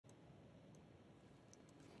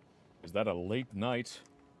Is that a late night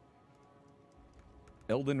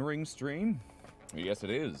Elden Ring stream? Yes, it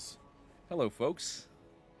is. Hello, folks.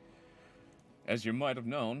 As you might have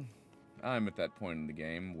known, I'm at that point in the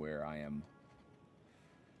game where I am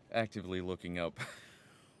actively looking up.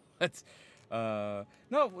 Let's, no,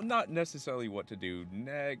 not necessarily what to do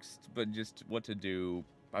next, but just what to do.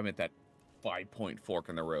 I'm at that 5-point fork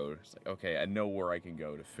in the road. It's like, okay, I know where I can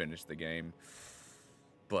go to finish the game,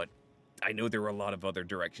 but I know there are a lot of other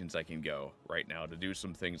directions I can go right now to do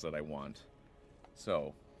some things that I want.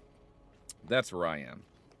 So, that's where I am.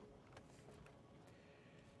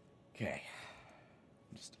 Okay.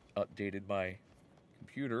 Just updated my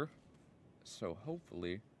computer. So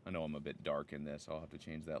hopefully, I know I'm a bit dark in this, I'll have to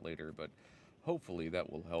change that later, but hopefully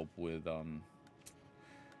that will help with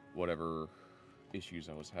whatever issues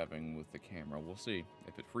I was having with the camera. We'll see.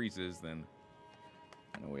 If it freezes, then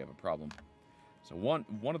I know we have a problem. So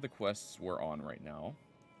one of the quests we're on right now,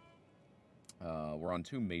 we're on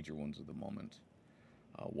two major ones at the moment.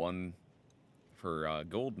 One for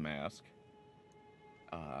Gold Mask,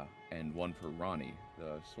 and one for Ronnie,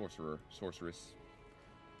 the sorceress,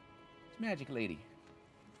 magic lady.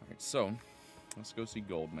 Alright, so, let's go see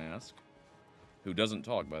Gold Mask, who doesn't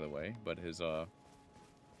talk, by the way, but his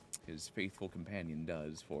faithful companion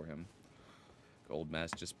does for him. Gold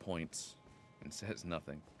Mask just points and says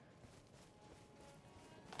nothing.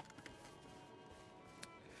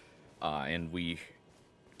 And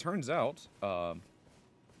turns out,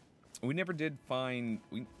 we never did find,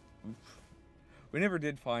 we never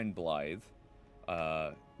did find Blythe,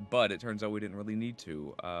 but it turns out we didn't really need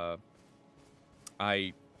to.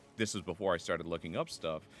 This was before I started looking up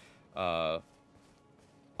stuff. All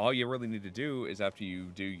you really need to do is after you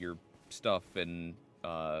do your stuff in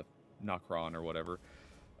Nokron or whatever,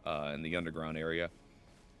 in the underground area,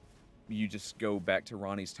 you just go back to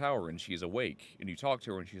Ronnie's tower and she's awake. And you talk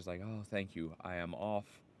to her and she's like, oh, thank you, I am off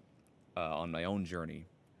on my own journey.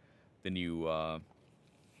 Then you, and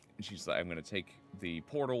she's like, I'm going to take the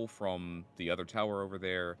portal from the other tower over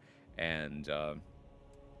there and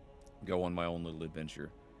go on my own little adventure.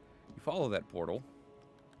 You follow that portal,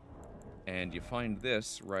 and you find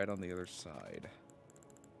this right on the other side.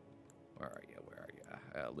 Where are you? Where are you?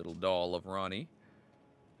 A little doll of Ronnie.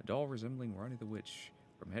 A doll resembling Ronnie the Witch.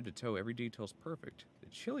 From head to toe, every detail's perfect. The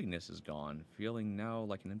chilliness is gone, feeling now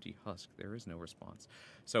like an empty husk. There is no response.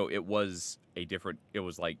 So it was a different, it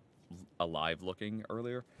was like alive looking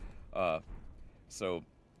earlier. So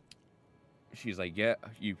she's like, yeah,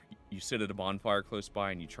 you sit at a bonfire close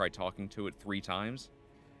by and you try talking to it 3 times.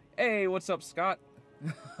 Hey, what's up, Scott?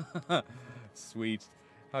 Sweet.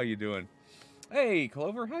 How you doing? Hey,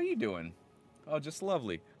 Clover, how you doing? Oh, just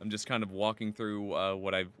lovely. I'm just kind of walking through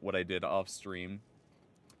what I did off stream.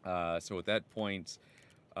 So at that point,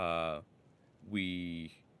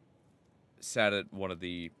 we sat at one of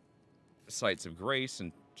the sites of grace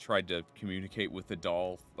and tried to communicate with the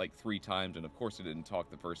doll like 3 times, and of course it didn't talk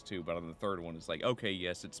the first 2, but on the 3rd one it's like, okay,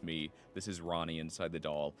 yes, it's me. This is Ronnie inside the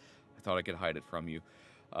doll. I thought I could hide it from you.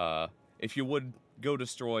 If you would, go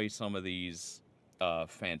destroy some of these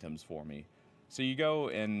phantoms for me. So you go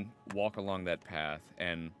and walk along that path,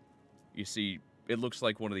 and you see, it looks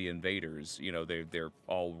like one of the invaders. You know, they're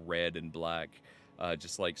all red and black,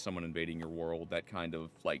 just like someone invading your world. That kind of,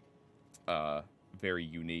 like, very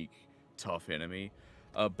unique, tough enemy.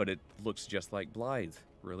 But it looks just like Blythe.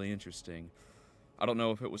 Really interesting. I don't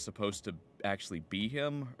know if it was supposed to actually be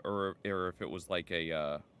him, or if it was like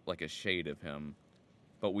a shade of him.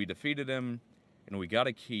 But we defeated him, and we got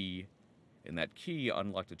a key, and that key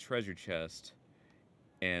unlocked a treasure chest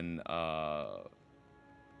in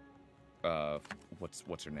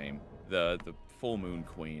what's her name? The Full Moon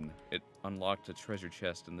Queen. It unlocked a treasure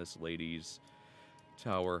chest in this lady's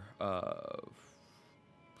tower. I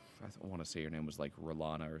want to say her name was like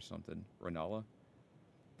Rolana or something. Renala?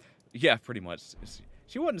 Yeah, pretty much.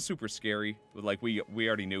 She wasn't super scary, but like we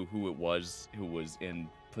already knew who it was who was in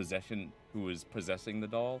possession, who was possessing the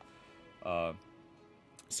doll.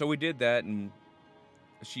 So we did that, and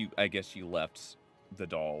I guess she left the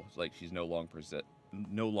doll. Like, she's no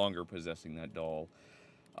longer possessing that doll.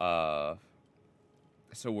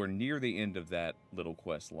 So we're near the end of that little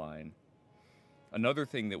quest line. Another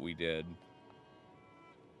thing that we did,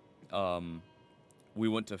 we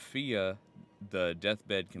went to Fia, the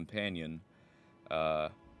deathbed companion.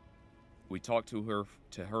 We talked to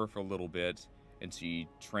her for a little bit, and she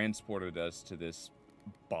transported us to this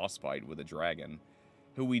boss fight with a dragon,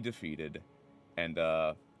 who we defeated. And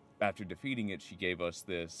after defeating it, she gave us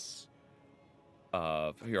this.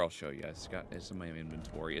 Here, I'll show you. It's in my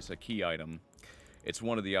inventory. It's a key item. It's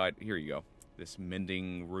one of the here you go. This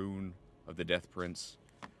mending rune of the Death Prince.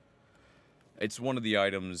 It's one of the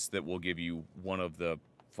items that will give you one of the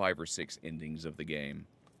 5 or 6 endings of the game.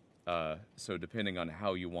 So depending on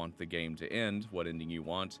how you want the game to end, what ending you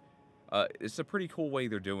want, it's a pretty cool way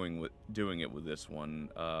they're doing it with this one.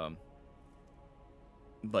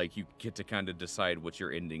 Like, you get to kind of decide what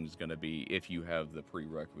your ending's gonna be if you have the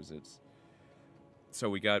prerequisites. So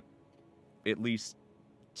we got at least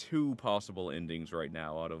 2 possible endings right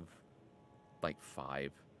now out of, like,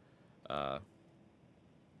 5.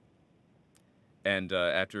 And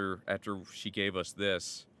after she gave us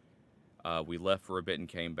this, we left for a bit and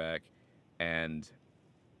came back, and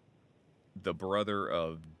the brother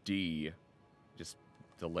of D, just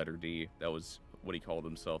the letter D, that was what he called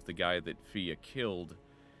himself, the guy that Fia killed,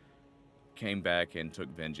 came back and took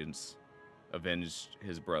vengeance, avenged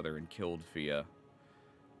his brother and killed Fia.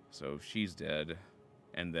 So she's dead.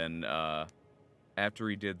 And then after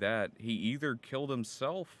he did that, he either killed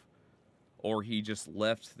himself or he just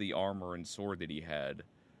left the armor and sword that he had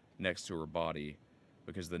next to her body.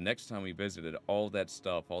 Because the next time we visited, all that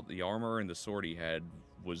stuff, all the armor and the sword he had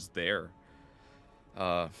was there.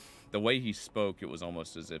 The way he spoke, it was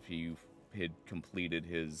almost as if he had completed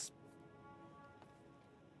his...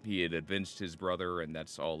 He had avenged his brother, and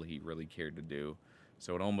that's all he really cared to do.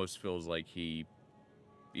 So it almost feels like he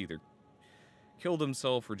either killed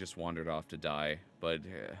himself or just wandered off to die. But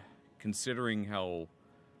considering how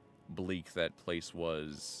bleak that place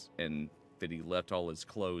was, and that he left all his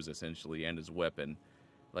clothes, essentially, and his weapon,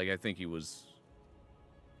 like, I think he was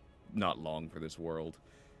not long for this world.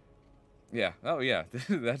 Yeah, oh yeah,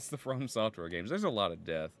 that's the From Software games. There's a lot of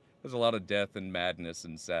death. There's a lot of death and madness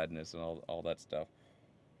and sadness and all that stuff.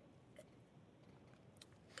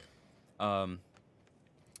 And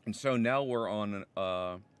so now we're on,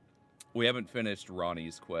 we haven't finished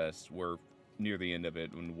Ronnie's quest. We're near the end of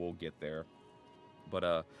it, and we'll get there.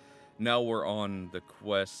 But, now we're on the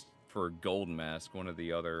quest for Golden Mask, one of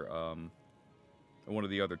the other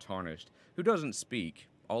Tarnished, who doesn't speak.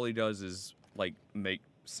 All he does is, like, make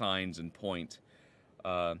signs and point.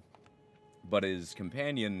 But his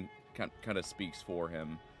companion kind of speaks for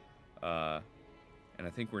him. And I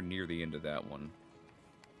think we're near the end of that one.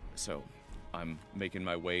 So, I'm making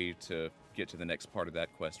my way to get to the next part of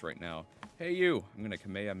that quest right now. Hey, you! I'm gonna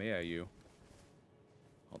Kamehameha you.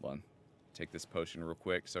 Hold on. Take this potion real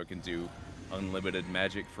quick so I can do unlimited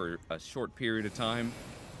magic for a short period of time.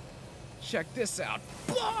 Check this out!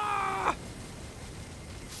 Blah!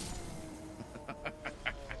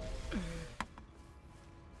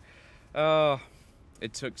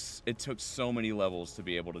 It took so many levels to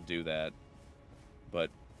be able to do that, but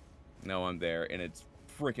now I'm there, and it's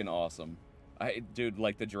freaking awesome. Dude,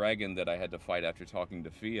 like the dragon that I had to fight after talking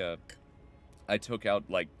to Fia, I took out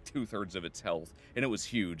like 2/3 of its health, and it was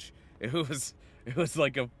huge. It was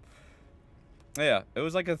like a, yeah, it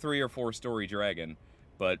was like a 3 or 4 story dragon,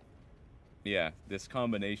 but yeah, this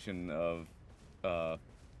combination of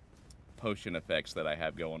potion effects that I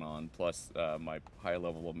have going on, plus my high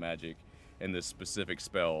level of magic and this specific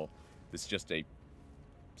spell, that's just a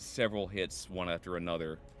several hits one after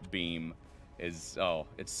another beam, is, oh,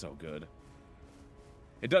 it's so good.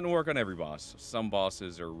 It doesn't work on every boss. Some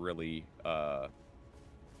bosses are really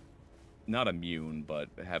not immune, but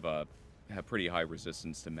have pretty high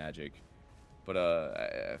resistance to magic. But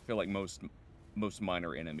I feel like most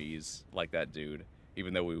minor enemies, like that dude,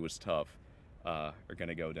 even though he was tough, are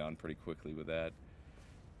gonna go down pretty quickly with that.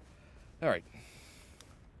 All right.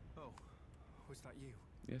 Oh, was that you?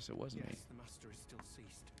 Yes, it was me. Yes, the master is still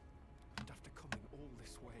ceased, and after coming all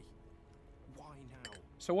this way, why now?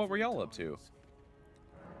 So what were y'all up to?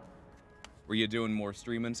 Were you doing more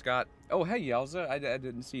streaming, Scott? Oh, hey, Yalza. I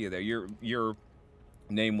didn't see you there. Your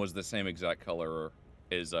name was the same exact color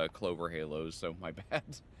as Clover Halo's, so my bad.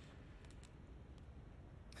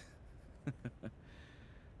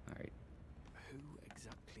 Alright. Who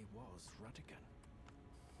exactly was Radigan?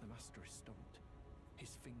 The master is stumped.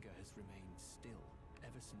 His finger has remained still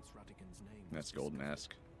ever since Radigan's name was That's Golden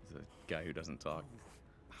Mask, the guy who doesn't talk. Oh,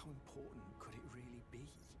 how important could it really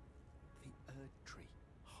be? The Erd Tree,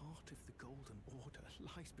 heart of the Golden Order,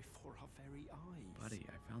 lies before our very eyes. Buddy,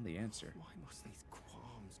 I found the answer. Why must these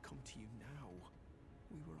qualms come to you now?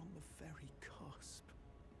 We were on the very cusp.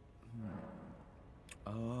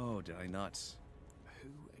 Oh, did I not? Who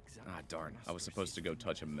exactly? Ah, darn. I was supposed to go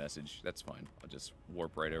touch a message. That's fine. I'll just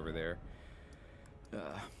warp right over there.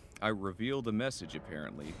 I revealed a message,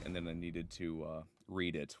 apparently, and then I needed to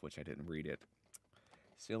read it, which I didn't read it.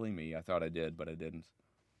 Silly me. I thought I did, but I didn't.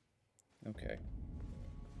 Okay.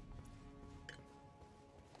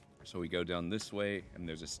 So we go down this way, and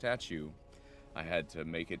there's a statue. I had to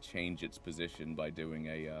make it change its position by doing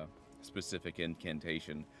a specific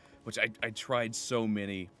incantation. which I tried so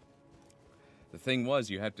many. The thing was,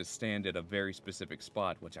 you have to stand at a very specific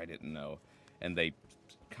spot, which I didn't know, and they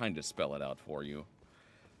kind of spell it out for you.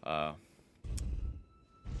 But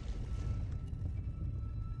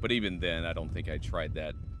even then, I don't think I tried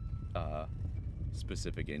that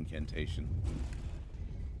specific incantation.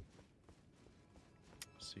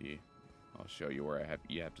 Let's see, I'll show you where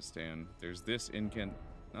you have to stand. There's this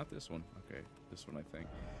not this one. Okay, this one I think.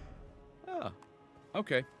 Ah,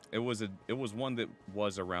 okay. It was one that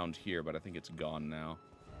was around here, but I think it's gone now.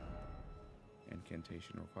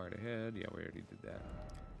 Incantation required ahead. Yeah, we already did that.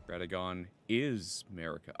 Radagon is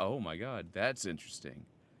America. Oh my god, that's interesting.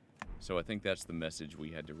 So I think that's the message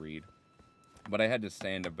we had to read. But I had to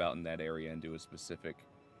stand about in that area and do a specific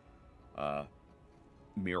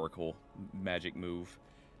miracle magic move.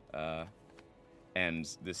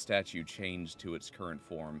 And the statue changed to its current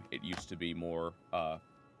form. It used to be more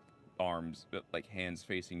arms, like hands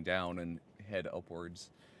facing down and head upwards.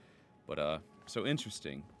 But, so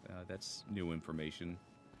interesting. That's new information.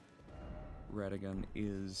 Radagon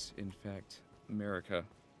is, in fact, America.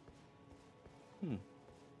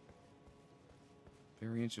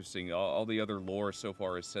 Very interesting. All the other lore so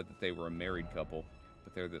far has said that they were a married couple,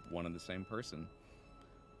 but they're one and the same person.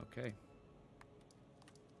 Okay.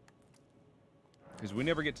 Because we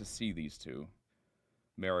never get to see these two,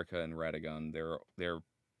 America and Radagon. They're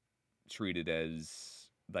treated as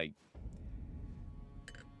like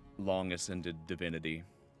long ascended divinity.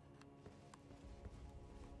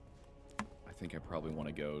 I think I probably want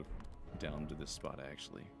to go down to this spot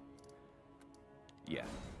actually. Yeah,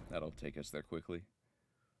 that'll take us there quickly.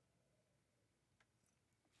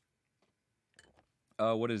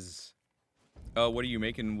 What are you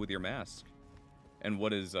making with your mask? And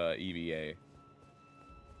what is EVA?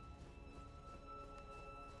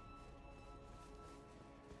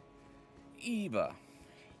 Eva.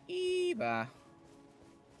 Eva.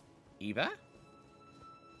 Eva?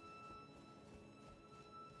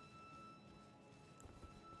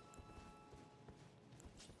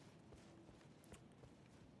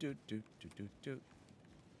 Do, do, do, do, do.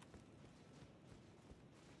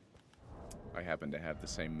 I happen to have the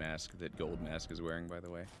same mask that Gold Mask is wearing, by the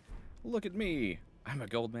way. Look at me! I'm a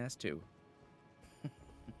Gold Mask, too. I'm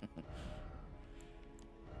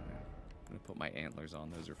gonna put my antlers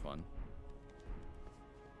on. Those are fun.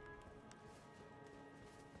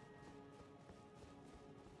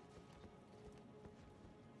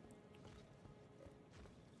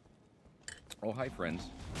 Oh, hi, friends.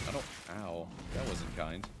 Ow. That wasn't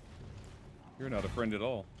kind. You're not a friend at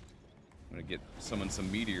all. I'm gonna summon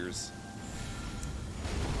some meteors.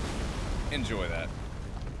 Enjoy that.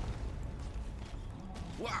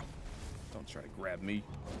 Wow! Don't try to grab me.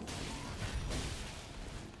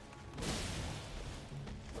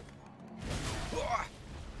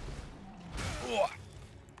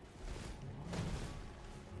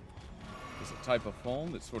 It's a type of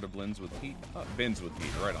foam that sort of blends with heat. Bends with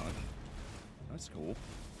heat, right on. That's cool.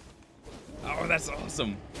 Oh, that's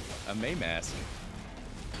awesome! A May mask.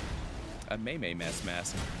 A May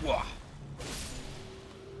mask. Whoa!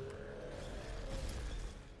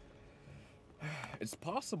 It's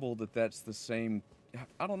possible that that's the same.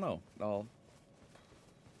 I don't know.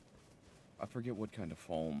 I forget what kind of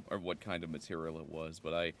foam or what kind of material it was,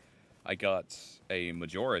 but I got a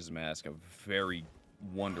Majora's Mask, a very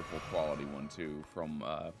wonderful quality one too, from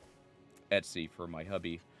Etsy for my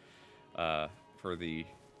hubby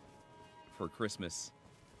for Christmas,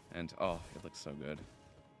 and oh, it looks so good.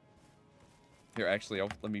 Here, actually,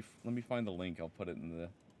 let me find the link. I'll put it in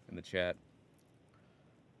the chat.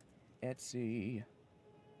 Etsy.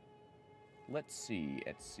 Let's see,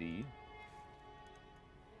 Etsy.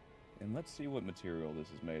 And let's see what material this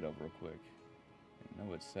is made of real quick. I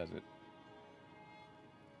know it says it.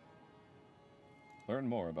 Learn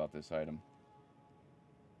more about this item.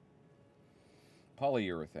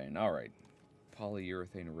 Polyurethane, alright.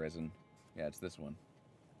 Polyurethane resin. Yeah, it's this one.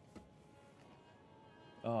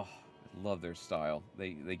 Oh, I love their style.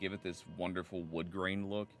 They give it this wonderful wood grain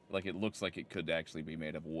look. Like it looks like it could actually be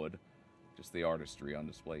made of wood. Just the artistry on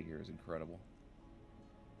display here is incredible.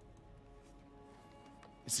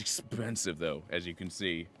 It's expensive though, as you can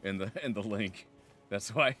see in the link.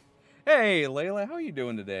 That's why. Hey, Layla, how are you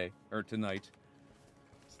doing today or tonight?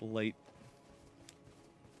 It's late.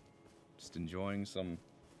 Just enjoying some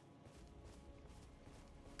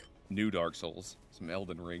new Dark Souls, some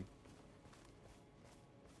Elden Ring.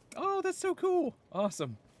 Oh, that's so cool!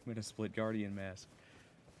 Awesome. Made a split Guardian mask.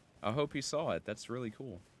 I hope he saw it. That's really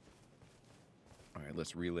cool. All right,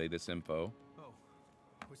 let's relay this info. Oh,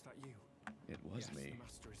 was that you? It was yes, me. The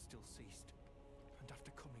master is still ceased, and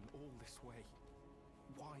after coming all this way.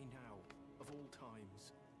 Why now, of all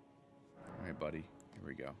times? All right, buddy. Here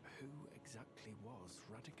we go. Who exactly was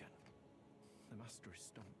Radigan? The master is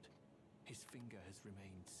stumped. His finger has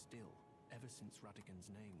remained still ever since Radigan's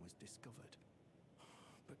name was discovered.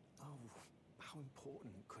 But oh, how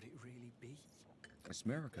important could it really be? It's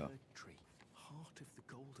America. The tree, heart of the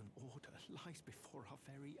Golden Order, lies before our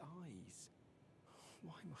very eyes.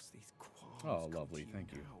 Why must these qualms Oh, lovely. come to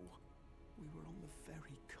Thank you. now? We were on the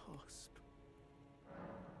very cusp.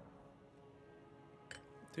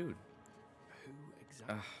 Dude, Who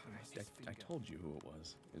exactly was his I finger? told you who it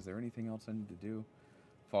was. Is there anything else I need to do?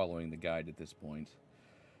 Following the guide at this point.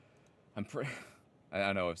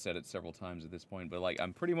 I know I've said it several times at this point, but like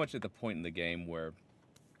I'm pretty much at the point in the game where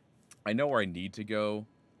I know where I need to go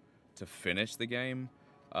to finish the game.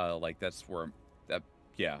 Like that's where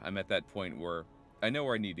I'm at that point where I know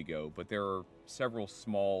where I need to go, but there are several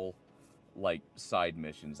small like side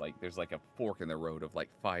missions. Like there's like a fork in the road of like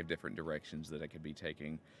 5 different directions that I could be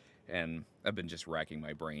taking, and I've been just racking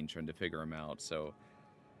my brain trying to figure them out. So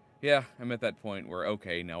yeah, I'm at that point where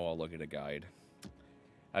okay, now I'll look at a guide.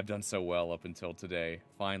 I've done so well up until today.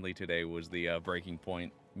 Finally, today was the breaking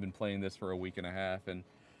point. I've been playing this for a week and a half, and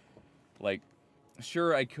like,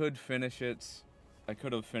 sure, I could finish it. I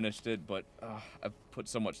could have finished it, but I've put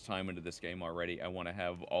so much time into this game already. I want to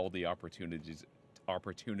have all the opportunities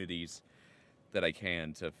that I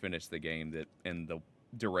can to finish the game that in the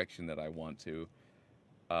direction that I want to.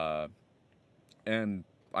 And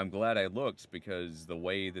I'm glad I looked, because the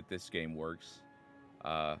way that this game works,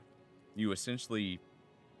 you essentially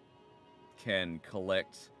can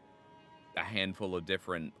collect a handful of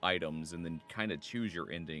different items and then kind of choose your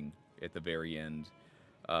ending at the very end,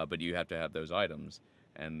 but you have to have those items,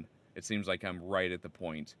 and it seems like I'm right at the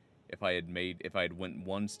point. If I had went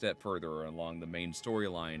one step further along the main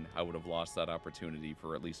storyline, I would have lost that opportunity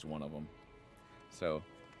for at least one of them. So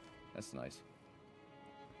that's nice.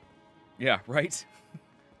 Yeah, right.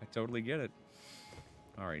 I totally get it.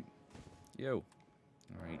 All right, yo.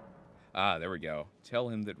 All right. Ah, there we go. Tell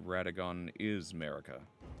him that Radagon is America.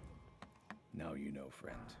 Now you know,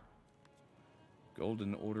 friend.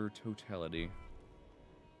 Golden Order totality.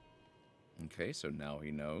 Okay, so now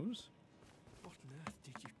he knows. What on earth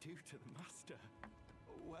did you do to the Master?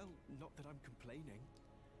 Well, not that I'm complaining.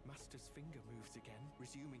 Master's finger moves again,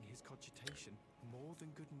 resuming his cogitation. More than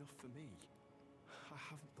good enough for me. I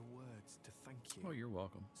haven't the words to thank you. Oh, you're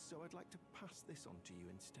welcome. So I'd like to pass this on to you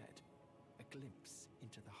instead. A glimpse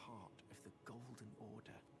into the heart of the Golden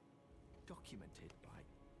Order. Documented by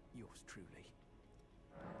yours truly.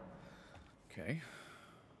 Okay.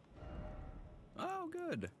 Oh,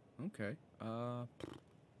 good. Okay.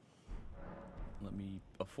 Let me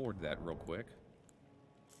afford that real quick.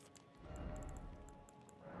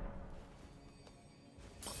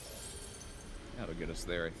 That'll get us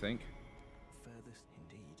there, I think. Furthest,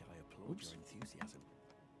 indeed, I applaud Oops. your enthusiasm.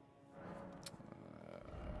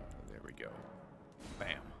 There we go.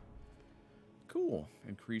 Bam. Cool.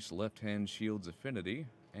 Increase left-hand shield's affinity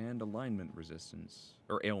and alignment resistance.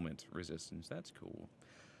 Or ailment resistance. That's cool.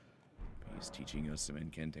 He's teaching us some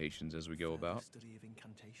incantations as we go Further about. study of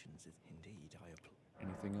incantations is indeed, I applaud.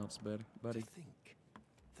 Anything else, buddy? To think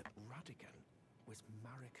that Radigan was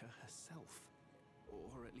Marika herself,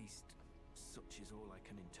 or at least such is all I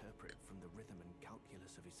can interpret from the rhythm and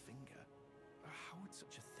calculus of his finger. How would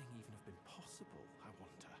such a thing even have been possible, I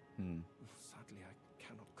wonder? Sadly, I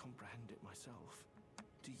cannot comprehend it myself.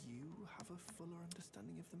 Do you have a fuller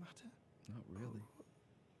understanding of the matter? Not really.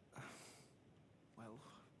 Well,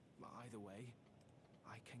 either way,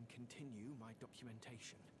 I can continue my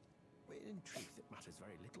documentation. In truth, it matters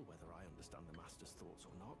very little whether I understand the Master's thoughts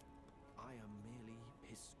or not. I am merely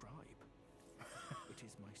his scribe. It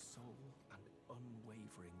is my sole and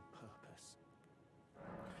unwavering purpose.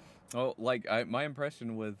 Oh, like, my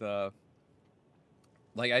impression with, I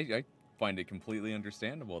find it completely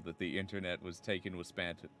understandable that the internet was taken with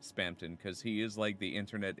Spampton, because he is, like, the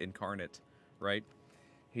internet incarnate, right?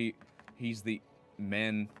 He's the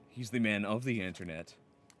man of the internet.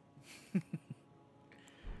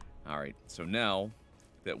 Alright, so now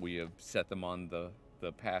that we have set them on the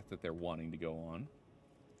path that they're wanting to go on,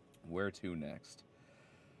 where to next?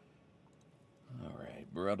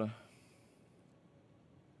 Alright, brother.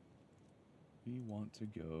 We want to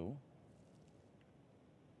go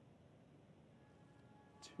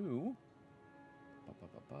to...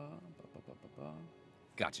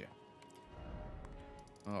 Gotcha.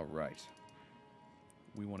 Alright.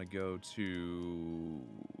 We want to go to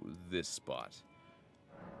this spot.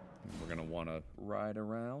 We're going to want to ride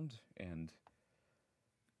around and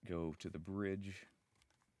go to the bridge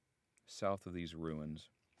south of these ruins.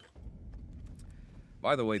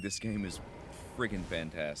 By the way, this game is friggin'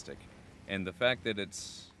 fantastic. And the fact that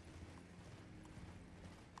it's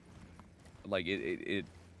like it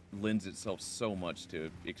lends itself so much to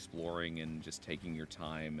exploring and just taking your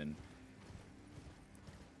time and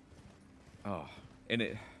oh, and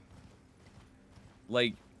it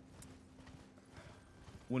like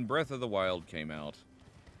when Breath of the Wild came out,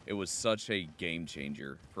 it was such a game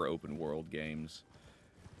changer for open world games.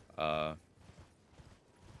 Uh,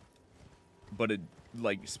 but it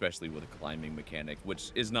like especially with a climbing mechanic,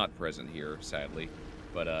 which is not present here, sadly.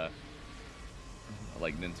 But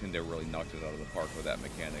like Nintendo really knocked it out of the park with that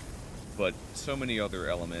mechanic. But so many other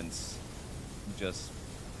elements just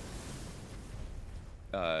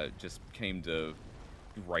came to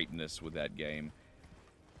rightness with that game.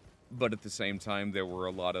 But at the same time, there were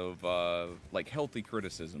a lot of like healthy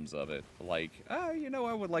criticisms of it. Like, you know,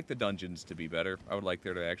 I would like the dungeons to be better. I would like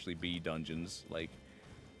there to actually be dungeons. Like,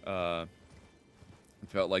 it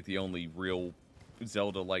felt like the only real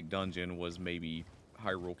Zelda-like dungeon was maybe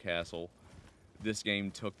Hyrule Castle. This game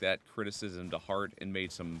took that criticism to heart and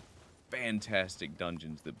made some fantastic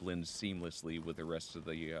dungeons that blend seamlessly with the rest of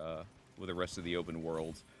the open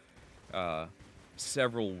world.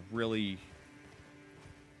 Several really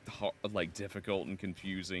like difficult and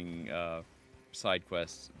confusing side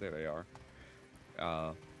quests. There they are.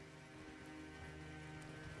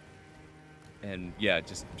 And yeah,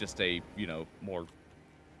 just a, you know,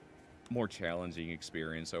 more challenging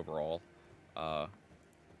experience overall.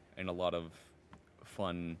 And a lot of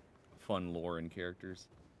fun lore and characters.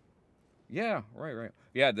 Yeah, right.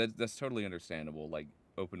 Yeah, that's totally understandable. Like,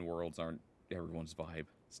 open worlds aren't everyone's vibe.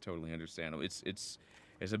 It's totally understandable. It's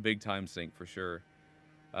a big time sink for sure.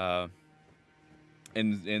 And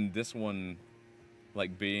this one,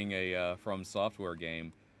 like being a From Software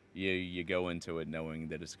game, you go into it knowing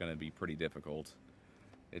that it's going to be pretty difficult.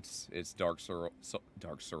 It's Dark Souls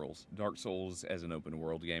as an open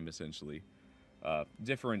world game essentially.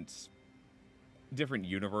 Different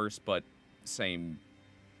universe, but same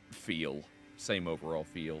feel, same overall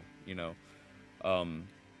feel. You know.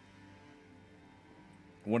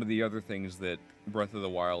 One of the other things that Breath of the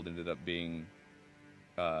Wild ended up being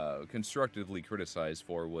constructively criticized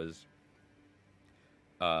for was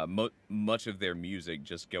much of their music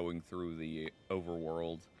just going through the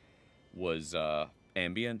overworld was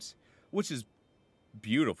ambient, which is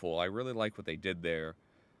beautiful. I really like what they did there.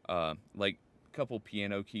 Like a couple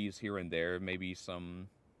piano keys here and there, maybe some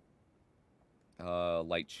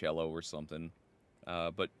light cello or something.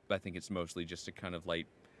 But I think it's mostly just a kind of light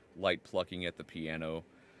plucking at the piano,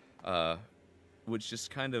 which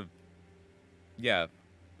just kind of, yeah,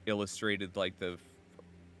 illustrated like the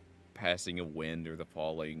passing of wind or the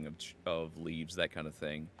falling of leaves, that kind of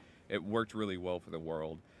thing. It worked really well for the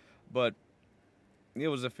world, but it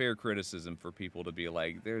was a fair criticism for people to be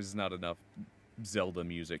like, there's not enough Zelda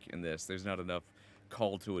music in this. There's not enough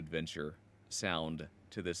call to adventure sound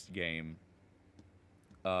to this game.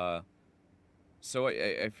 So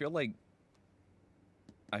I feel like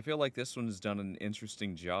this one's done an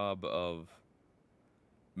interesting job of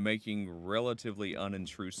making relatively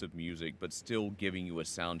unintrusive music, but still giving you a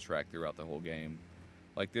soundtrack throughout the whole game.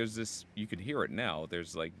 Like, there's this, you can hear it now,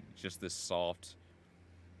 there's like just this soft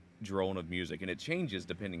drone of music, and it changes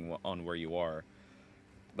depending on where you are.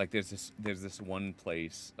 Like, there's this one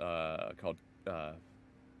place called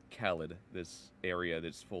Khalid, this area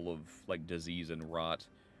that's full of like disease and rot,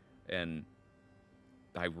 and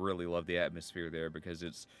I really love the atmosphere there because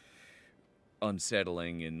it's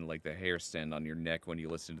unsettling, and like the hair stand on your neck when you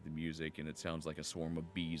listen to the music, and it sounds like a swarm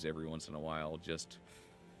of bees every once in a while. Just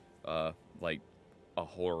like a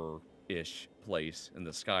horror-ish place, and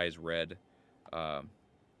the sky's red.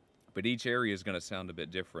 But each area is going to sound a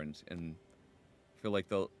bit different, and I feel like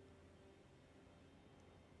the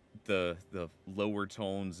lower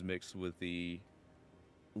tones mixed with the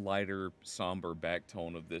lighter, somber back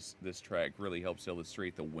tone of this track really helps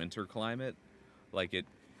illustrate the winter climate. Like,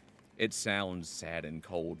 it sounds sad and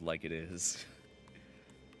cold like it is.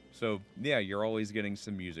 So yeah, you're always getting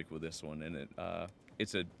some music with this one, and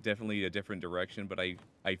it's definitely a different direction. But I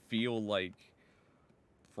feel like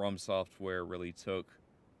From Software really took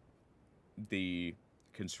the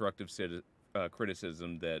constructive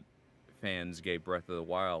criticism that fans gave Breath of the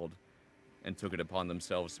Wild and took it upon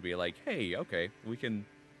themselves to be like, hey, okay, we can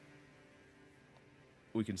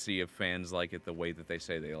see if fans like it the way that they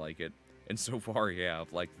say they like it. And so far, yeah,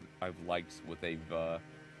 I've liked what they've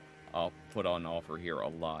put on offer here a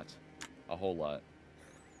whole lot.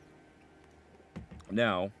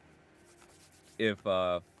 Now, if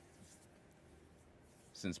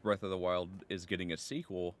since Breath of the Wild is getting a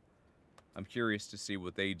sequel, I'm curious to see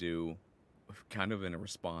what they do kind of in a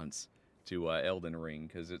response to Elden Ring,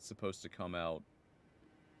 because it's supposed to come out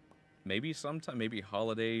maybe sometime, maybe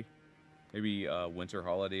holiday, maybe winter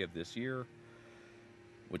holiday of this year,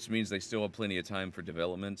 which means they still have plenty of time for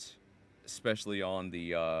development, especially on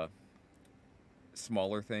the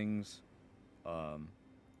smaller things.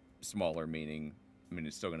 Smaller meaning, I mean,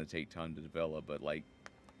 it's still going to take time to develop, but like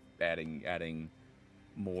adding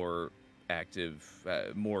more active,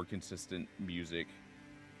 more consistent music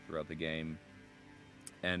throughout the game,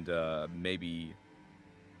 and maybe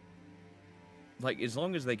like as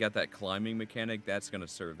long as they got that climbing mechanic, that's going to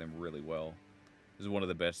serve them really well. This is one of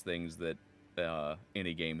the best things that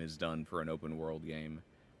any game has done for an open world game,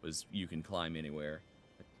 was you can climb anywhere.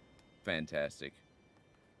 Fantastic.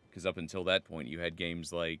 Because up until that point, you had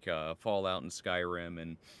games like Fallout and Skyrim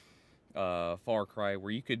and Far Cry,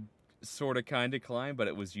 where you could sort of kind of climb, but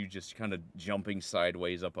it was you just kind of jumping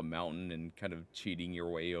sideways up a mountain and kind of cheating your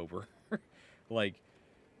way over. Like,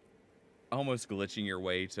 almost glitching your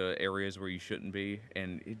way to areas where you shouldn't be,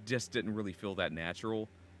 and it just didn't really feel that natural.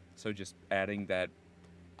 So just adding that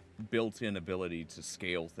built-in ability to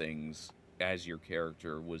scale things as your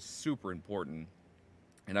character was super important,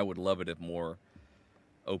 and I would love it if more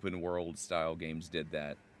open world style games did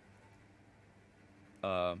that.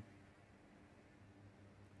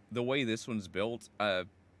 The way this one's built, I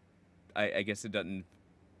guess it doesn't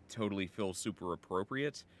totally feel super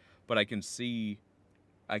appropriate, but I could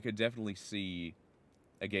definitely see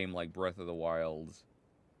a game like Breath of the Wild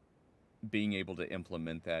being able to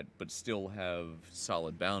implement that, but still have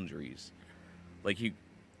solid boundaries. Like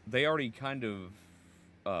they already kind of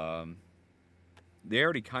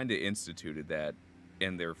instituted that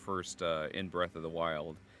in their first in Breath of the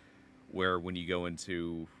Wild, where when you go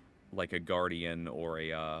into like a guardian or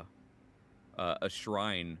a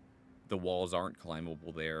shrine, the walls aren't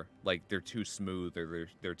climbable there. Like they're too smooth, or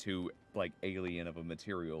they're too like alien of a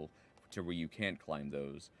material to where you can't climb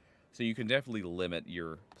those. So you can definitely limit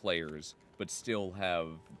your players, but still have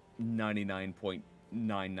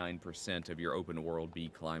 99.99% of your open world be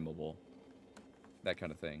climbable. That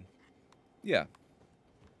kind of thing. Yeah.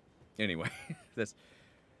 Anyway, that's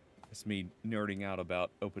me nerding out about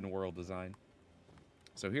open world design.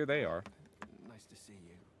 So here they are. Nice to see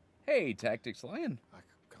you. Hey, Tactics Lion. I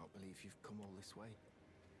can't believe you've come all this way.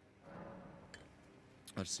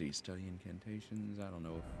 Let's see, study incantations. I don't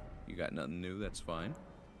know if you got nothing new. That's fine.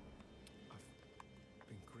 I've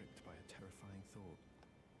been gripped by a terrifying thought.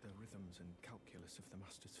 The rhythms and calculus of the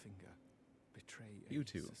Master's finger betray a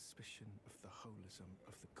suspicion of the holism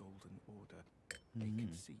of the Golden Order. A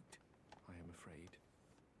conceit, I am afraid,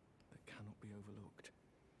 that cannot be overlooked.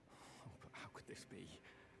 Oh, but how could this be?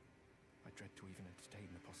 I dread to even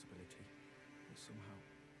entertain the possibility, but somehow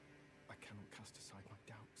I cannot cast aside my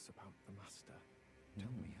doubts about the Master.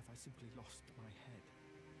 Tell me, have I simply lost my head?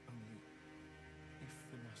 Only, if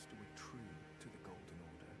the Master were true to the Golden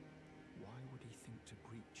Order, why would he think to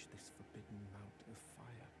breach this forbidden mount of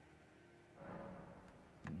fire?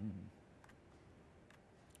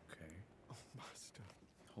 Okay. Oh, Master.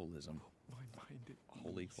 Holism. My mind at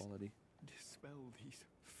Holy ease. quality. Dispel these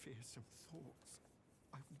fearsome thoughts.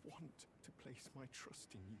 I want to place my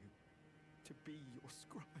trust in you, to be your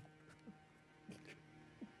scribe.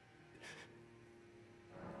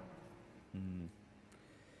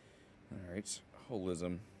 Alright,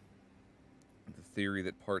 holism. The theory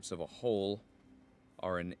that parts of a whole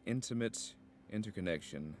are an intimate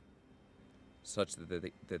interconnection, such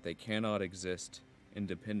that they cannot exist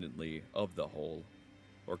independently of the whole,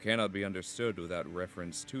 or cannot be understood without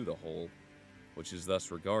reference to the whole, which is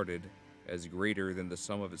thus regarded as greater than the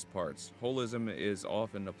sum of its parts. Holism is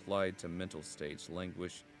often applied to mental states,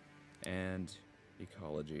 language, and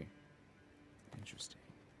ecology. Interesting.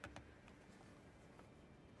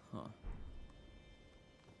 Huh.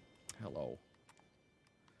 Hello.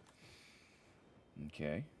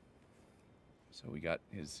 Okay. So we got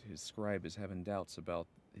his scribe is having doubts about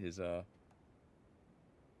his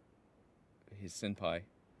senpai.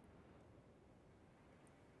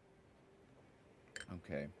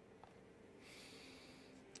 Okay.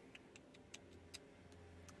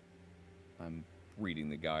 I'm reading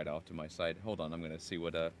the guide off to my side. Hold on, I'm gonna see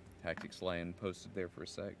what Tactics Lion posted there for a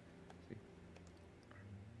sec. See.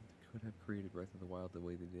 Could have created Breath of the Wild the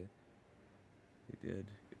way they did. They did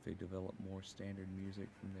if they developed more standard music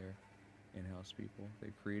from their in-house people. They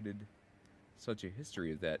created such a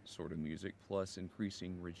history of that sort of music, plus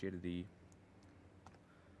increasing rigidity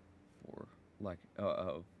for like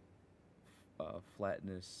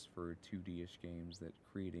flatness for 2D-ish games, that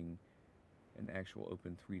creating an actual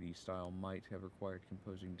open 3D style might have required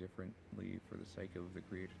composing differently for the sake of the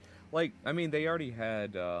creators. Like, I mean, they already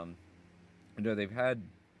had No, they've had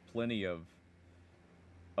plenty of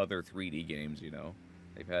other 3D games.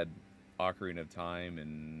 They've had Ocarina of Time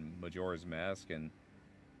and Majora's Mask and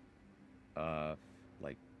uh,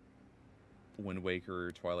 like Wind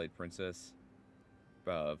Waker, Twilight Princess,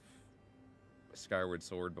 uh, Skyward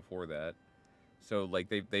Sword before that. So like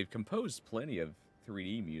they've composed plenty of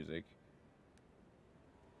 3D music.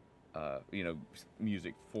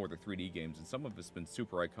 Music for the 3D games, and some of it's been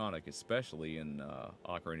super iconic, especially in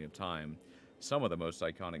Ocarina of Time. Some of the most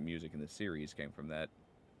iconic music in the series came from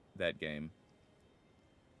that game.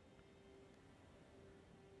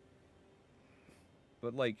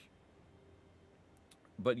 But like,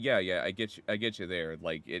 but yeah, I get you there.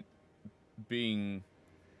 Like it being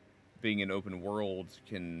being an open world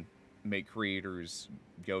can make creators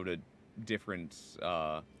go to different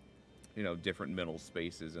different mental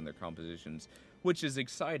spaces in their compositions, which is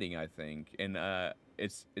exciting, I think. And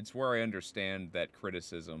it's where I understand that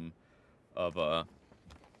criticism of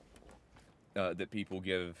that people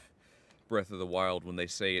give Breath of the Wild when they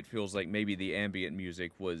say it feels like maybe the ambient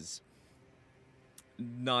music was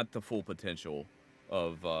not the full potential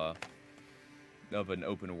of uh, of an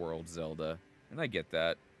open world Zelda, and I get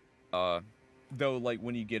that. Though, like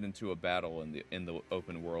when you get into a battle in the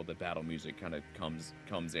open world, the battle music kind of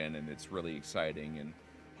comes in, and it's really exciting and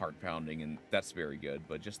heart pounding, and that's very good.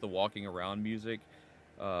 But just the walking around music,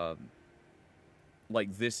 um,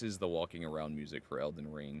 like this is the walking around music for Elden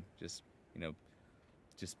Ring. You know,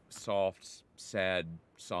 just soft, sad,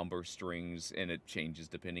 somber strings, and it changes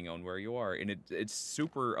depending on where you are, and it's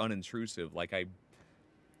super unintrusive.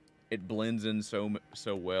 It blends in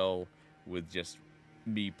so well with just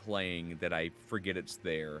me playing that I forget it's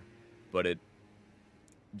there, but it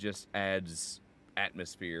just adds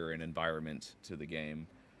atmosphere and environment to the game.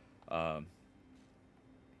 Um,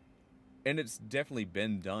 and it's definitely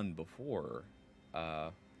been done before, uh,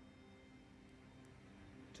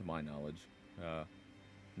 to my knowledge.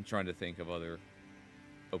 I'm trying to think of other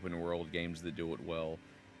open world games that do it well.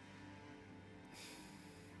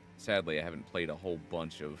 Sadly, I haven't played a whole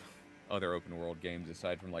bunch of other open world games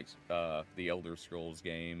aside from like the Elder Scrolls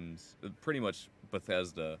games, pretty much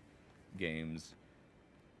Bethesda games,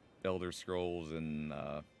 Elder Scrolls and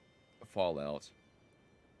Fallout.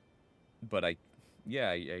 But I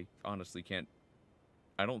honestly can't.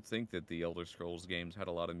 I don't think that the Elder Scrolls games had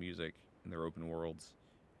a lot of music in their open worlds,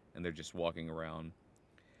 and they're just walking around.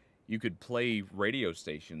 You could play radio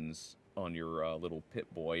stations on your little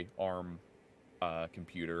Pip-Boy ARM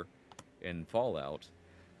computer in Fallout,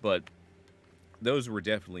 but those were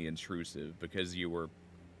definitely intrusive because you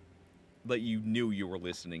knew you were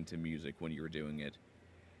listening to music when you were doing it.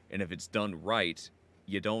 And if it's done right,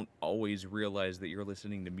 you don't always realize that you're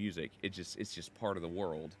listening to music. It's just part of the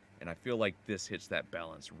world. And I feel like this hits that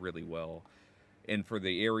balance really well. And for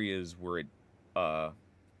the areas where it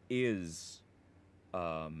is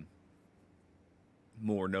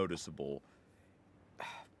more noticeable,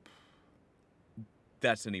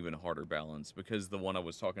 that's an even harder balance because the one I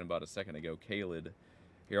was talking about a second ago, Kaled.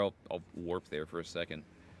 Here, I'll warp there for a second.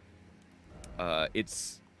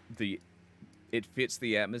 It's the it fits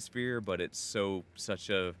the atmosphere, but it's such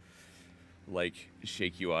a like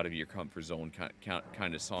shake you out of your comfort zone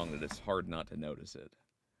kind of song that it's hard not to notice it.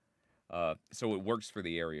 So it works for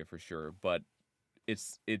the area for sure, but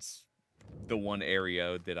it's the one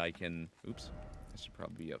area that I can. Oops, I should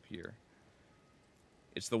probably be up here.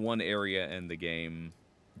 It's the one area in the game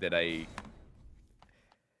that I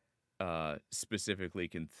specifically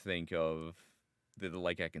can think of that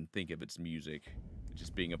like I can think of its music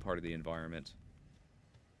just being a part of the environment.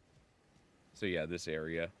 So yeah, this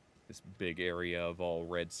big area of all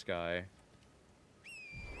red sky,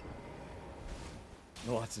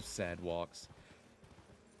 lots of sad walks.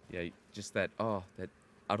 Yeah, just that I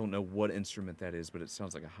don't know what instrument that is, but it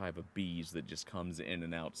sounds like a hive of bees that just comes in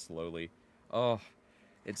and out slowly. Oh,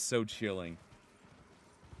 it's so chilling.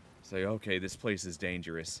 Say, okay, this place is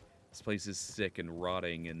dangerous. This place is sick and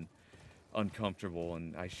rotting and uncomfortable,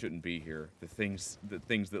 and I shouldn't be here. The things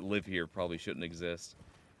that live here probably shouldn't exist.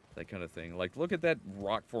 That kind of thing. Like, look at that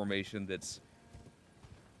rock formation that's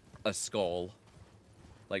a skull.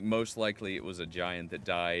 Like, most likely it was a giant that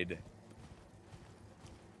died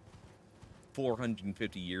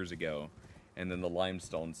 450 years ago, and then the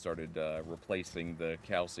limestone started replacing the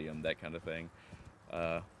calcium, that kind of thing.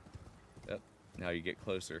 Uh, Now you get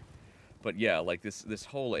closer. But yeah, like this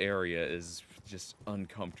whole area is just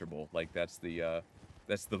uncomfortable. Like that's the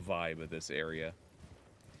vibe of this area.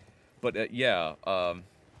 But yeah,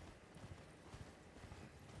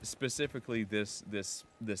 specifically this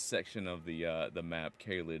section of the map,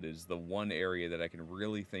 Kaled, is the one area that I can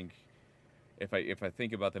really think if I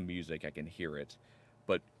think about the music, I can hear it.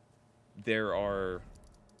 But there are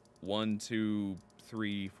 1, 2,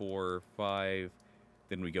 3, 4, 5.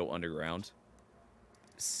 Then we go underground.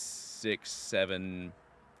 6, 7,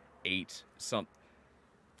 8. Some,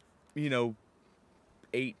 you know,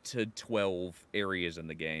 8 to 12 areas in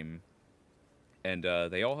the game, and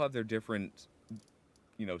they all have their different,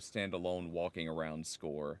 standalone walking around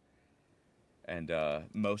score. And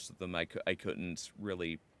most of them I couldn't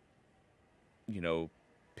really,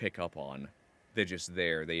 pick up on. They're just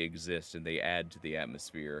there. They exist, and they add to the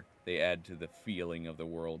atmosphere. They add to the feeling of the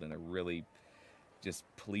world in a really just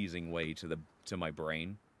pleasing way to my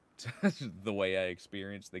brain, the way I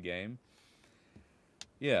experience the game.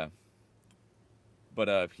 Yeah.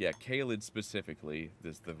 But yeah, Caelid specifically,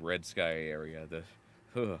 the Red Sky area,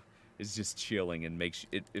 is just chilling and makes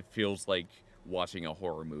it feels like watching a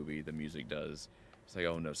horror movie. The music does. It's like,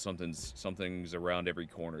 oh no, something's around every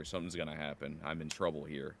corner. Something's gonna happen. I'm in trouble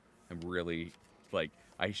here. I'm really like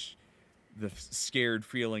the scared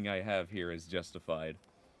feeling I have here is justified.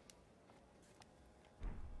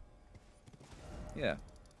 Yeah.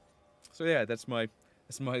 So yeah, that's my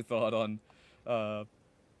thought on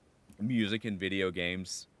music in video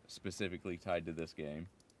games, specifically tied to this game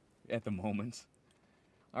at the moment.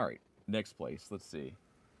 All right, next place. Let's see.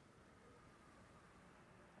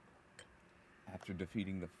 After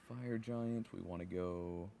defeating the fire giant, we want to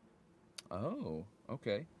go... Oh,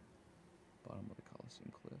 okay. Bottom of the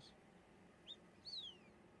Colosseum Cliffs.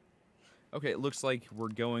 Okay, it looks like we're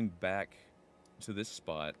going back to this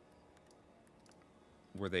spot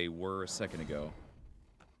where they were a second ago.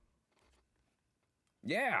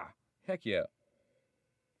 Yeah! Heck yeah.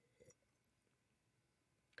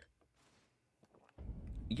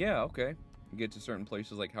 Yeah, okay. You get to certain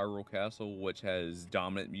places like Hyrule Castle, which has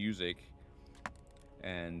dominant music.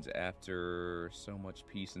 And after so much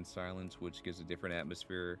peace and silence, which gives a different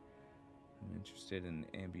atmosphere. I'm interested in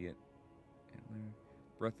ambient.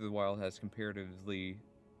 Breath of the Wild has comparatively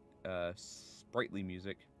sprightly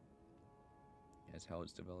music. That's how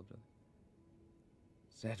it's developed.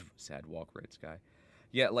 Sad walk, Red Sky.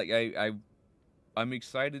 Yeah, like I'm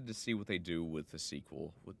excited to see what they do with the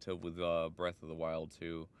sequel with Breath of the Wild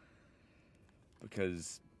 2,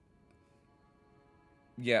 because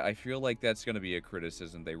yeah, I feel like that's going to be a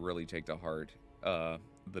criticism they really take to heart,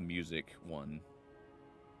 the music one.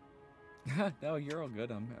 No, you're all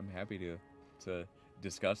good. I'm happy to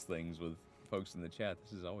discuss things with folks in the chat.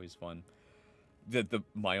 This is always fun.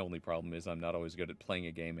 My only problem is I'm not always good at playing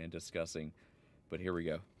a game and discussing, but here we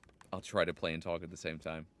go. I'll try to play and talk at the same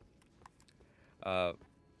time.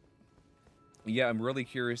 Yeah, I'm really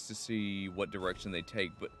curious to see what direction they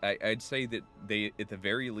take, but I'd say that they, at the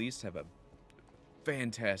very least, have a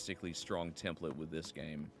fantastically strong template with this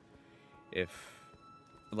game. If,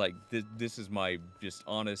 like, this is my just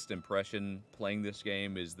honest impression playing this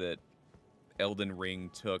game, is that Elden Ring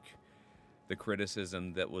took the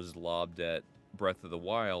criticism that was lobbed at Breath of the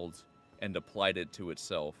Wild and applied it to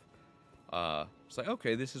itself. It's like,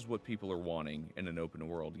 okay, this is what people are wanting in an open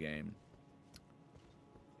world game.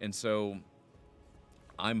 And so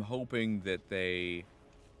I'm hoping that they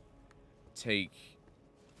take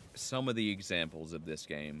some of the examples of this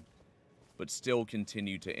game, but still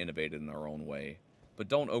continue to innovate in their own way. But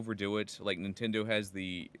don't overdo it. Like, Nintendo has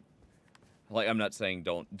the... Like, I'm not saying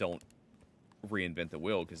don't reinvent the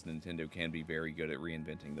wheel, because Nintendo can be very good at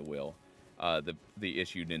reinventing the wheel. The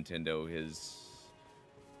issue Nintendo has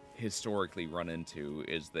historically run into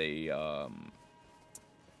is they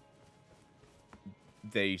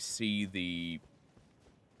see the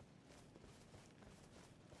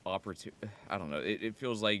opportunity. I don't know. It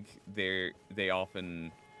feels like they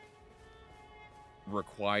often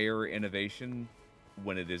require innovation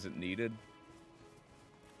when it isn't needed,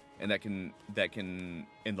 and that can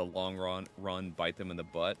in the long run bite them in the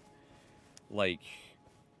butt. Like,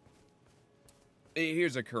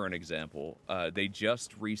 here's a current example. They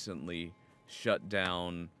just recently shut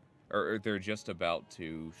down, or they're just about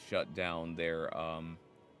to shut down their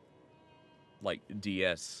like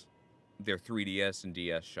DS, their 3DS and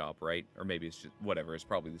DS shop, right? Or maybe it's just whatever. It's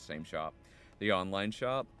probably the same shop, the online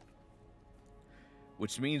shop,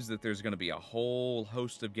 which means that there's going to be a whole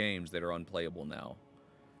host of games that are unplayable now,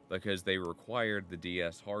 because they required the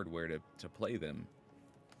DS hardware to play them.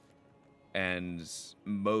 And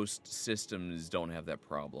most systems don't have that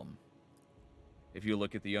problem. If you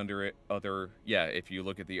look at the if you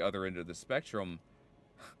look at the other end of the spectrum,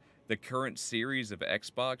 the current series of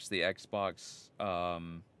Xbox, the Xbox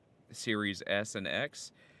Series S and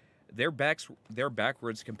X, they're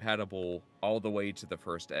backwards compatible all the way to the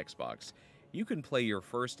first Xbox. You can play your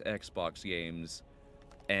first Xbox games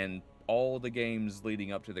and all the games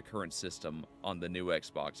leading up to the current system on the new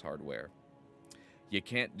Xbox hardware. You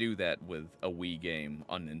can't do that with a Wii game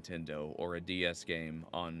on Nintendo or a DS game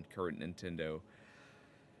on current Nintendo.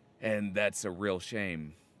 And that's a real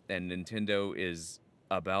shame. And Nintendo is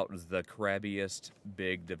about the crabbiest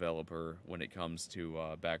big developer when it comes to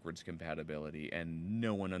backwards compatibility, and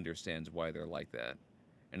no one understands why they're like that.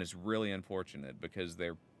 And it's really unfortunate because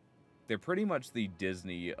they're pretty much the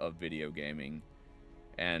Disney of video gaming,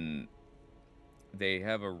 and they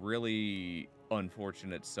have a really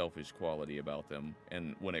unfortunate selfish quality about them.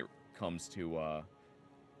 And when it comes to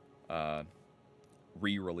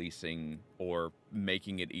re-releasing or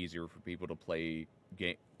making it easier for people to play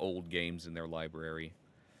old games in their library,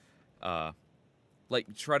 like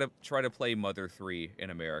try to play Mother 3 in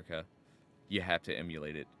America, you have to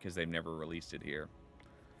emulate it because they've never released it here.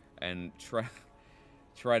 And try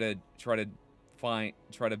to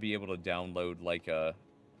be able to download like a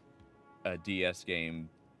DS game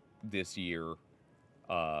this year,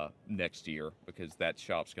 next year, because that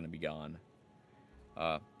shop's gonna be gone.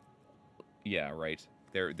 Yeah, right.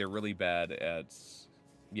 They're really bad at,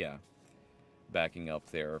 yeah, backing up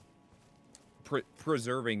their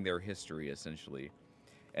preserving their history, essentially.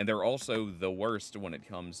 And they're also the worst when it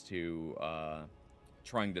comes to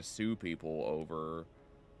trying to sue people over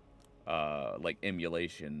like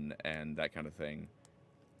emulation and that kind of thing,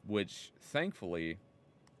 which thankfully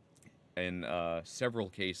in several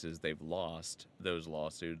cases they've lost those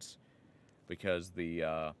lawsuits, because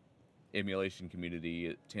the emulation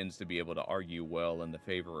community tends to be able to argue well in the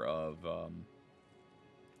favor of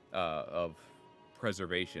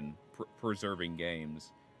preserving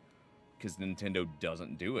games, because Nintendo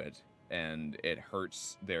doesn't do it, and it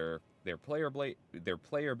hurts their player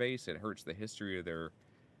base. It hurts the history of their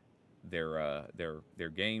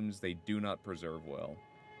games. They do not preserve well.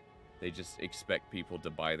 They just expect people to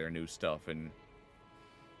buy their new stuff, and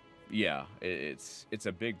yeah, it's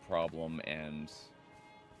a big problem. And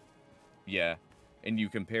yeah, and you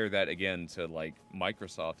compare that again to like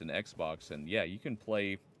Microsoft and Xbox, and yeah, you can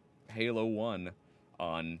play Halo 1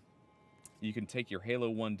 on, you can take your Halo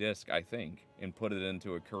 1 disc, I think, and put it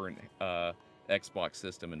into a current Xbox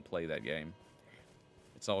system and play that game.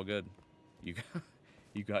 It's all good. You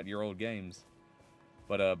got your old games.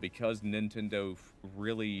 But because Nintendo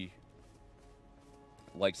really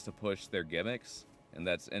likes to push their gimmicks, and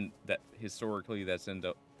that historically that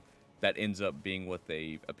ends up being what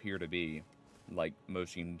they appear to be, like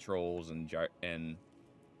motion controls and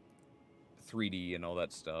 3D and all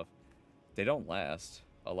that stuff. They don't last.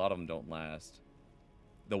 A lot of them don't last.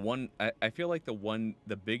 I feel like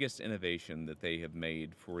the biggest innovation that they have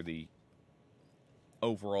made for the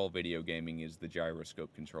overall video gaming is the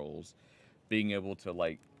gyroscope controls. Being able to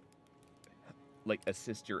like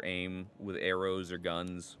assist your aim with arrows or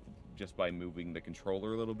guns just by moving the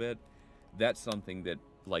controller a little bit. That's something that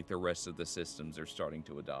like the rest of the systems are starting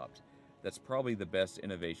to adopt. That's probably the best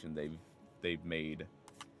innovation they've made.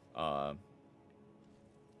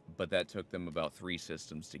 But that took them about 3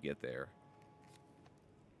 systems to get there.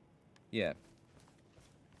 Yeah.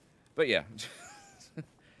 But yeah.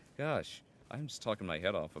 Gosh, I'm just talking my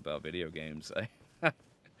head off about video games.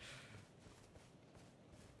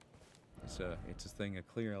 It's a thing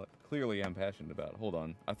clearly I'm passionate about. Hold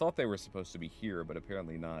on. I thought they were supposed to be here, but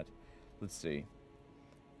apparently not. Let's see.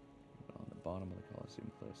 On the bottom of the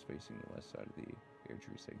Coliseum cliffs facing the west side of the Air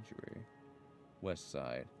Tree Sanctuary. West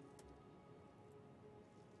side.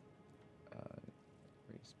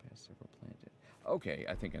 Race past several planted. Okay,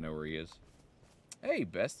 I think I know where he is. Hey,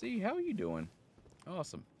 bestie, how are you doing?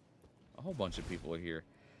 Awesome. A whole bunch of people are here.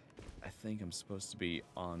 I think I'm supposed to be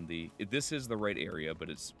on the... This is the right area, but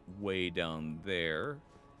it's way down there.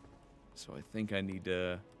 So I think I need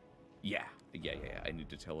to... Yeah. I need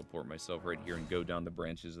to teleport myself right here and go down the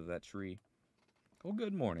branches of that tree. Well,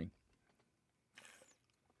 good morning.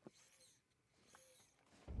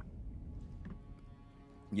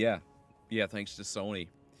 Yeah, thanks to Sony.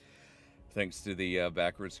 Thanks to the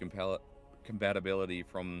backwards compatibility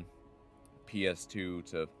from PS2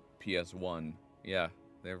 to PS1. Yeah,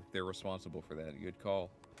 they're responsible for that. Good call.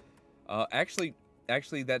 Actually, I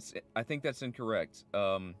think that's incorrect.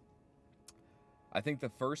 I think the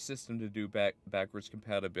first system to do backwards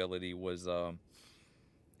compatibility was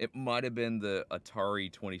it might have been the Atari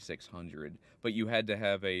 2600, but you had to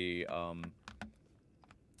have a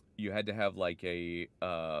like a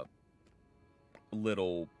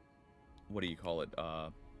little, what do you call it,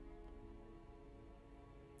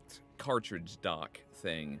 cartridge dock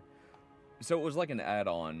thing. So it was like an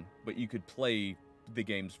add-on, but you could play the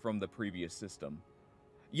games from the previous system.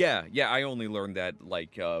 Yeah, I only learned that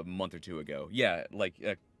like a month or two ago. Yeah, like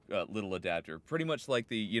little adapter. Pretty much like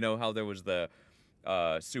the, you know how there was the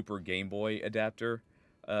Super Game Boy adapter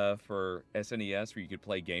for SNES where you could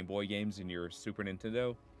play Game Boy games in your Super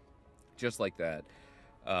Nintendo? Just like that.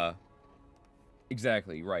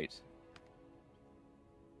 Exactly, right.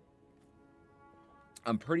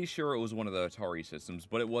 I'm pretty sure it was one of the Atari systems,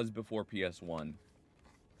 but it was before PS1.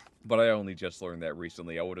 But I only just learned that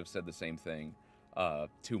recently. I would have said the same thing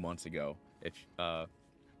 2 months ago if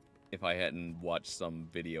I hadn't watched some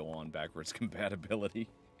video on backwards compatibility.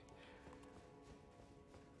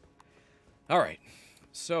 All right,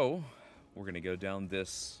 so we're gonna go down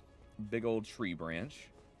this big old tree branch.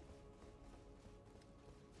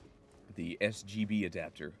 The SGB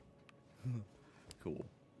adapter. Cool.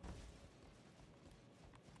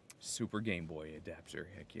 Super Game Boy adapter.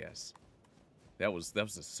 Heck yes. That was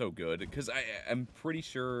just so good because I'm pretty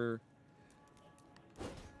sure.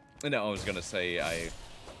 No, I was gonna say I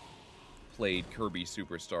played Kirby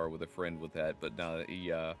Superstar with a friend with that, but no,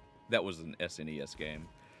 that was an SNES game.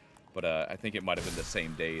 But I think it might have been the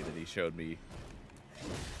same day that he showed me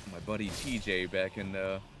my buddy TJ back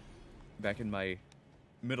in my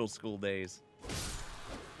middle school days.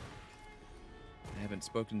 I haven't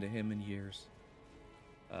spoken to him in years.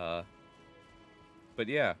 But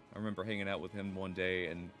yeah, I remember hanging out with him one day,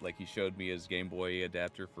 and like he showed me his Game Boy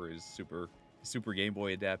adapter for his Super Game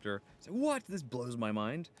Boy adapter. I said, "What? This blows my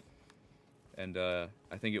mind." And I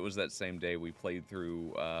think it was that same day we played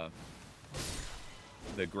through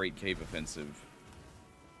the Great Cave Offensive.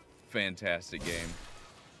 Fantastic game.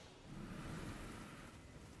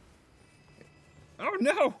 Oh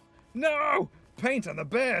no! No! Paint on the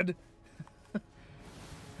bed!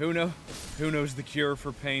 Who knows the cure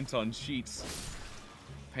for paint on sheets?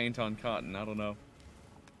 Paint on cotton, I don't know.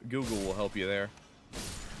 Google will help you there.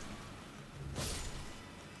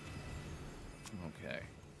 Okay.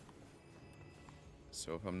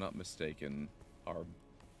 So if I'm not mistaken, our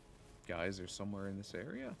guys are somewhere in this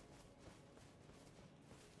area?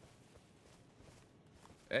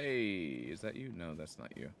 Hey, is that you? No, that's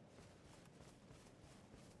not you.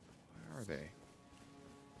 Where are they?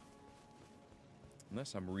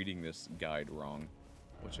 Unless I'm reading this guide wrong,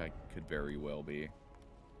 which I could very well be.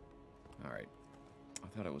 Alright. I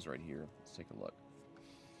thought it was right here. Let's take a look.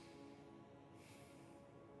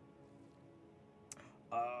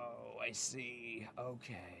 Oh, I see.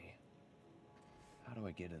 Okay. How do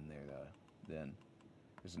I get in there, then?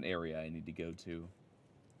 There's an area I need to go to.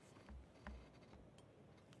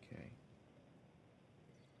 Okay.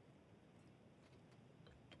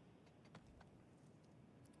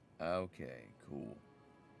 Okay, cool.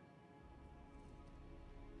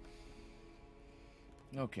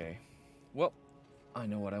 Okay. Well, I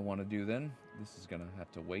know what I want to do then. This is gonna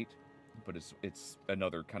have to wait, but it's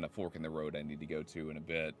another kind of fork in the road I need to go to in a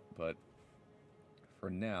bit. But for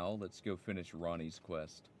now, let's go finish Ronnie's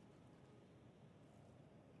quest.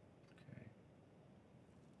 Okay.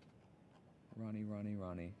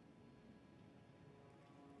 Ronnie.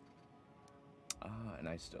 Ah, and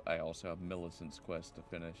I also have Millicent's quest to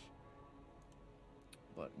finish.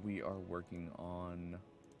 But we are working on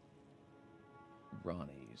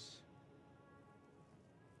Ronnie's.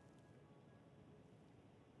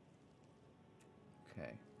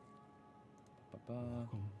 Okay.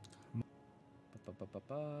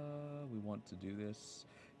 We want to do this.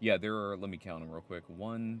 Yeah, there are, let me count them real quick.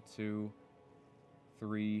 1, 2,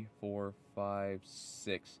 3, 4, 5,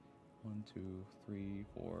 6. 1, 2, 3,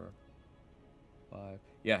 4, 5.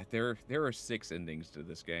 Yeah, there are 6 endings to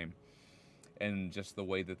this game. And just the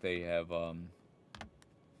way that they have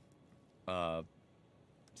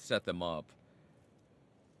set them up,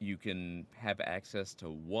 you can have access to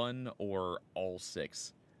 1 or all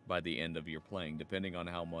 6 by the end of your playing, depending on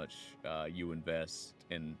how much you invest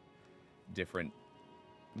in different,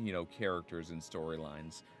 characters and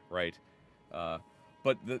storylines, right?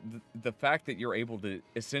 But the fact that you're able to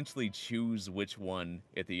essentially choose which one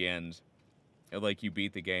at the end, like you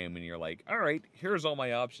beat the game and you're like, all right, here's all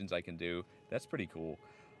my options I can do. That's pretty cool.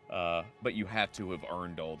 But you have to have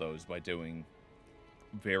earned all those by doing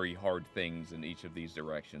very hard things in each of these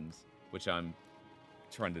directions, which I'm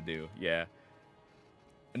trying to do. Yeah.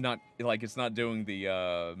 Not like it's not doing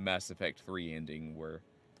the Mass Effect 3 ending where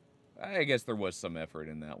I guess there was some effort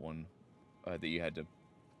in that one that you had to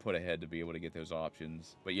put ahead to be able to get those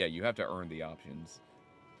options. But yeah, you have to earn the options.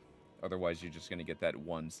 Otherwise, you're just going to get that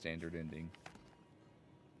one standard ending.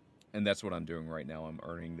 And that's what I'm doing right now. I'm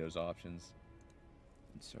earning those options.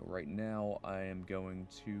 And so right now, I am going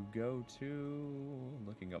to go to...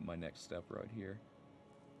 looking up my next step right here.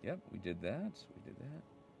 Yep, we did that.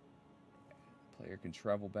 Player can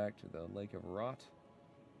travel back to the Lake of Rot,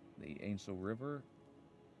 the Ainsel River,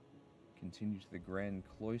 Continue to the Grand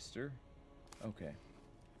Cloister. Okay.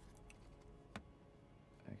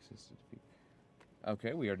 Access to defeat.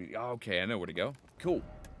 Okay, we already... Okay, I know where to go. Cool.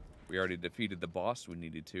 We already defeated the boss we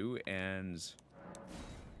needed to, and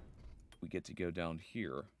we get to go down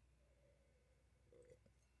here.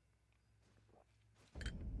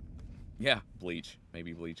 Yeah, bleach.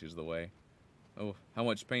 Maybe bleach is the way. Oh, how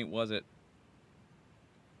much paint was it?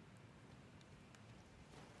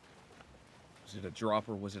 Was it a drop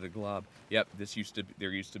or was it a glob? Yep, this used to be,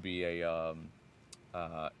 there used to be a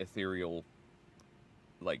ethereal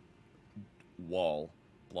like wall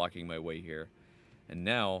blocking my way here. And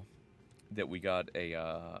now that we got a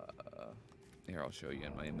here, I'll show you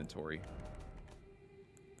in my inventory.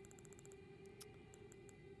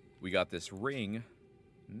 We got this ring.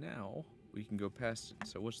 Now we can go past it.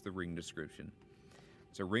 So what's the ring description?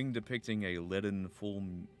 It's a ring depicting a leaden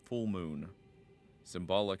full moon,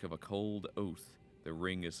 symbolic of a cold oath. The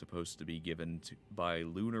ring is supposed to be given by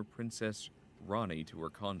Lunar Princess Rani to her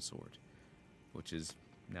consort, which is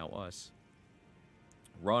now us.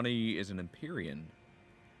 Rani is an Empyrean,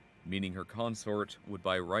 meaning her consort would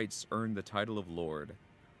by rights earn the title of Lord.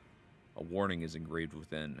 A warning is engraved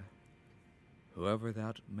within. Whoever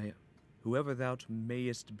thou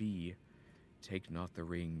mayest be, take not the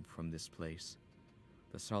ring from this place.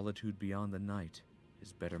 The solitude beyond the night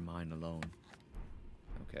is better mine alone.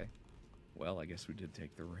 Okay. Well, I guess we did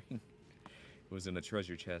take the ring. It was in a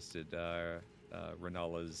treasure chest at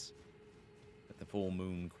Renala's, at the Full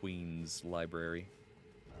Moon Queen's library.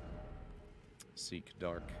 Seek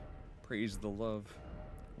dark. Praise the love.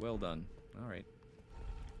 Well done. Alright.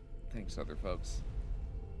 Thanks, other folks.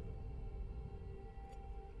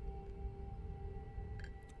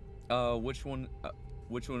 Which one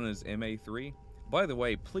is MA3? By the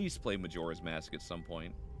way, please play Majora's Mask at some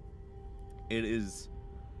point. It is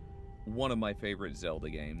one of my favorite Zelda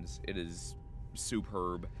games. It is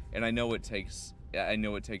superb, and I know it takes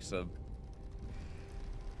a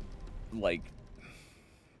like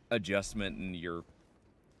adjustment in your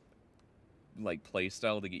like play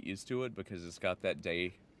style to get used to it, because it's got that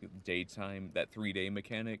daytime, that 3-day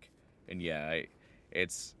mechanic, and yeah,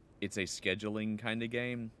 it's a scheduling kind of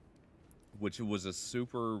game, which was a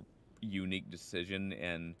super unique decision,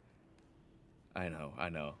 and I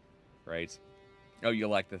know, right? Oh, you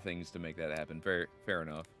like the things to make that happen. Fair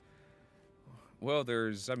enough. Well,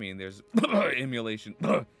 there's emulation.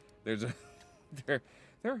 There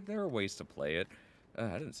are ways to play it.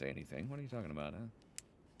 I didn't say anything. What are you talking about, huh?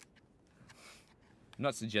 I'm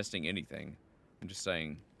not suggesting anything. I'm just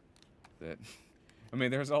saying that. I mean,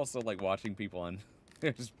 there's also like watching people on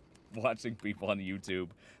YouTube,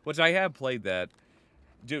 which I have played that.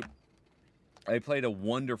 Dude, I played a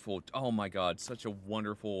wonderful. Oh my God, such a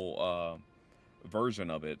wonderful version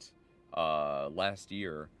of it last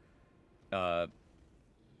year. The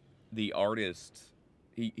artist,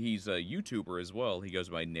 he's a YouTuber as well. He goes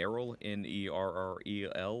by Nerrel,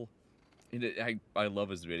 Nerrel, and I love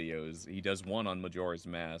his videos. He does one on Majora's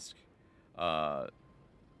Mask, and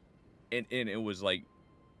it was like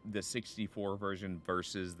the 64 version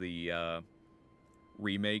versus the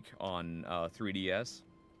remake on 3DS.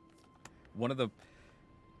 One of the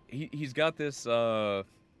he's got this what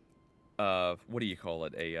do you call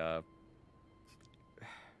it?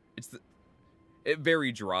 It's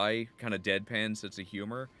very dry, kind of deadpan sense of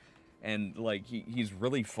humor, and like he's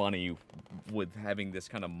really funny with having this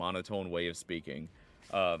kind of monotone way of speaking,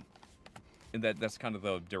 and that's kind of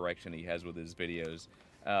the direction he has with his videos.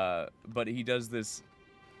 But he does this,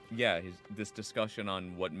 this discussion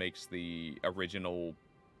on what makes the original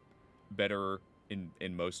better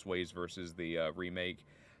in most ways versus the remake,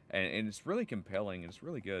 and it's really compelling and it's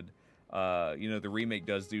really good. The remake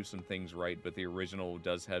does do some things right, but the original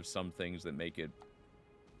does have some things that make it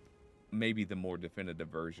maybe the more definitive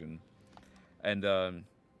version. And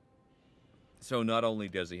so not only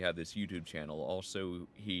does he have this YouTube channel, also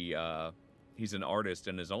he's an artist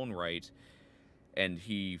in his own right, and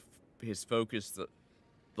his focus,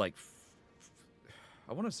 like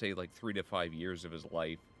I want to say like 3 to 5 years of his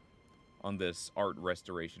life on this art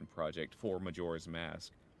restoration project for Majora's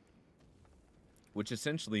Mask. Which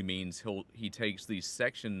essentially means he takes these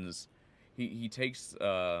sections, he takes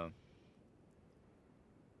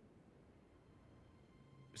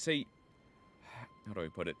say, how do I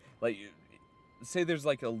put it? Like, say there's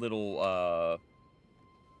like a little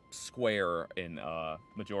square in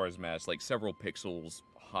Majora's Mask, like several pixels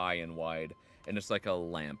high and wide, and it's like a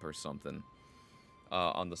lamp or something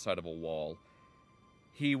on the side of a wall.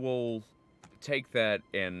 He will take that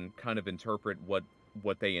and kind of interpret what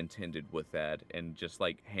they intended with that, and just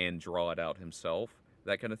like hand draw it out himself,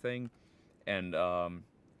 that kind of thing. And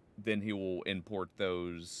then he will import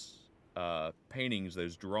those paintings,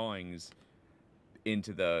 those drawings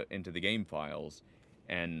into the game files,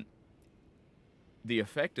 and the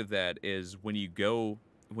effect of that is when you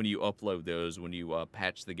upload those, when you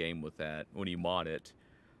patch the game with that, when you mod it,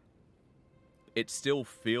 it still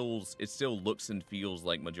looks and feels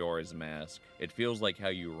like Majora's Mask. It feels like how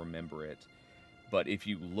you remember it. But if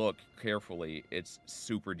you look carefully, it's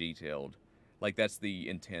super detailed. Like, that's the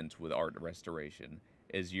intent with art restoration,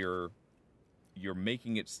 is you're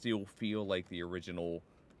making it still feel like the original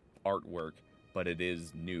artwork, but it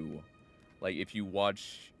is new. Like, if you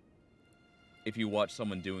watch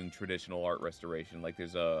someone doing traditional art restoration, like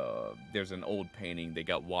there's an old painting, they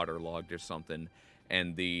got waterlogged or something,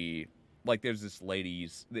 and there's this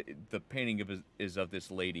lady's, the painting is of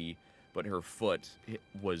this lady, but her foot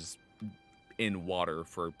was in water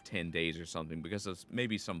for 10 days or something because of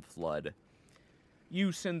maybe some flood.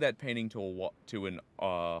 You send that painting to an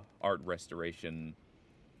art restoration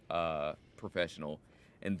professional,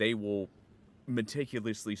 and they will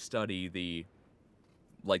meticulously study the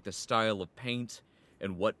style of paint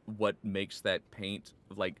and what makes that paint,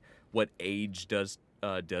 like what age does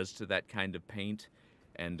to that kind of paint,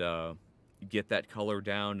 and get that color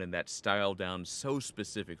down and that style down so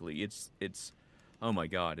specifically. It's oh my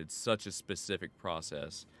god, it's such a specific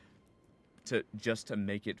process to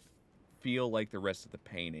make it feel like the rest of the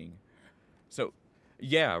painting. So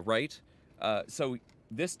yeah, right. So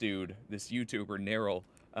this dude, this YouTuber Neryl,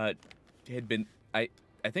 had been I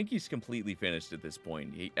think he's completely finished at this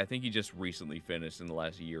point. I think he just recently finished in the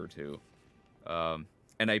last year or two.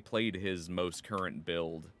 And I played his most current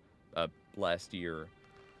build last year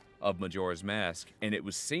of Majora's Mask, and it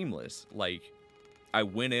was seamless. Like, I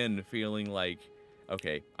went in feeling like,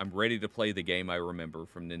 okay, I'm ready to play the game I remember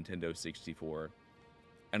from Nintendo 64.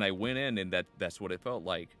 And I went in, and that's what it felt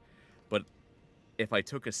like. But if I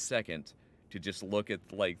took a second to just look at,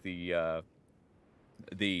 like, the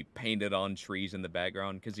painted on trees in the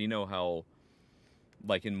background, because you know how,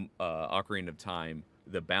 like in Ocarina of Time,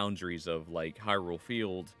 the boundaries of like Hyrule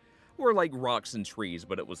Field were like rocks and trees,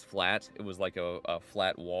 but it was flat. It was like a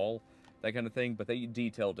flat wall, that kind of thing. But they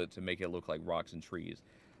detailed it to make it look like rocks and trees.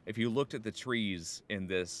 If you looked at the trees in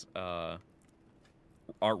this art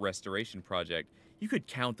restoration project, you could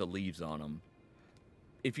count the leaves on them.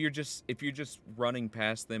 If you're just running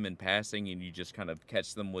past them and passing, and you just kind of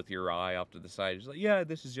catch them with your eye off to the side, it's like, yeah,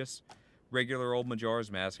 this is just regular old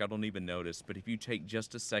Majora's Mask. I don't even notice. But if you take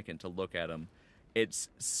just a second to look at them, it's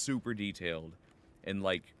super detailed, and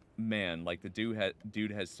like, man, like the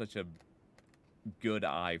dude has such a good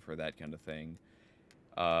eye for that kind of thing.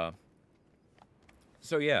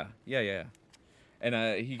 So yeah,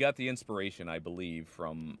 and he got the inspiration, I believe,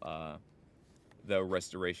 from the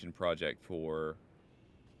restoration project for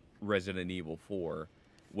Resident Evil 4,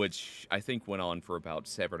 which I think went on for about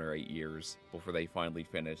 7 or 8 years before they finally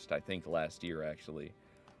finished. I think last year, actually.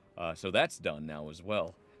 So that's done now as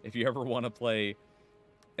well. If you ever want to play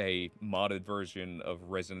a modded version of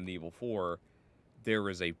Resident Evil 4, there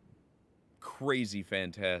is a crazy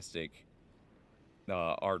fantastic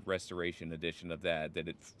art restoration edition of that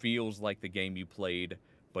it feels like the game you played,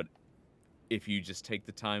 but if you just take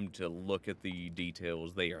the time to look at the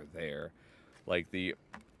details, they are there. Like, the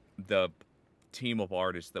team of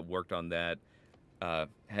artists that worked on that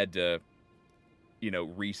had to,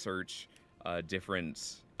 research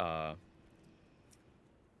different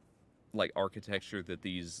like architecture that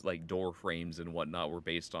these like door frames and whatnot were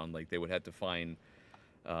based on. Like, they would have to find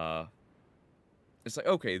it's like,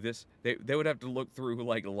 okay, they would have to look through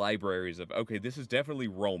like libraries of, okay, this is definitely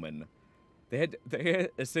Roman. They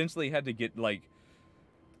essentially had to get, like,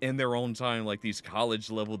 in their own time, like these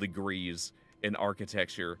college level degrees in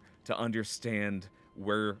architecture to understand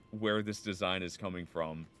where this design is coming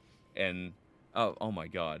from. And oh my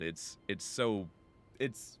god, it's so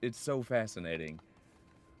fascinating.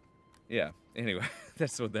 Yeah, anyway,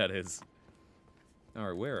 that's what that is. All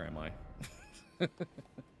right, where am I?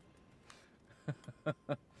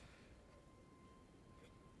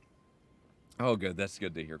 Oh, good. That's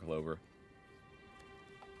good to hear, Clover.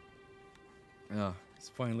 Oh, it's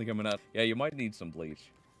finally coming out. Yeah, you might need some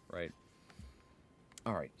bleach, right?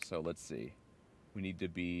 All right, so let's see. We need to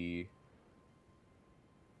be...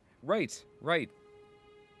 Right.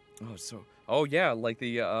 Oh, yeah, like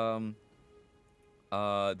the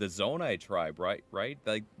Zonai tribe, right?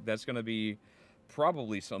 Like, that's going to be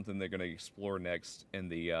probably something they're going to explore next in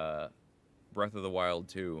the Breath of the Wild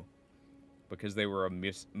 2. Because they were a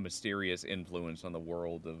mysterious influence on the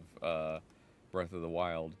world of Breath of the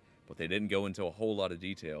Wild. But they didn't go into a whole lot of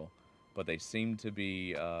detail. But they seem to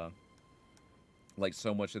be Like,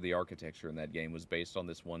 so much of the architecture in that game was based on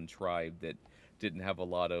this one tribe that didn't have a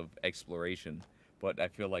lot of exploration, but I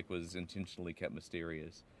feel like was intentionally kept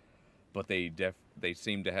mysterious. But they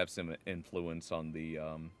seem to have some influence on the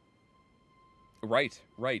right.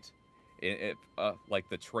 Like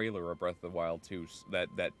the trailer of Breath of the Wild 2,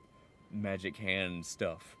 that magic hand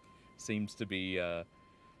stuff seems to be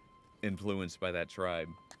influenced by that tribe.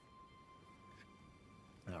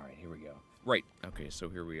 All right, here we go. Right. Okay, so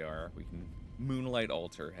here we are. We can Moonlight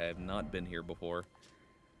Altar. Have not been here before.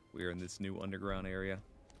 We are in this new underground area.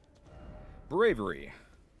 Bravery.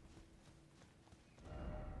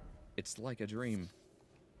 It's like a dream.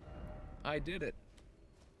 I did it.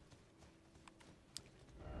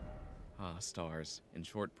 Ah, stars. In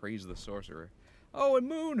short, praise the sorcerer. Oh, and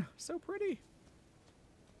moon! So pretty.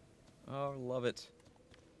 Oh, love it.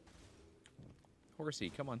 Horsey,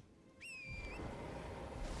 come on.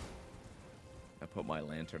 I put my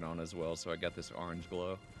lantern on as well, so I got this orange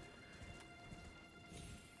glow.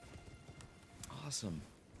 Awesome.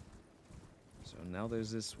 So now there's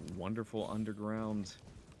this wonderful underground...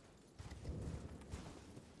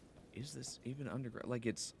 Is this even underground? Like,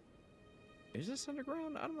 it's... Is this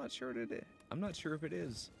underground? I'm not sure it is. I'm not sure if it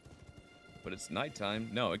is. But it's nighttime.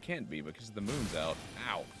 No, it can't be because the moon's out.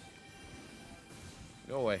 Ow.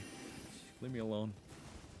 Go away. Leave me alone.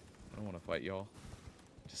 I don't want to fight y'all.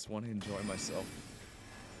 Just want to enjoy myself.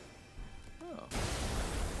 Oh.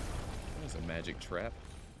 That was a magic trap.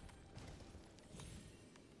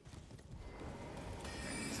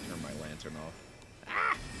 Let's turn my lantern off.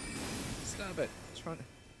 Ah! Stop it.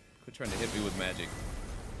 Quit trying to hit me with magic.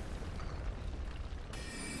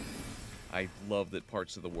 I love that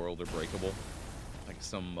parts of the world are breakable. Like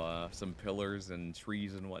some pillars and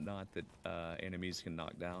trees and whatnot that enemies can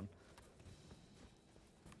knock down.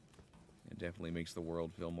 It definitely makes the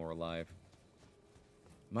world feel more alive.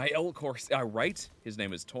 My elk horse, right? His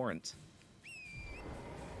name is Torrent.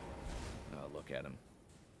 Oh, look at him.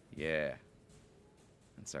 Yeah.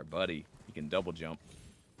 That's our buddy. He can double jump.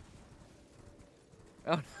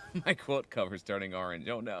 Oh, my quote cover's turning orange.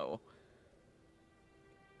 Oh, no.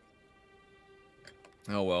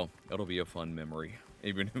 Oh, well. It'll be a fun memory.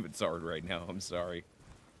 Even if it's hard right now. I'm sorry.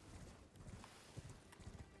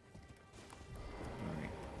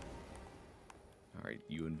 Alright,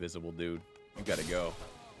 you invisible dude. You gotta go.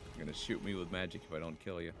 You're gonna shoot me with magic if I don't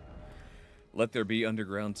kill you. Let there be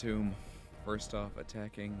underground tomb. First off,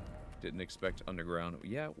 attacking. Didn't expect underground.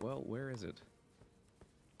 Yeah, well, where is it?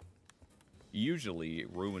 Usually,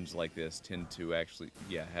 ruins like this tend to actually,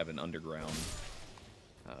 have an underground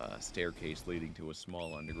staircase leading to a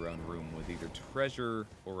small underground room with either treasure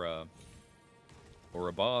or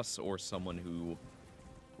a boss or someone who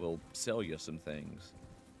will sell you some things.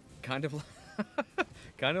 Kind of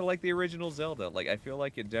kind of like the original Zelda. Like, I feel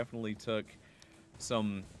like it definitely took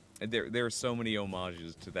some... There are so many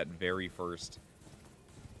homages to that very first...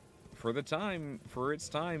 For its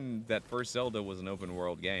time, that first Zelda was an open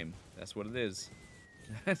world game. That's what it is.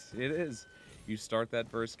 It is. You start that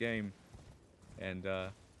first game. And,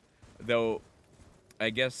 though, I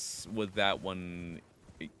guess with that one...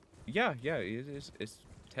 Yeah, it is. It's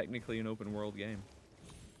technically an open world game.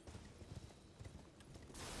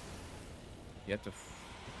 You have to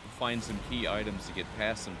find some key items to get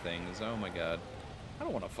past some things. Oh my god. I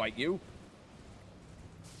don't want to fight you.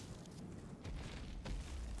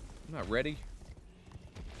 I'm not ready.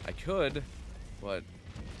 I could, but...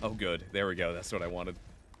 Oh good. There we go. That's what I wanted.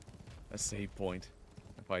 A save point.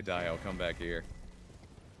 If I die, I'll come back here.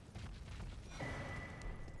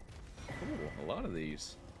 Cool. A lot of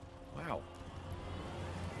these. Wow.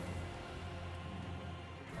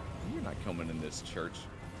 You're not coming in this church.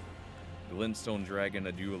 Glintstone Dragon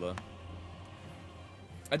Adula.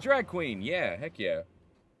 A drag queen, yeah, heck yeah.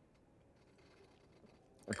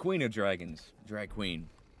 A queen of dragons. Drag queen.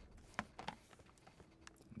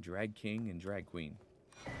 Drag king and drag queen.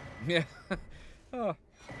 Yeah. Oh.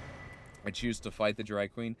 I choose to fight the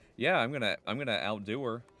drag queen. Yeah, I'm gonna outdo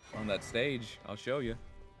her on that stage. I'll show you.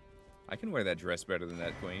 I can wear that dress better than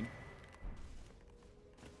that queen.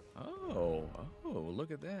 Oh,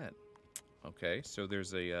 look at that. Okay, so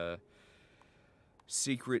there's a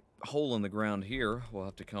secret hole in the ground here. We'll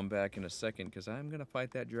have to come back in a second because I'm going to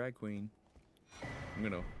fight that drag queen. I'm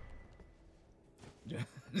going to...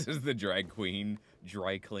 Does the drag queen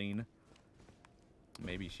dry clean?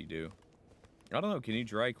 Maybe she do. I don't know. Can you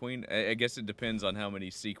dry clean? I guess it depends on how many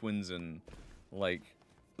sequins and, like,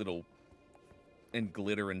 little... and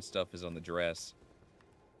glitter and stuff is on the dress.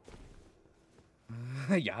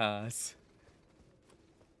 Yes.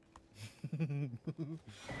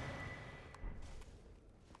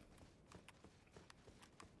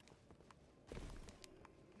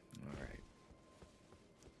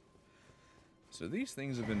 So these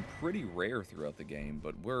things have been pretty rare throughout the game,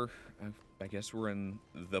 but I guess we're in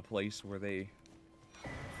the place where they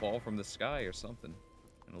fall from the sky or something.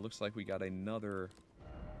 And it looks like we got another...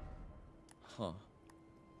 Huh.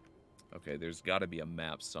 Okay, there's got to be a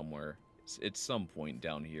map somewhere. It's some point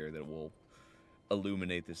down here that will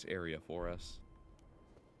illuminate this area for us.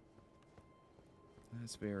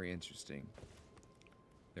 That's very interesting.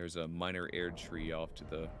 There's a minor air tree off to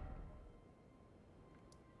the...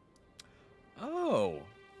 Oh!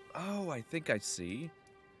 Oh, I think I see.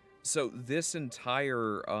 So this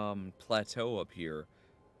entire plateau up here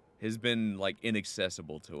has been, like,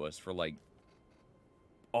 inaccessible to us for, like,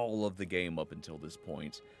 all of the game up until this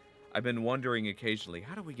point. I've been wondering occasionally,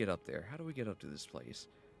 how do we get up there? How do we get up to this place?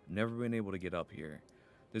 Never been able to get up here.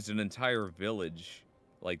 There's an entire village,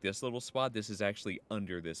 like this little spot. This is actually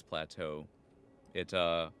under this plateau. It,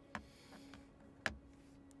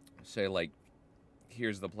 say, like,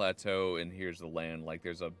 here's the plateau and here's the land. Like,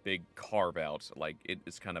 there's a big carve out. Like, it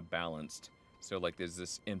is kind of balanced. So, like, there's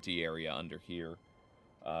this empty area under here.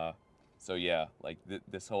 So yeah, like,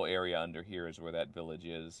 this whole area under here is where that village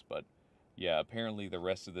is. But, yeah, apparently the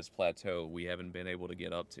rest of this plateau we haven't been able to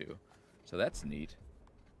get up to. So that's neat.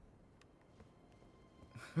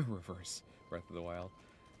 Reverse Breath of the Wild.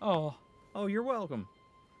 Oh, you're welcome.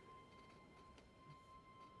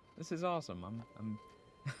 This is awesome. I'm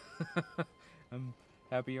I'm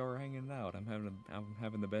happy you're hanging out. I'm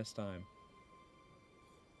having the best time.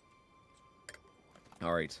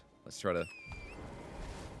 All right, let's try to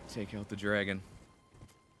take out the dragon.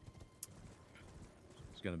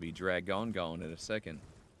 It's gonna be gone in a second.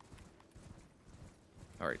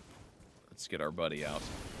 All right, let's get our buddy out.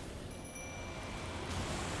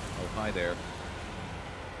 Oh, hi there.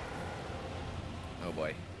 Oh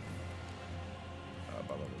boy.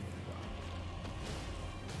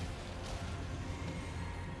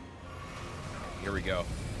 Here we go.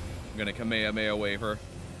 I'm gonna Kamehameha wave her.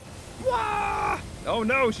 Wah! Oh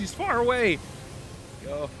no, she's far away.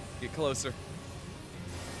 Go, get closer.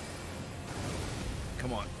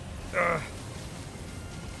 Come on. Ugh.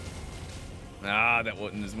 Ah, that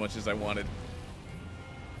wasn't as much as I wanted.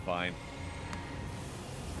 Fine.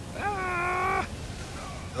 Ah!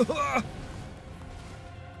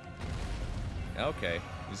 Okay,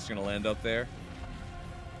 just gonna land up there.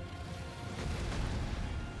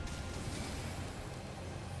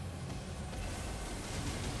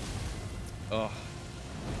 Oh,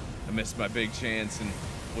 I missed my big chance and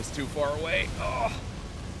was too far away. Oh,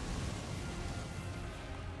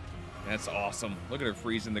 that's awesome. Look at her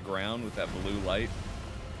freezing the ground with that blue light.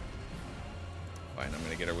 Fine, I'm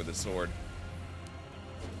gonna get her with a sword.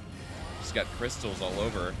 She's got crystals all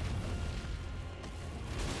over her.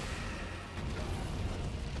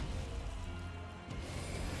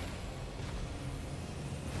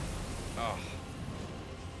 Oh.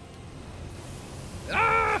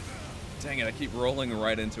 Ah! Dang it, I keep rolling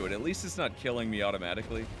right into it. At least it's not killing me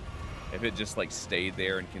automatically. If it just, like, stayed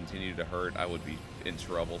there and continued to hurt, I would be in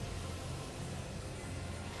trouble.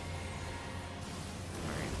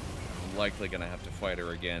 Alright. I'm likely gonna have to fight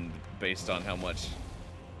her again based on how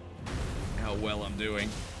well I'm doing.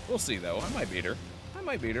 We'll see, though. I might beat her. I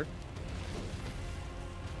might beat her.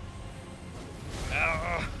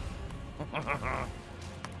 Ah.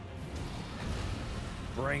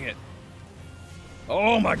 Bring it.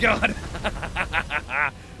 Oh my god!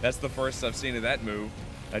 That's the first I've seen of that move.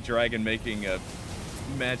 A dragon making a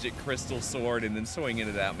magic crystal sword and then swinging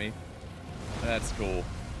it at me. That's cool.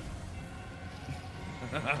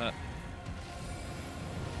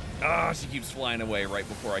 Ah, she keeps flying away right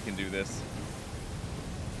before I can do this.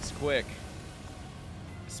 It's quick.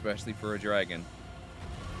 Especially for a dragon.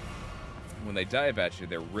 When they dive at you,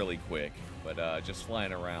 they're really quick. But just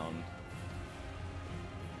flying around,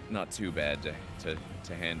 not too bad to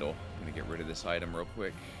handle. I'm gonna get rid of this item real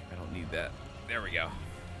quick. I don't need that. There we go.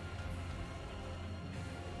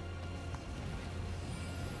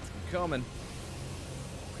 I'm coming.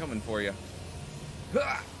 I'm coming for you.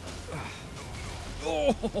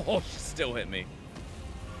 Oh, she still hit me.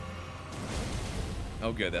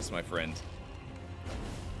 Oh good, that's my friend.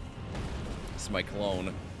 It's my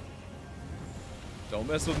clone. Don't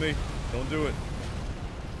mess with me. Don't do it.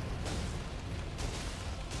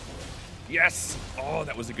 Yes! Oh,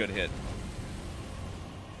 that was a good hit.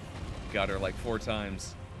 Got her like 4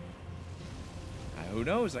 times. Who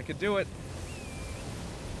knows? I could do it.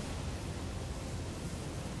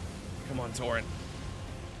 Come on, Torrent.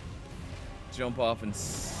 Jump off and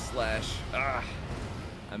slash. Ah!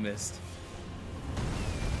 I missed.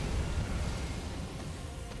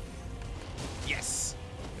 Yes!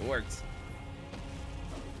 It worked.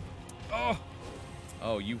 Oh!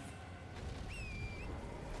 Oh, you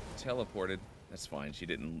teleported. That's fine. She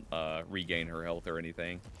didn't regain her health or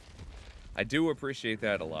anything. I do appreciate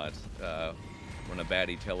that a lot. When a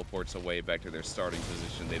baddie teleports away back to their starting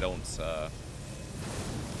position, they don't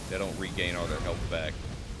regain all their health back.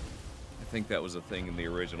 I think that was a thing in the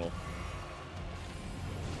original.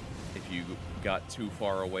 If you got too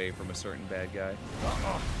far away from a certain bad guy.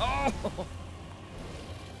 Oh!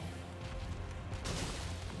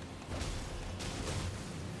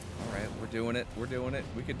 Alright, we're doing it. We're doing it.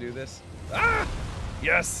 We could do this. Ah!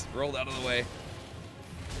 Yes! Rolled out of the way.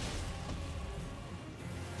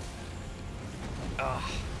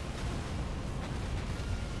 Ah.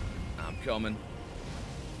 I'm coming.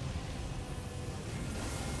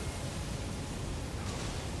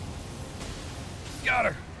 Got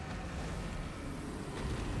her!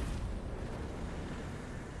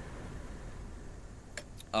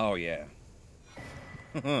 Oh, yeah.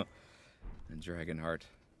 And Dragonheart.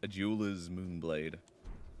 Ajula's Moonblade.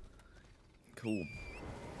 Cool.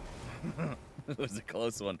 It was a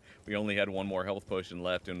close one. We only had one more health potion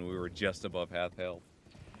left, and we were just above half health.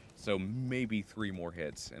 So maybe 3 more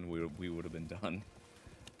hits, and we would have been done.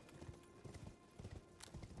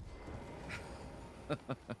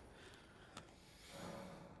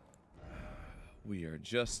 We are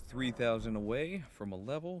just 3,000 away from a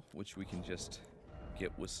level, which we can just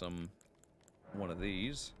get with one of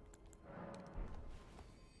these.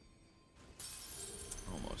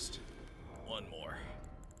 Almost. One more.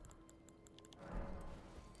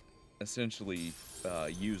 Essentially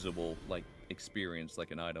usable, like experience, like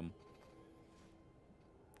an item.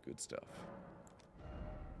 Good stuff.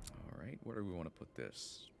 Alright, where do we want to put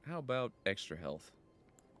this? How about extra health?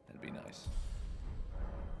 That'd be nice.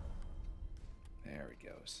 There he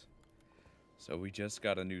goes. So we just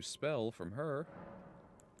got a new spell from her.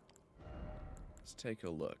 Let's take a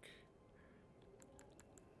look.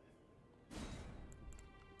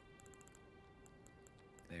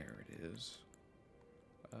 There it is.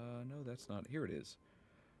 No, that's not. Here it is.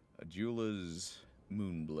 Ajula's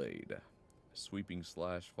Moonblade. A sweeping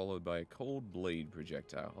slash followed by a cold blade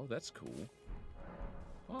projectile. Oh, that's cool.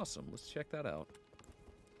 Awesome. Let's check that out.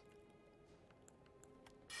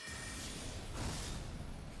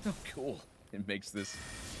 Oh, cool. It makes this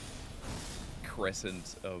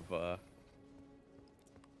crescent of,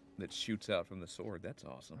 that shoots out from the sword. That's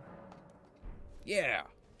awesome. Yeah!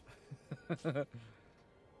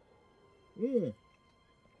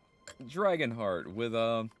 Dragonheart with,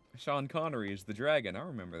 Sean Connery as the dragon. I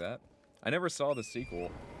remember that. I never saw the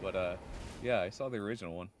sequel, but, yeah, I saw the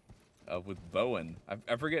original one. With Bowen.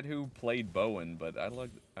 I forget who played Bowen, but I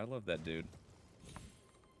love that dude.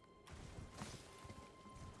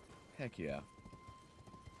 Heck yeah.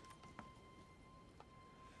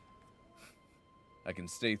 I can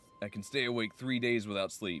stay awake 3 days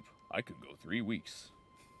without sleep. I could go 3 weeks.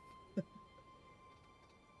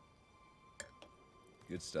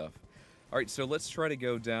 Good stuff. Alright, so let's try to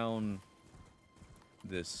go down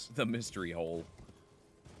the mystery hole.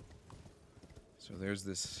 So there's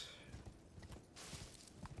this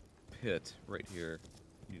pit right here.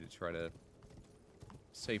 Need to try to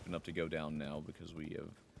safe enough to go down now because we have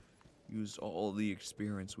used all the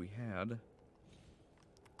experience we had.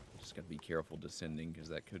 Just gotta be careful descending because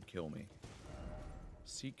that could kill me.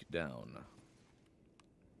 Seek down.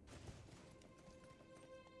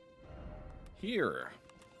 Here.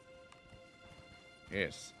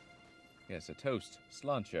 Yes. Yes, a toast.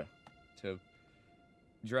 Slancha. To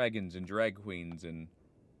dragons and drag queens and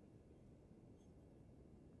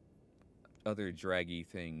other draggy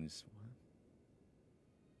things.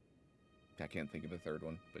 I can't think of a third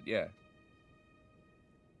one, but yeah.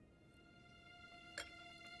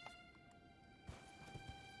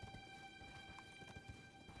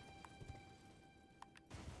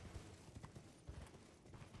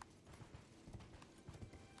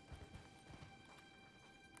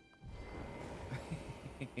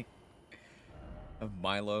 Of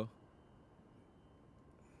Milo.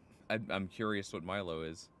 I'm curious what Milo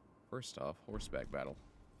is. First off, horseback battle.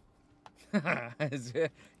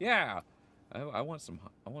 Yeah. I want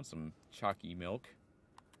some chalky milk.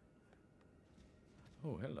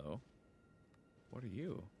 Oh, hello. What are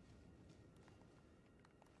you?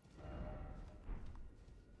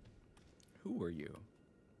 Who are you?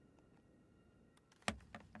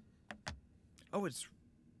 Oh, it's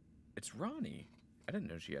Ronnie. I didn't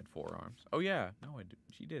know she had 4 arms. Oh yeah, no,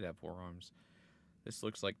 she did have 4 arms. This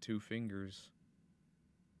looks like 2 fingers,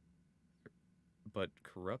 but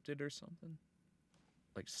corrupted or something?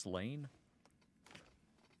 Like slain?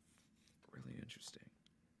 Really interesting.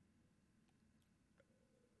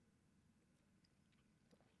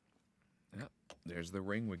 Yep, there's the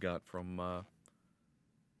ring we got from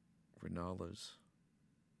Granalas.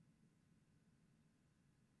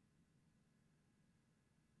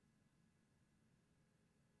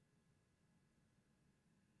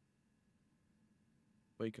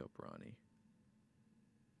 Wake up, Ronnie.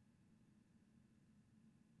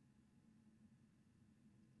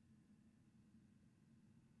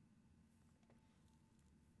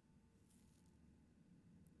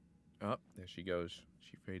 Oh, there she goes.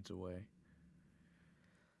 She fades away.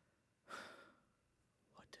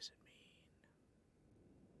 What does it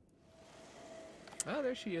mean? Oh,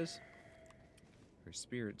 there she is. Her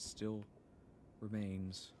spirit still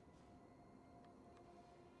remains.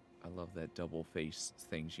 I love that double face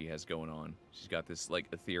thing she has going on. She's got this, like,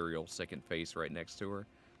 ethereal second face right next to her.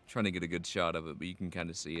 I'm trying to get a good shot of it, but you can kind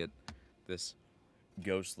of see it. This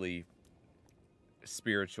ghostly,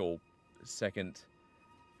 spiritual second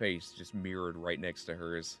face just mirrored right next to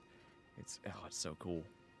hers. It's so cool.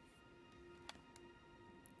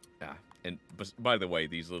 Ah, and by the way,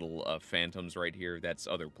 these little phantoms right here, that's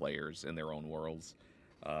other players in their own worlds.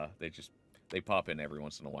 They pop in every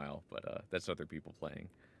once in a while, but that's other people playing.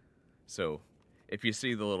 So, if you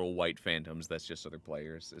see the little white phantoms, that's just other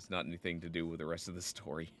players. It's not anything to do with the rest of the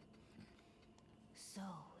story. So,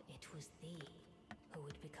 it was thee who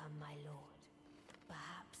would become my lord.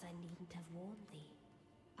 Perhaps I needn't have warned thee.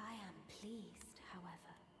 I am pleased,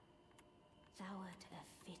 however. Thou art a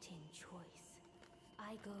fitting choice.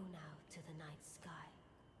 I go now to the night sky.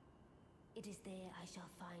 It is there I shall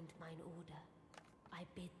find mine order. I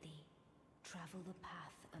bid thee travel the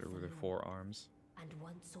path of Over the the Lord. forearms. And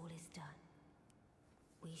once all is done,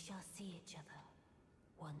 we shall see each other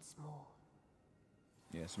once more.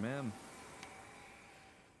 Yes, ma'am.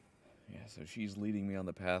 Yeah, so she's leading me on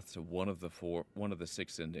the path to one of the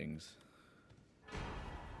 6 endings.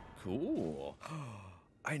 Cool.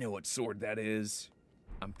 I know what sword that is.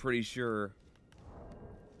 I'm pretty sure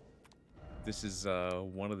this is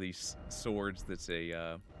one of these swords that's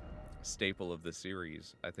a staple of the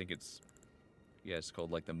series. I think it's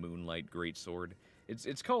called like the Moonlight Greatsword.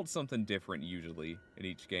 It's called something different usually in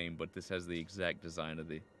each game, but this has the exact design of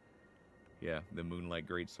the Moonlight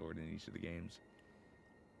Greatsword in each of the games.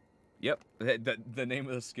 Yep, the name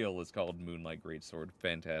of the skill is called Moonlight Greatsword.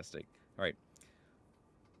 Fantastic.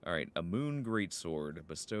 All right, a moon greatsword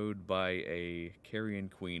bestowed by a Carrion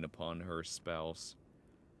queen upon her spouse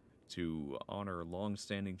to honor a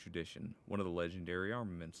long-standing tradition, one of the legendary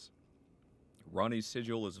armaments. Ronnie's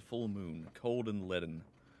sigil is a full moon, cold and leaden,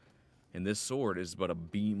 and this sword is but a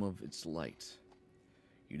beam of its light.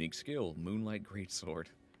 Unique skill, Moonlight Greatsword.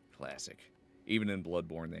 Classic. Even in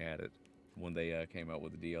Bloodborne they had it when they came out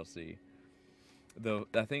with the DLC. Though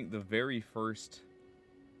I think the very first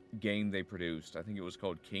game they produced, I think it was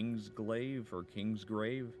called Kingsglaive or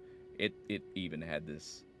Kingsgrave, it even had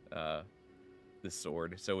this this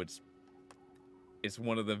sword. So it's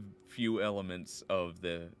one of the few elements of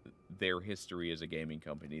their history as a gaming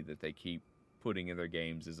company that they keep putting in their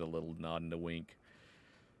games as a little nod and a wink.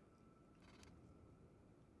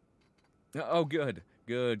 Oh, good.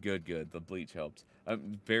 The bleach helped.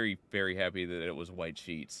 I'm very, very happy that it was white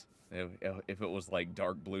sheets. If it was like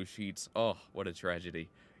dark blue sheets, oh, what a tragedy.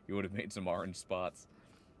 You would have made some orange spots.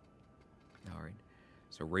 Alright,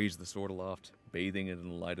 so raise the sword aloft, bathing it in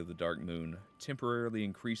the light of the dark moon, temporarily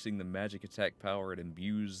increasing the magic attack power it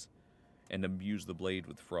imbues the blade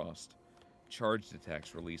with frost. Charged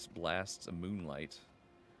attacks release blasts of moonlight.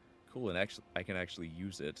 Cool, and actually, I can actually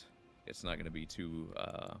use it. It's not going to be too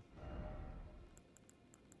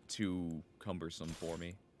cumbersome for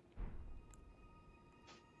me.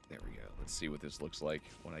 There we go. Let's see what this looks like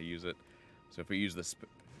when I use it. So if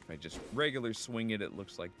I just regular swing it, it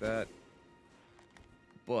looks like that.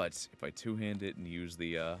 But if I two-hand it and use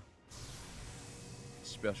the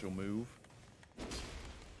special move.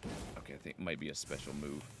 Okay, I think it might be a special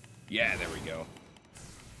move. Yeah, there we go.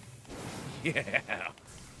 Yeah.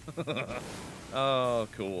 Oh,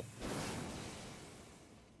 cool.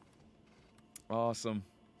 Awesome.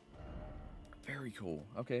 Very cool.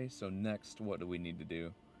 Okay, so next, what do we need to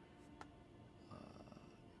do?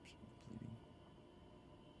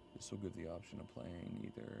 This will give the option of playing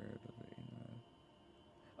either.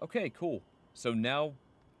 Okay, cool. So now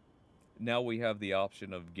we have the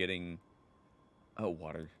option of getting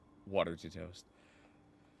water to toast.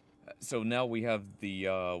 So now we have the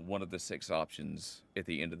one of the 6 options at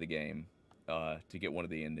the end of the game to get one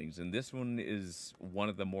of the endings, and this one is one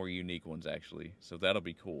of the more unique ones actually. So that'll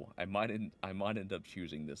be cool. I might end up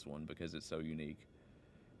choosing this one because it's so unique.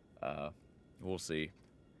 We'll see.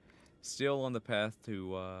 Still on the path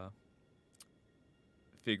to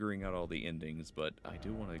figuring out all the endings, but I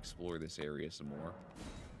do want to explore this area some more.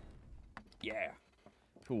 Yeah,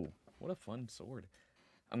 cool. What a fun sword.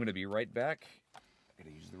 I'm going to be right back. I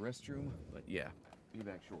gotta use the restroom, but yeah, be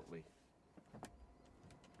back shortly.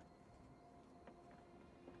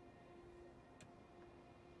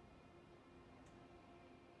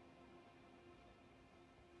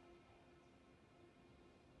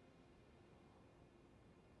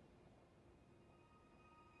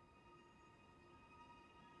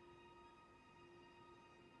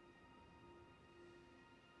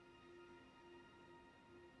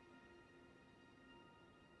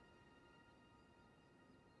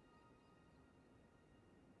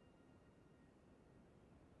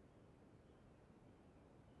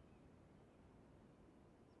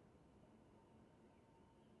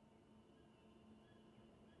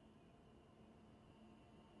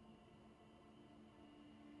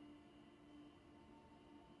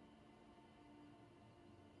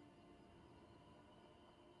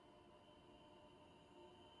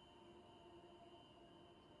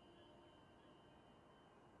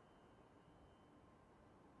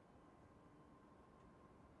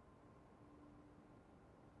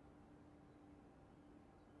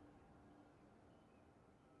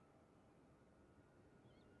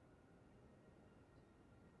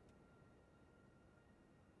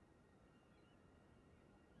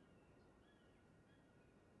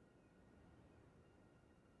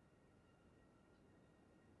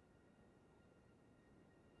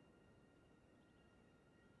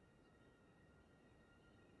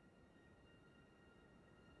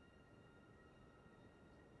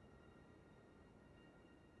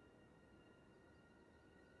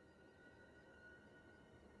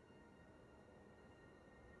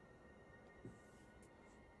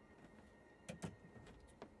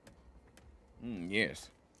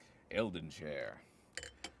 Yes. Elden chair.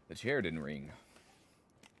 The chair didn't ring.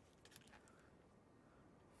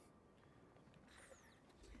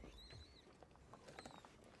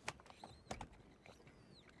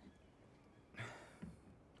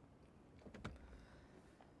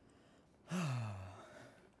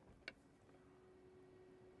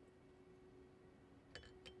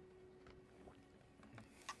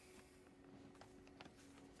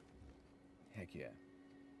 Heck yeah.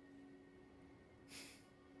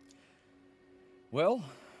 Well,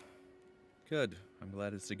 good. I'm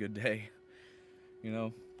glad it's a good day. You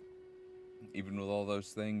know, even with all those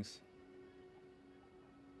things.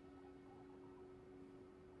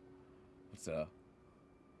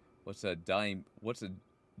 What's a daimyo?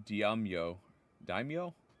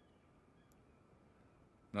 Daimyo?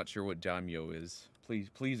 Not sure what daimyo is.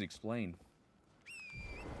 Please explain.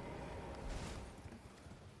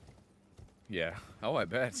 Yeah. Oh, I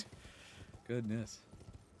bet. Goodness.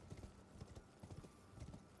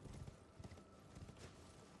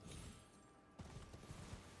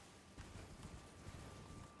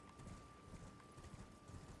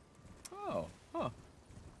 Oh, huh.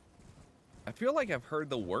 I feel like I've heard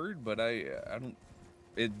the word, but I don't.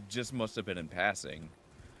 It just must have been in passing.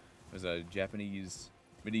 It was a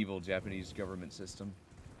medieval Japanese government system,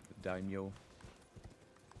 the daimyo.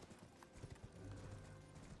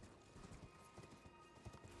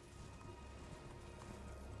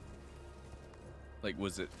 Like,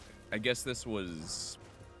 was it? I guess this was.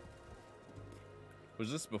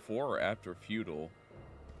 Was this before or after feudal?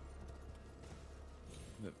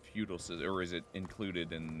 The feudal system, or is it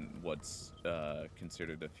included in what's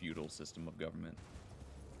considered a feudal system of government?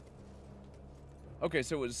 Okay,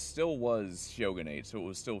 so it still was shogunate, so it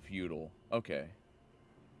was still feudal. Okay.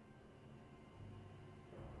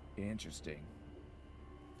 Interesting.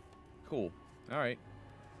 Cool. All right.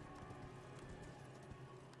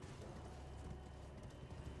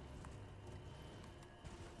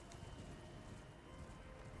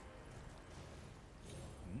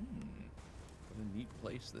 What a neat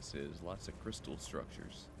place this is. Lots of crystal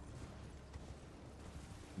structures.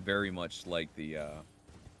 Very much like the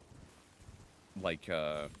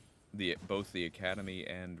both the Academy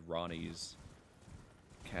and Ronnie's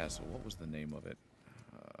castle. What was the name of it?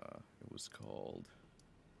 It was called...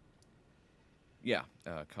 Yeah,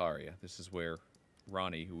 Karia. This is where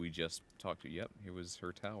Ronnie, who we just talked to, yep, here was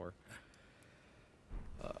her tower.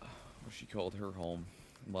 What she called her home.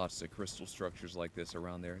 Lots of crystal structures like this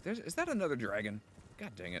around there. Is that another dragon?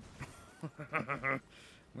 God dang it. We're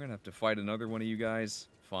gonna have to fight another one of you guys.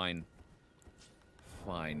 Fine.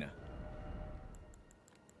 Fine.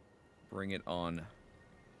 Bring it on.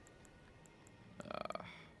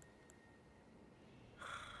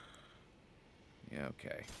 Yeah,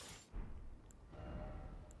 okay.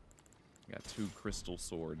 Got 2 crystal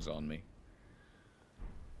swords on me.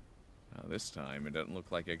 This time it doesn't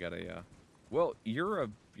look like I got a. Well, you're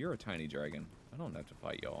a tiny dragon. I don't have to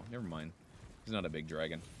fight y'all. Never mind. He's not a big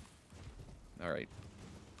dragon. Alright.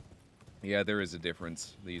 Yeah, there is a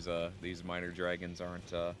difference. These minor dragons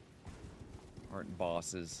aren't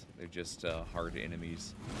bosses. They're just hard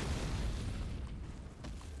enemies.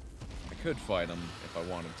 I could fight them if I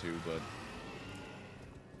wanted to, but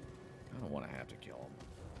I don't want to have to kill them.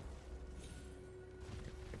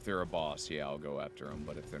 If they're a boss, yeah, I'll go after them,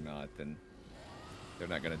 but if they're not, then they're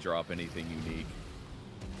not going to drop anything unique.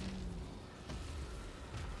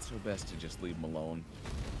 So best to just leave them alone.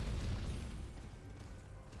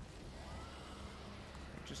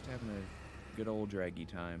 We're just having a good old draggy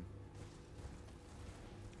time.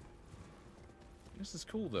 This is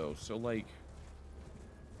cool, though. So, like...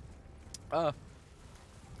 oh,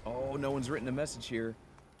 no one's written a message here.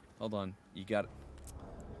 Hold on. You got...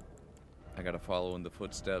 I gotta follow in the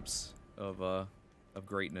footsteps of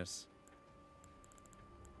greatness.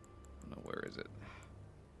 I don't know, where is it?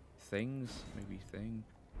 Things? Maybe thing?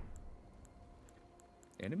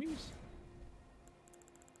 Enemies?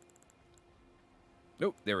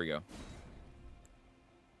 Nope, there we go.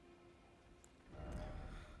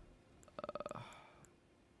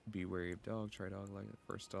 Be wary of dog, try dog like it.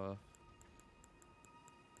 First off.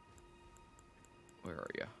 Where are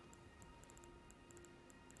you?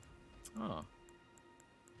 Oh.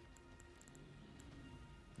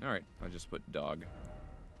 Alright, I'll just put dog.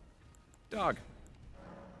 Dog!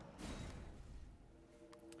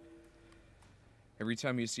 Every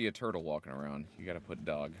time you see a turtle walking around, you gotta put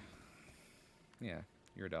dog. Yeah,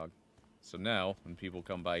 you're a dog. So now, when people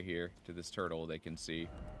come by here to this turtle, they can see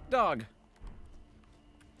dog!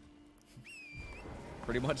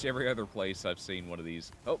 Pretty much every other place I've seen one of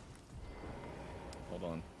these. Oh! Hold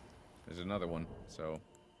on. There's another one, so...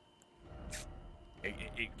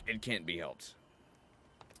 It can't be helped.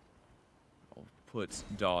 I'll put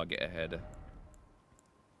dog ahead.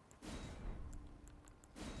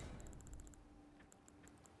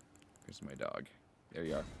 Here's my dog. There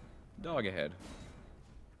you are. Dog ahead.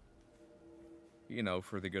 You know,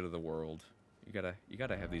 for the good of the world. You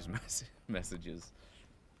gotta have these messages.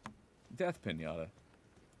 Death pinata.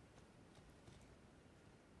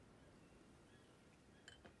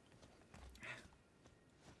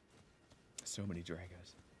 So many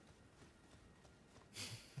Dragos.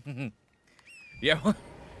 Yeah.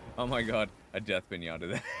 Oh my god, a death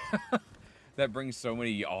pinata. That brings so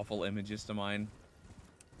many awful images to mind.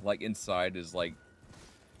 Like, inside is like...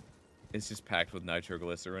 it's just packed with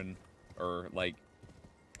nitroglycerin. Or, like,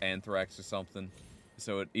 anthrax or something.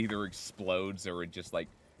 So it either explodes or it just, like,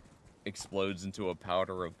 explodes into a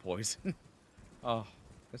powder of poison. Oh,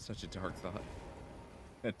 that's such a dark thought.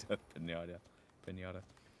 A death pinata.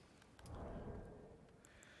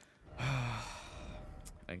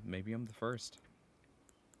 Maybe I'm the first.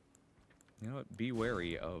 You know what? Be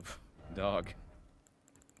wary of dog.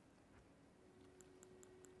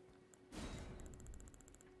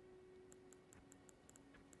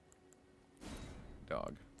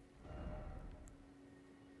 Dog.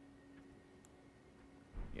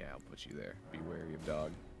 Yeah, I'll put you there. Be wary of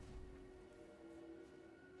dog.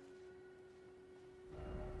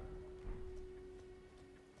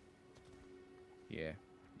 Yeah,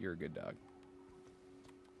 you're a good dog.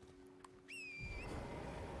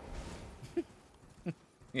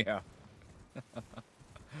 Yeah.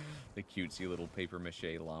 The cutesy little paper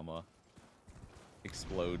mache llama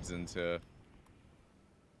explodes into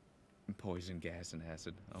poison gas and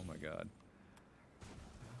acid. Oh my god.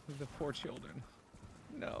 The poor children.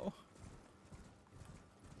 No.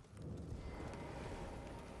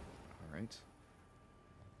 Alright.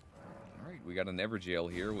 Alright, we got an Everjail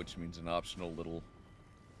here, which means an optional little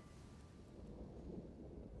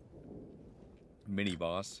mini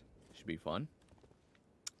boss. Should be fun.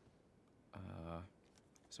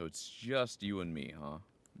 So it's just you and me, huh,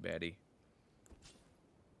 Betty?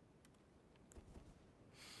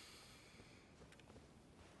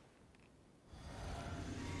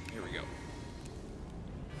 Here we go.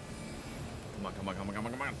 Come on, come on, come on, come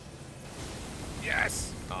on, come on.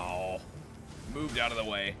 Yes! Oh. Moved out of the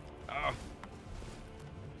way. Oh.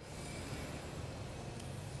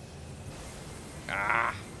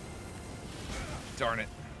 Ah. Darn it.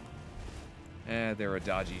 They're a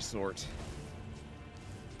dodgy sort.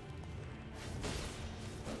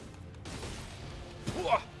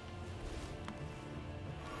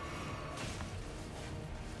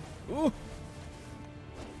 Ooh.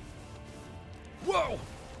 Whoa!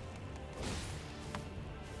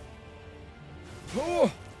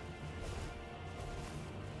 Oh!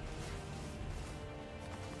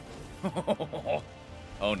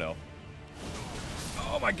 Oh no.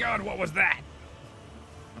 Oh my god, what was that?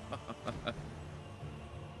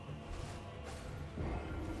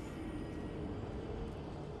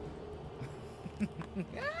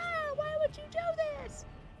 Ah, why would you do this?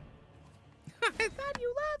 I thought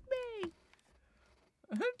you loved me.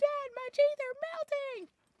 I'm dead. My teeth are melting.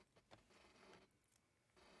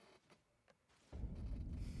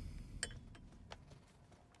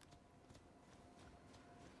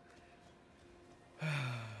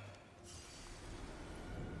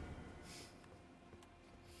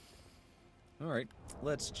 All right,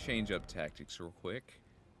 let's change up tactics real quick.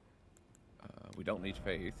 We don't need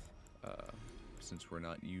faith, since we're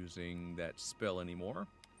not using that spell anymore.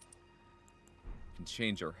 We can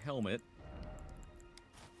change our helmet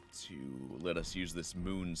to let us use this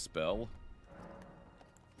moon spell.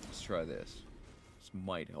 Let's try this. This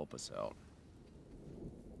might help us out.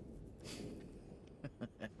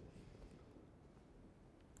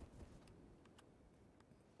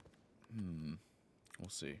 We'll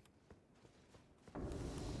see.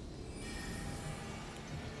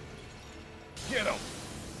 Get him!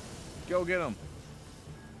 Go get him!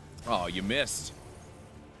 Oh, you missed.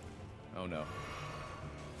 Oh no.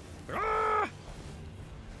 Ah!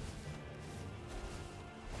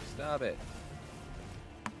 Stop it.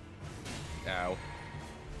 Ow.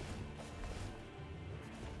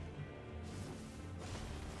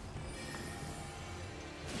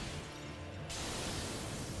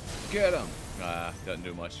 Get him! Ah, doesn't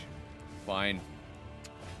do much. Fine.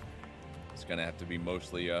 It's gonna have to be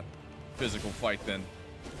mostly a physical fight then.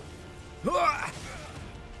 Ah!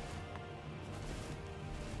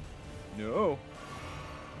 No.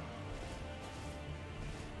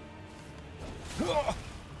 Ah!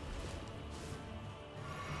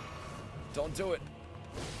 Don't do it.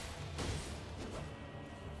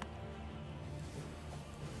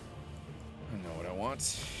 I know what I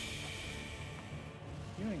want.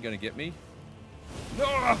 You ain't gonna get me.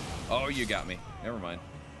 No! Oh, you got me. Never mind.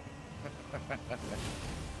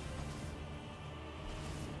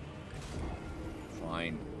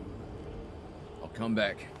 Fine. I'll come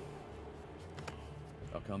back.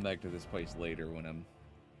 I'll come back to this place later when I'm...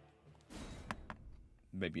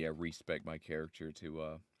 Maybe I respec my character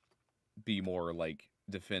to be more, like,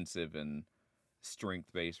 defensive and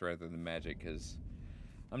strength-based rather than magic, because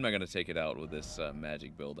I'm not going to take it out with this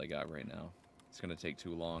magic build I got right now. It's going to take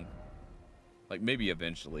too long. Like, maybe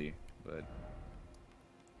eventually, but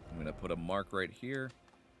I'm going to put a mark right here.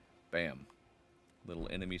 Bam. Little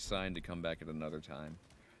enemy sign to come back at another time.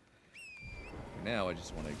 For now, I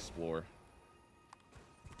just want to explore.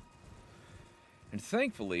 And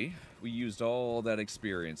thankfully, we used all that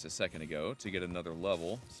experience a second ago to get another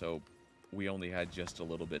level, so we only had just a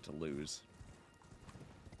little bit to lose.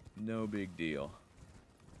 No big deal.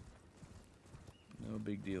 No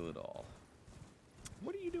big deal at all.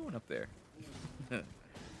 What are you doing up there?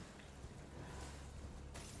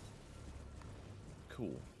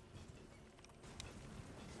 Cool.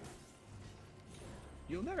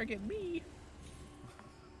 You'll never get me.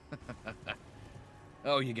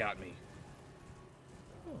 Oh, you got me.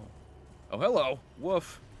 Oh, hello.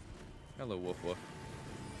 Woof. Hello, woof woof.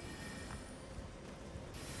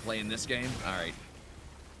 Playing this game? Alright.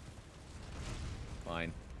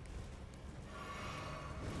 Fine.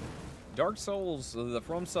 Dark Souls, the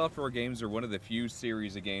From Software games are one of the few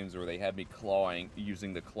series of games where they had me clawing,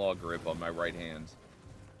 using the claw grip on my right hand.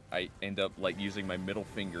 I end up, like, using my middle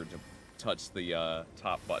finger to touch the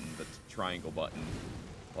top button, the triangle button,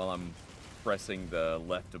 while I'm pressing the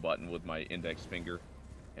left button with my index finger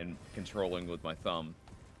and controlling with my thumb.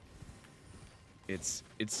 It's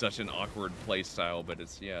such an awkward play style, but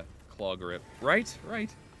it's, yeah, claw grip. Right?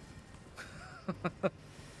 Right.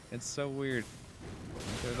 It's so weird.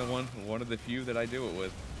 They're the one of the few that I do it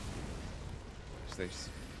with.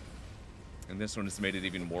 And this one has made it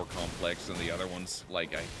even more complex than the other ones.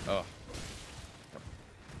 Like,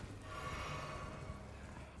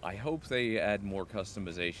 I hope they add more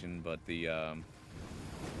customization, but the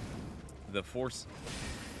force...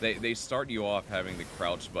 They start you off having the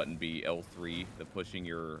crouch button be L3, the pushing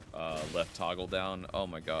your left toggle down. Oh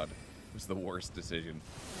my god, it was the worst decision.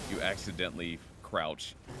 You accidentally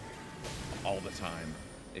crouch all the time,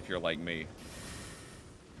 if you're like me.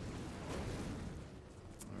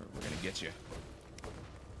 Alright, we're gonna get you.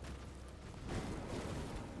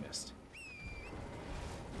 Missed.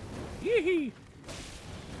 Yee-hee!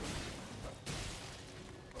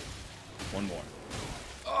 One more.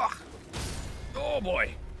 Ugh! Oh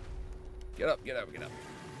boy! Get up, get up, get up.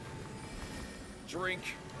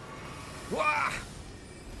 Drink. Wah!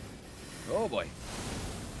 Oh boy.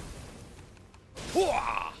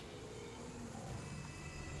 Wah!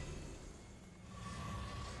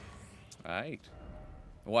 Alright.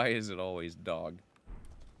 Why is it always dog?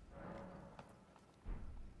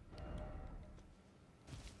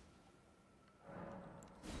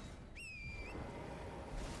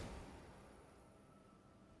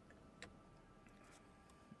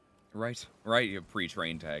 Right, right. You're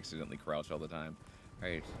pre-trained to accidentally crouch all the time.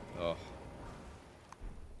 Right. Oh,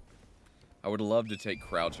 I would love to take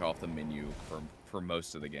crouch off the menu for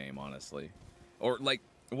most of the game, honestly. Or like,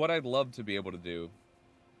 what I'd love to be able to do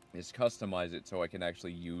is customize it so I can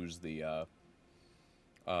actually use the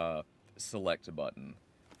select button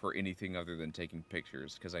for anything other than taking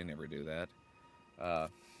pictures, because I never do that.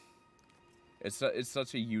 It's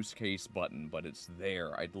such a use case button, but it's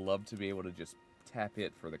there. I'd love to be able to just tap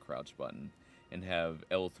it for the crouch button and have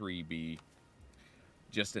L3 be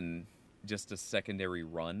just a secondary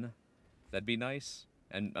run. That'd be nice.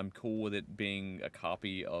 And I'm cool with it being a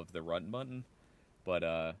copy of the run button,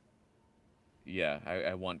 but yeah,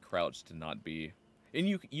 I want crouch to not be. And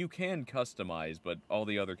you can customize, but all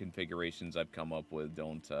the other configurations I've come up with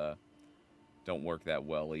don't work that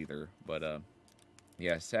well either. But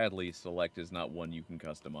yeah, sadly, select is not one you can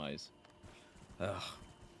customize. Ugh.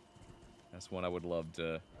 That's one I would love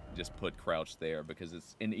to just put crouch there, because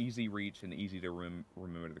it's an easy reach and easy to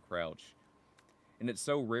remember to crouch. And it's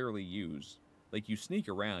so rarely used. Like, you sneak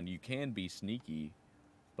around, you can be sneaky,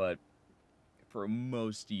 but for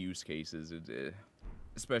most use cases,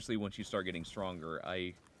 especially once you start getting stronger,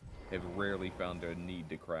 I have rarely found a need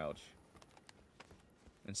to crouch.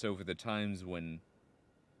 And so for the times when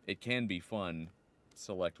it can be fun,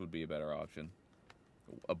 select would be a better option.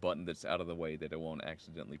 A button that's out of the way that I won't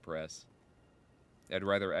accidentally press. I'd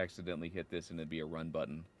rather accidentally hit this and it'd be a run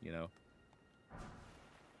button, you know?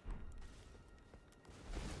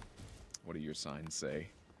 What do your signs say?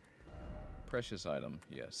 Precious item,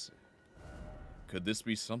 yes. Could this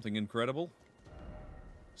be something incredible?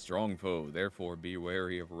 Strong foe, therefore be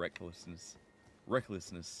wary of recklessness.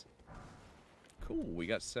 Recklessness. Cool, we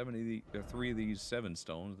got 3 of these 7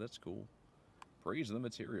 stones, that's cool. Praise the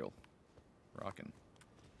material. Rockin'.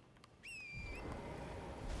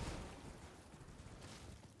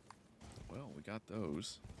 Well, we got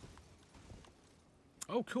those.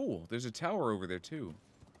 Oh, cool. There's a tower over there, too.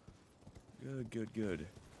 Good, good, good.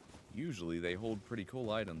 Usually, they hold pretty cool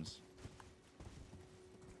items.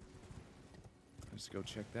 Let's go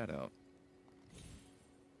check that out.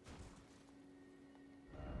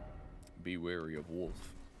 Be wary of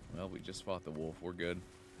wolf. Well, we just fought the wolf. We're good.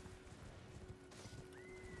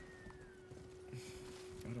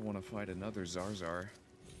 I don't want to fight another Zarzar.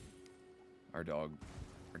 Our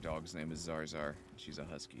dog's name is Zarzar. She's a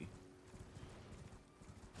husky.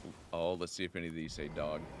 Oh, let's see if any of these say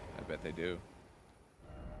dog. I bet they do.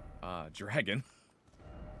 Ah, dragon.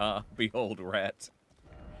 Ah, behold, rat.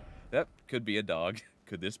 That could be a dog.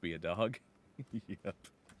 Could this be a dog? Yep.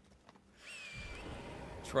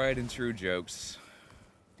 Tried and true jokes.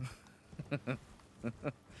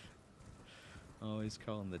 Always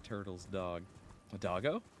calling the turtles dog. A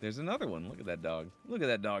doggo? There's another one. Look at that dog. Look at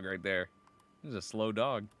that dog right there. This is a slow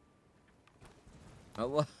dog. I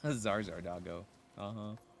love Zarzar doggo.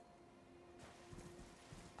 Uh-huh.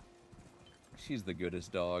 She's the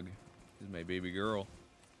goodest dog. She's my baby girl.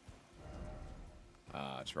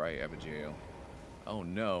 Ah, that's right, Abigail. Oh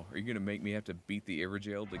no, are you gonna make me have to beat the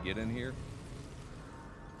Abigail to get in here?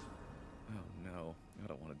 Oh no, I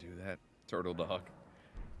don't want to do that. Turtle dog.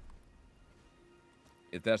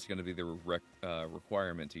 If that's gonna be the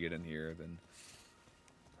requirement to get in here, then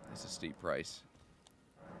it's a steep price.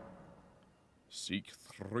 Seek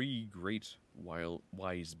 3 great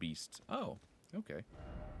wise beasts. Oh, okay.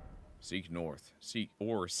 Seek north. Seek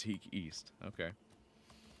east. Okay.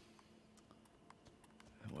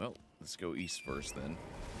 Well, let's go east first then.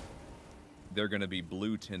 They're going to be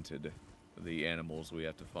blue tinted, the animals we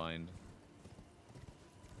have to find.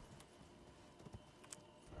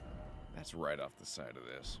 That's right off the side of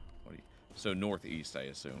this. So northeast, I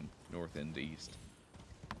assume. North and east.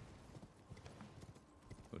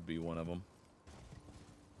 Would be one of them.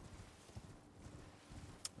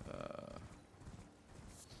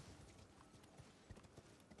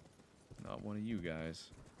 Not one of you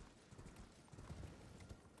guys.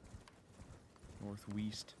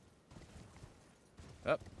 Northwest.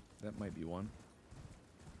 Oh, that might be one.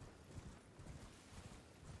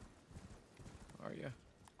 Are ya?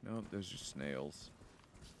 Nope, those are snails.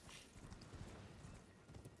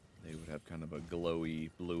 They would have kind of a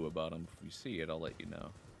glowy blue about them. If we see it, I'll let you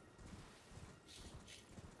know.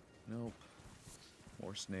 Nope.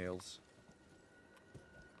 More snails.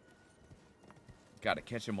 Gotta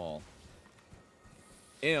catch them all.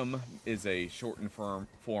 M is a shortened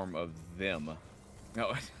form of them.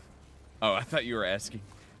 Oh, oh, I thought you were asking.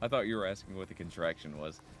 I thought you were asking what the contraction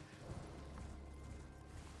was.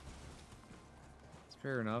 It's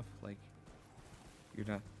fair enough. Like, you're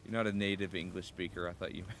not a native English speaker. I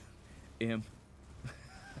thought you M.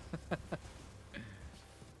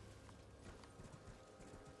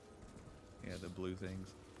 blue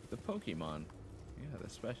things. The Pokemon. Yeah,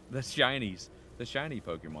 the shinies. The shiny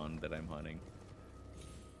Pokemon that I'm hunting.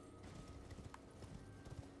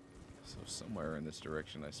 So somewhere in this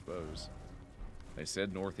direction, I suppose. I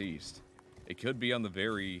said northeast. It could be on the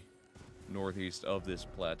very northeast of this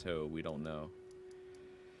plateau. We don't know.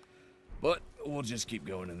 But we'll just keep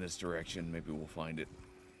going in this direction. Maybe we'll find it.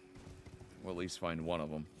 We'll at least find one of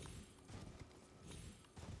them.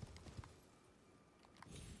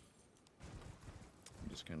 I'm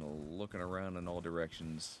just kind of looking around in all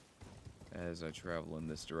directions as I travel in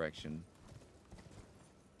this direction.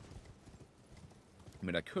 I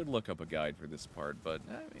mean, I could look up a guide for this part, but,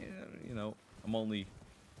 I mean, you know, I'm only...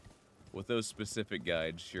 With those specific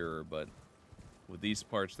guides, sure, but with these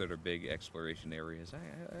parts that are big exploration areas,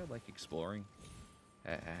 I like exploring.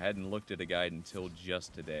 I hadn't looked at a guide until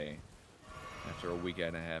just today, after a week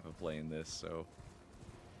and a half of playing this, so...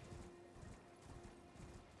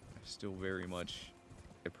 I still very much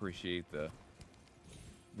appreciate the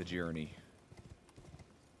journey.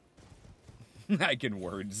 I can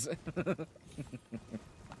words.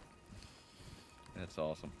 That's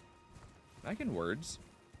awesome. I can words.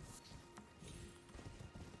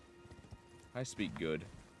 I speak good.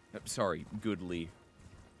 Sorry, goodly.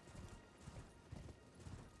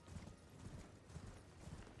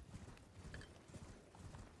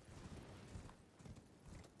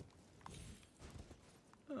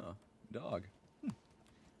 Oh, dog.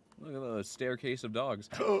 Look at the staircase of dogs.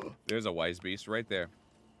 There's a wise beast right there.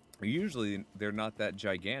 Usually, they're not that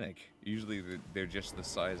gigantic. Usually, they're just the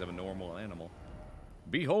size of a normal animal.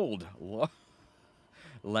 Behold!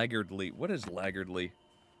 Laggardly. What is laggardly?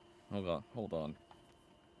 Hold on.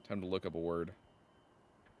 Time to look up a word.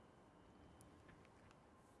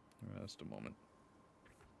 Just a moment.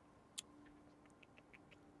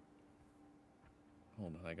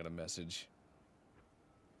 Hold on, I got a message.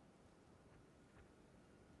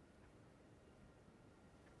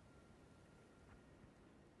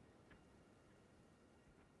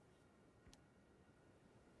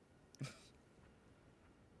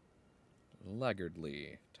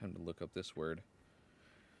 Laggardly. Time to look up this word.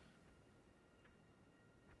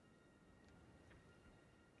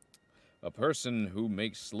 A person who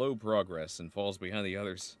makes slow progress and falls behind the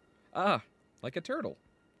others. Ah, like a turtle.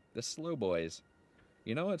 The slow boys.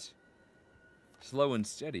 You know what? Slow and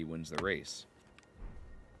steady wins the race.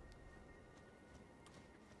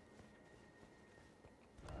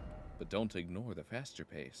 But don't ignore the faster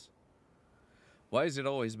pace. Why is it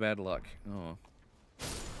always bad luck? Oh.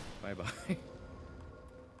 Bye-bye.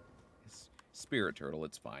 Spirit turtle,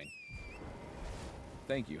 it's fine.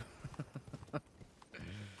 Thank you.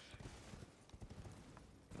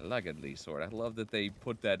 Laggardly sort. I love that they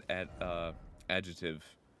put that adjective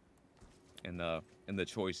in the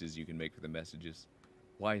choices you can make for the messages.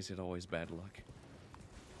 Why is it always bad luck?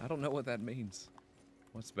 I don't know what that means.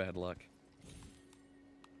 What's bad luck?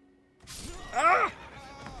 Ah!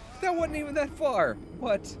 That wasn't even that far.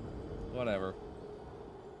 What? Whatever.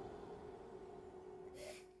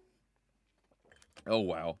 Oh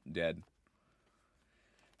wow, dead.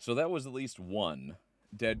 So that was at least one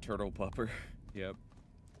dead turtle pupper. Yep.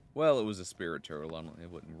 Well, it was a spirit turtle.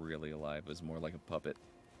 It wasn't really alive. It was more like a puppet.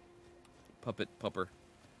 Puppet, pupper.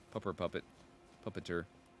 Pupper, puppet. Puppeter.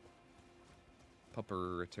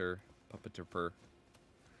 Puppeter. Puppeter purr.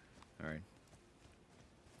 Alright.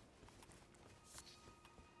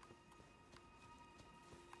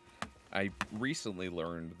 I recently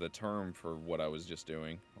learned the term for what I was just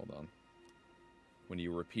doing. Hold on. When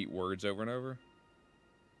you repeat words over and over.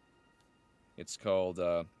 It's called,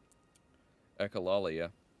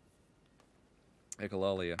 echolalia.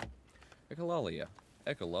 Echolalia. Echolalia.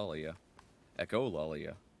 Echolalia.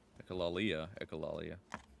 Echolalia. Echolalia. Echolalia.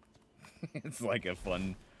 It's like a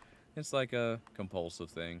fun... It's like a compulsive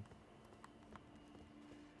thing.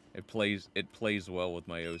 It plays well with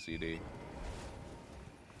my OCD.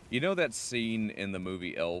 You know that scene in the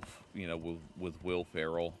movie Elf, you know, with Will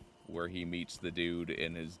Ferrell, where he meets the dude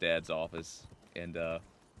in his dad's office, and, the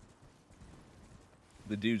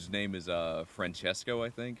dude's name is, Francesco, I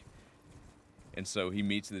think? And so he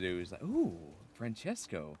meets the dude, he's like, ooh,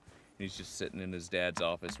 Francesco. And he's just sitting in his dad's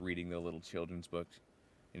office reading the little children's book.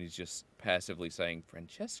 And he's just passively saying,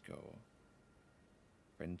 Francesco.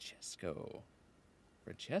 Francesco.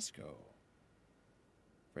 Francesco.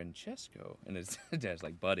 Francesco. And his dad's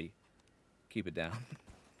like, buddy, keep it down.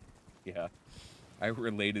 Yeah. I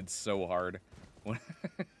related so hard when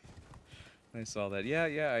I saw that.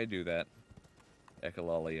 Yeah, I do that.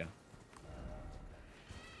 Echolalia.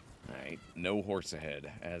 Alright, no horse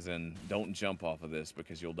ahead. As in, don't jump off of this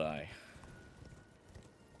because you'll die.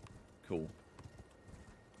 Cool.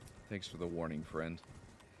 Thanks for the warning, friend.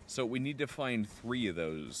 So we need to find 3 of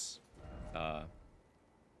those.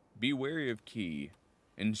 Be wary of key.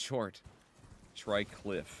 In short, try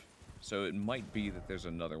cliff. So it might be that there's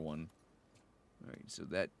another one. Alright, so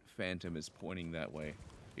that phantom is pointing that way.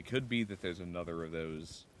 It could be that there's another of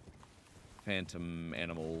those phantom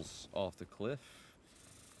animals off the cliff.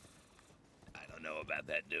 I don't know about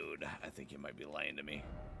that, dude. I think you might be lying to me.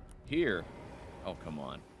 Here. Oh, come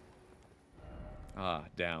on. Ah,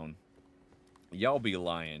 down. Y'all be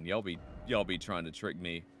lying. Y'all be trying to trick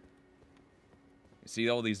me. See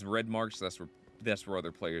all these red marks? That's where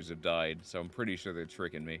other players have died. So I'm pretty sure they're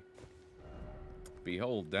tricking me.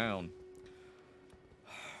 Behold, down.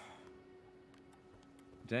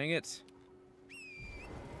 Dang it.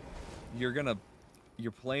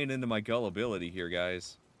 You're playing into my gullibility here,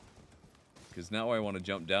 guys. Because now I want to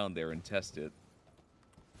jump down there and test it.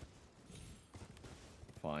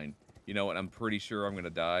 Fine. You know what? I'm pretty sure I'm going to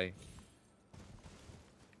die.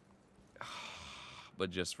 But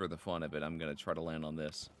just for the fun of it, I'm going to try to land on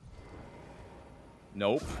this.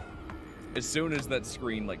 Nope. As soon as that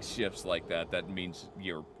screen like shifts like that, that means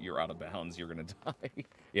you're out of bounds. You're going to die.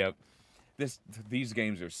 Yep. These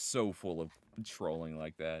games are so full of trolling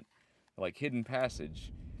like that. Like hidden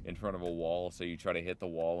passage in front of a wall, so you try to hit the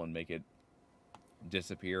wall and make it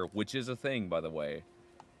disappear, which is a thing, by the way.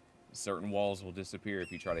 Certain walls will disappear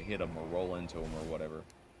if you try to hit them or roll into them or whatever.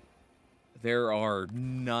 There are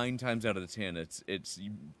 9 times out of 10, it's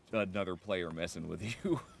another player messing with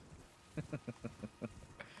you.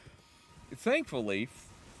 Thankfully,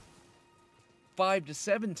 5 to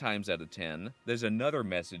 7 times out of 10, there's another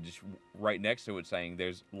message right next to it saying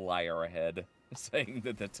there's liar ahead, saying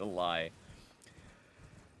that that's a lie.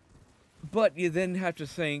 But you then have to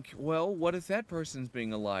think, well, what if that person's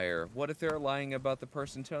being a liar? What if they're lying about the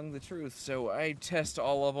person telling the truth? So I test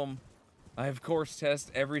all of them. I, of course, test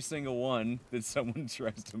every single one that someone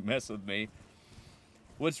tries to mess with me,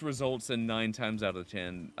 which results in 9 times out of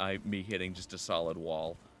 10, me hitting just a solid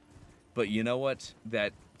wall. But you know what?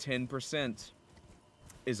 That 10%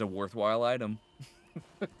 is a worthwhile item.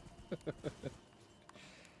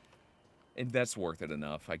 And that's worth it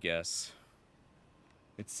enough, I guess.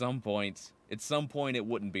 At some point it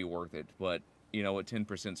wouldn't be worth it, but you know what,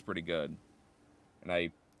 10% is pretty good.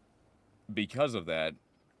 And because of that,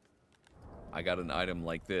 I got an item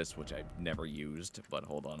like this, which I've never used, but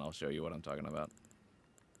hold on, I'll show you what I'm talking about.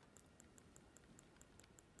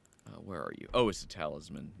 Where are you? Oh, it's a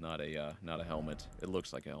talisman, not a helmet. It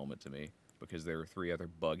looks like a helmet to me, because there are 3 other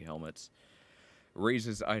bug helmets.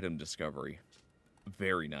 Raises item discovery.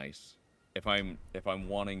 Very nice. If I'm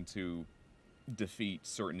wanting to defeat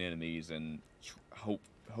certain enemies and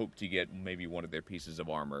hope to get maybe one of their pieces of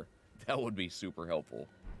armor, that would be super helpful.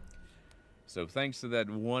 So thanks to that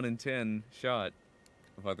 1 in 10 shot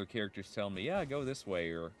of other characters telling me, yeah, go this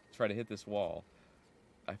way or try to hit this wall,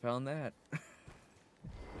 I found that.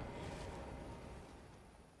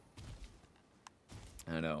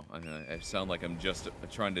 I know, I sound like I'm just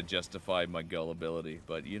trying to justify my gullibility,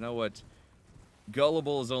 but you know what?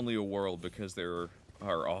 Gullible is only a world because there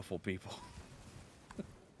are awful people.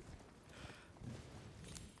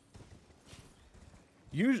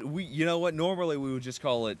 Usually, you know what? Normally we would just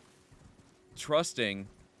call it trusting,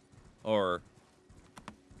 or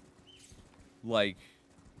like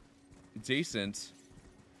decent.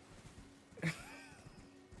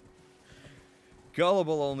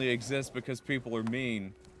 Gullible only exists because people are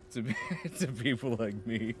mean to people like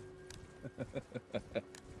me.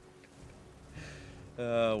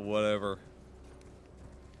 Whatever.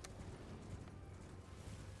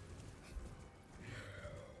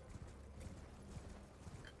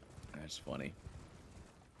 That's funny.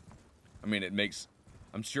 I mean,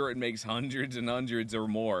 I'm sure it makes hundreds and hundreds or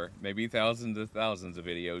more, maybe thousands and thousands of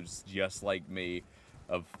videos just like me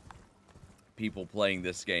of people playing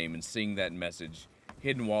this game and seeing that message,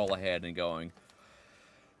 hidden wall ahead, and going,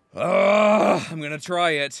 "Ah, I'm gonna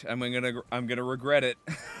try it. I'm gonna regret it."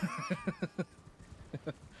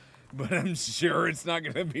 But I'm sure it's not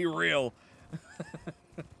gonna be real.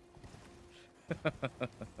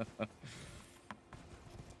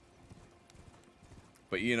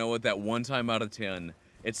 But you know what? That 1 time out of 10,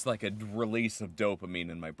 it's like a release of dopamine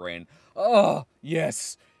in my brain. Oh,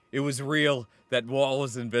 yes, it was real. That wall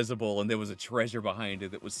was invisible, and there was a treasure behind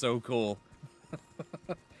it that was so cool.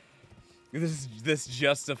 This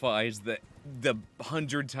justifies the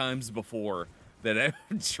 100 times before that I've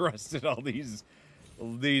trusted all these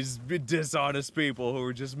dishonest people who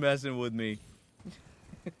were just messing with me.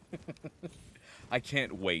 I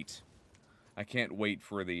can't wait. I can't wait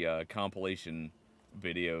for the compilation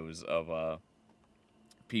videos of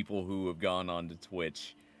people who have gone on to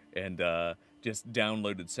Twitch and just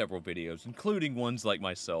downloaded several videos, including ones like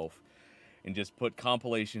myself, and just put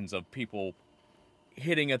compilations of people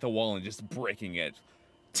hitting at the wall and just breaking it.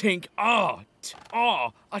 Tink,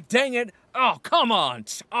 dang it, oh, come on,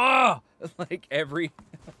 like every,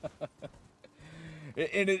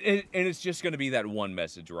 and it's just going to be that one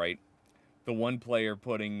message, right? The one player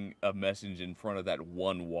putting a message in front of that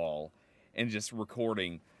one wall and just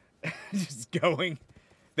recording, just going.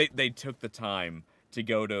 They took the time to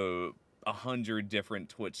go to 100 different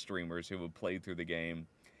Twitch streamers who have played through the game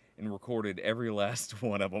and recorded every last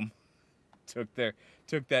one of them. Took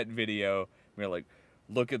that video. We're like,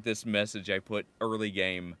 look at this message I put early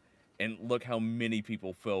game, and look how many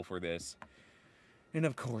people fell for this. And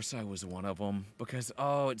of course I was one of them, because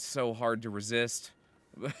it's so hard to resist.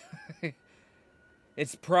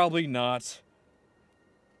 It's probably not.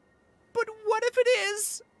 But what if it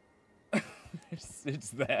is? It's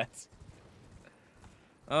that.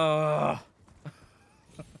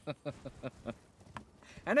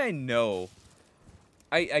 And I know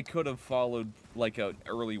I could have followed like an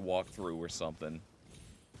early walkthrough or something.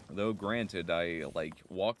 Though granted,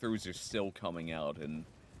 walkthroughs are still coming out, and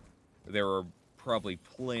there are probably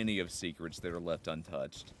plenty of secrets that are left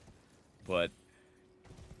untouched. But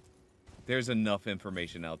there's enough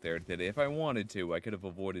information out there that if I wanted to, I could have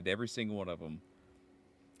avoided every single one of them.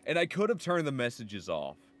 And I could have turned the messages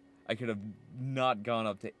off. I could have not gone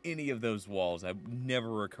up to any of those walls. That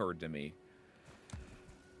never occurred to me.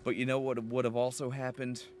 But you know what would have also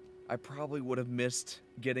happened? I probably would have missed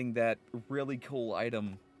getting that really cool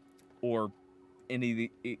item, or any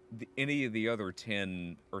of the other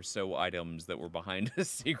 10 or so items that were behind a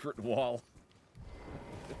secret wall.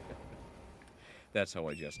 That's how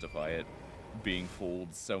I justify it. Being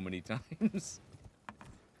fooled so many times.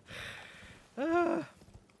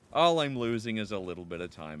 All I'm losing is a little bit of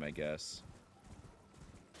time, I guess.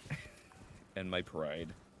 And my pride.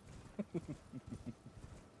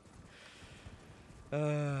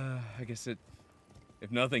 I guess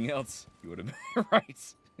if nothing else, you would have been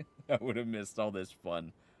right. I would have missed all this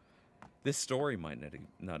fun. This story might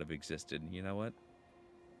not have existed, you know what?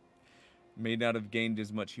 May not have gained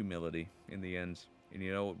as much humility in the end. And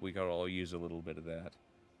you know what? We could all use a little bit of that.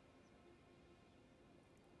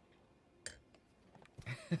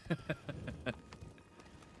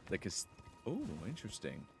 Oh,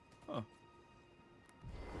 interesting. Huh.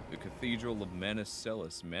 The Cathedral of Manus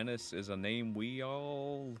Celis. Manus is a name we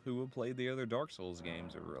all who have played the other Dark Souls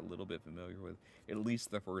games are a little bit familiar with. At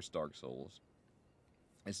least the first Dark Souls.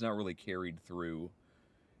 It's not really carried through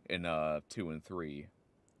in 2 and 3.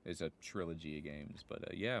 It's a trilogy of games.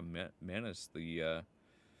 But yeah, Manus, the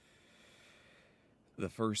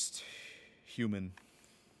first human.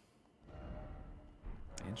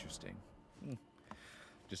 Interesting.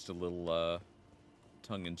 Just a little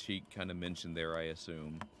tongue-in-cheek kind of mention there, I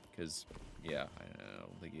assume. Because, yeah, I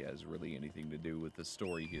don't think he has really anything to do with the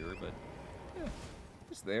story here, but yeah,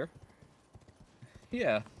 it's there.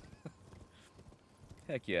 Yeah.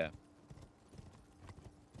 Heck yeah.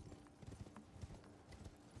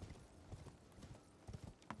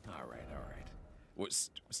 Alright. We're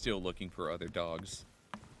still looking for other dogs.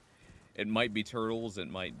 It might be turtles, it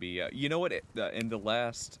might be... you know what? In the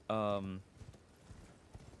last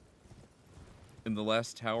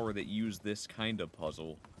tower that used this kind of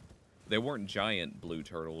puzzle, they weren't giant blue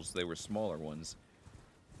turtles, they were smaller ones.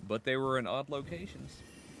 But they were in odd locations.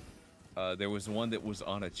 There was one that was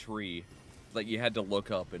on a tree. Like, you had to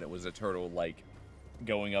look up, and it was a turtle, like,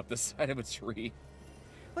 going up the side of a tree.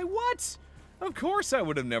 Like, what? Of course I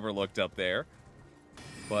would have never looked up there.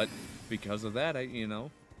 But because of that, you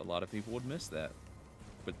know, a lot of people would miss that.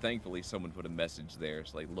 But thankfully, someone put a message there.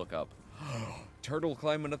 It's like, look up. Turtle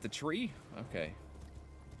climbing up the tree? Okay.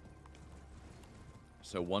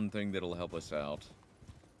 So one thing that'll help us out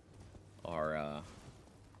are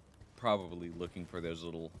probably looking for those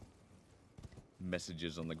little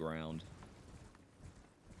messages on the ground.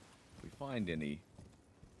 If we find any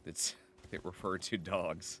that refer to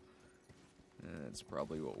dogs, that's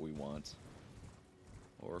probably what we want.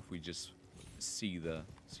 Or if we just see the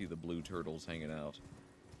blue turtles hanging out.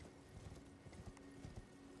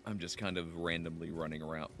 I'm just kind of randomly riding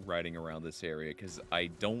around this area because I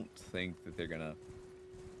don't think that they're gonna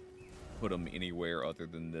put them anywhere other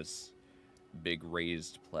than this big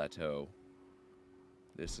raised plateau.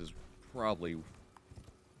 This is probably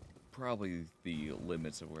the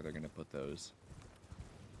limits of where they're gonna put those.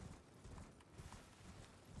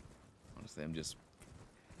 Honestly, I'm just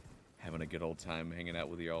having a good old time hanging out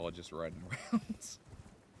with y'all, just riding around.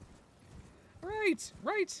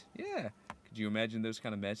 Right, yeah. Could you imagine those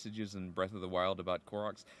kind of messages in Breath of the Wild about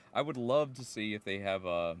Koroks? I would love to see if they have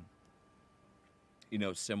a, you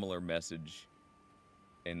know, similar message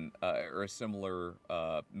in, or a similar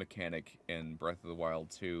mechanic in Breath of the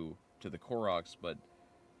Wild 2 to the Koroks, but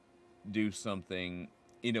do something,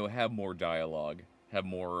 you know, have more dialogue, have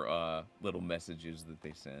more little messages that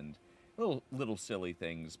they send, little silly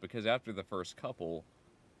things. Because after the first couple,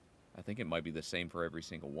 I think it might be the same for every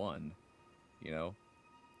single one, you know.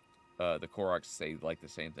 The Koroks say like the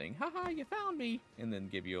same thing, haha, you found me, and then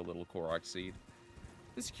give you a little Korok seed.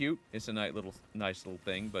 It's cute. It's a nice little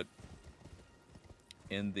thing, but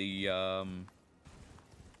in the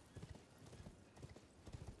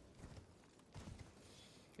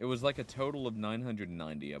it was like a total of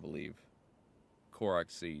 990, I believe, Korok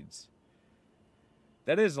seeds.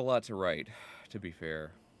 That is a lot to write, to be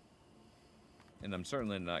fair. And I'm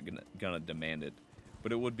certainly not gonna demand it,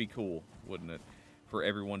 but it would be cool, wouldn't it, for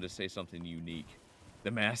everyone to say something unique.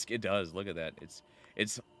 The mask, it does. Look at that.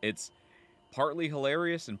 It's partly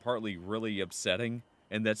hilarious and partly really upsetting,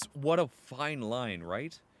 and that's what a fine line,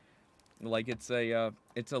 right? Like it's a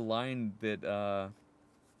line that the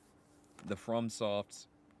FromSoft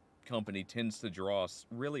company tends to draw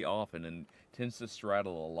really often and tends to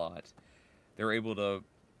straddle a lot. They're able to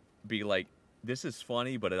be like, this is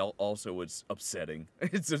funny, but it also it's upsetting.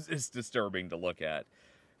 It's disturbing to look at.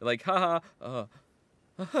 Like, haha,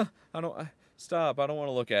 stop. I don't want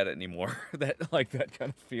to look at it anymore. that kind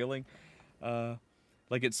of feeling.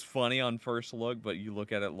 Like it's funny on first look, but you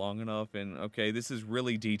look at it long enough, and okay, this is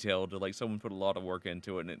really detailed. Like someone put a lot of work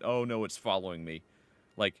into it, and oh no, it's following me.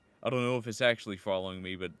 Like I don't know if it's actually following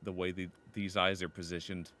me, but the way these eyes are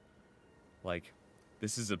positioned, like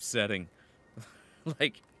this is upsetting.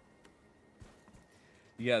 Like,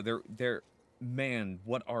 yeah, they're man,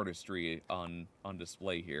 what artistry on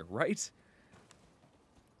display here, right?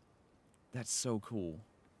 That's so cool.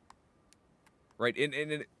 Right,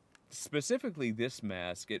 and specifically this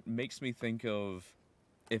mask, it makes me think of,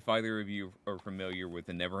 if either of you are familiar with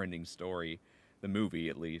The Neverending Story, the movie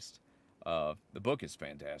at least. The book is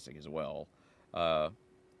fantastic as well. But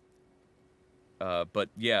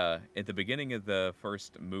yeah, at the beginning of the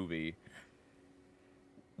first movie,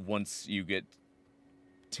 once you get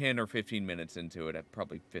 10 or 15 minutes into it,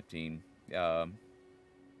 probably 15,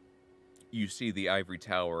 you see the Ivory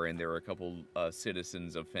Tower, and there are a couple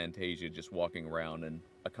citizens of Fantasia just walking around, and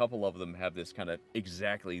a couple of them have this kind of,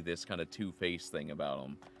 exactly this kind of two-faced thing about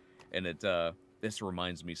them. And this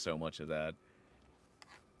reminds me so much of that.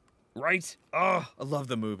 Right? Oh, I love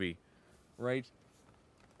the movie. Right?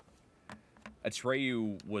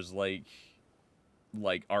 Atreyu was like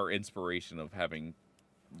our inspiration of having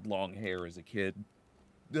long hair as a kid.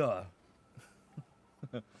 Ugh.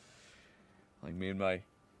 Like me and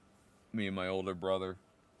my older brother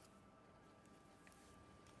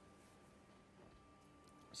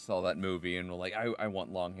saw that movie and were like, I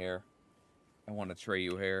want long hair. I want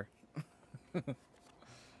Atreyu hair.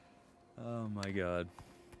 Oh my god.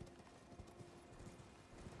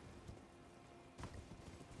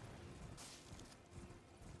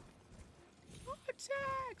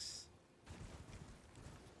 Attacks!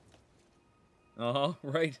 Uh-huh,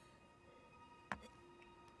 right.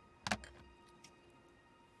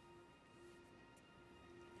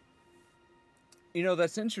 You know,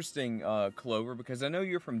 that's interesting, Clover, because I know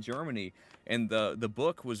you're from Germany, and the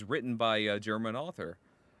book was written by a German author.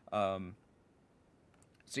 So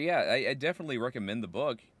yeah, I definitely recommend the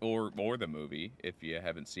book, or the movie, if you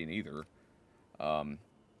haven't seen either.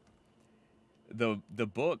 The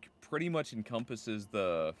book pretty much encompasses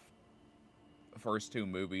the first two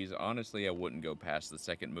movies. Honestly, I wouldn't go past the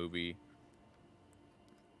second movie.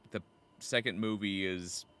 The second movie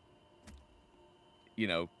is, you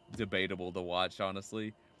know, debatable to watch,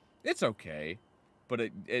 honestly. It's okay, but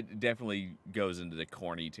it definitely goes into the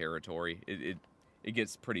corny territory. It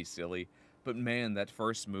gets pretty silly. But man, that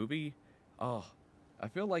first movie, oh, I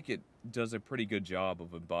feel like it does a pretty good job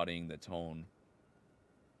of embodying the tone.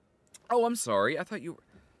 Oh, I'm sorry. I thought you were...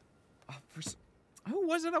 who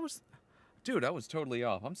was it? Dude, I was totally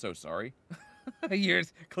off. I'm so sorry.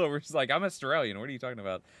 Clover's like, I'm Australian. What are you talking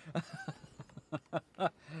about?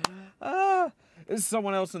 There's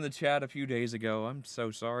someone else in the chat a few days ago. I'm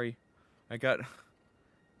so sorry.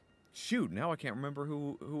 Shoot, now I can't remember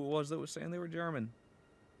who it was that was saying they were German.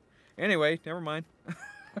 Anyway, never mind.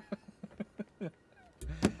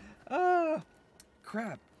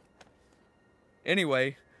 Crap.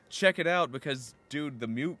 Anyway, check it out because, dude, the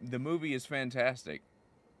movie is fantastic.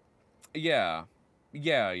 Yeah.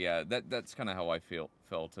 That's kind of how I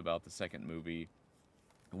felt about the second movie.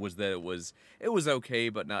 was that it was okay,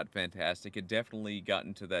 but not fantastic. It definitely got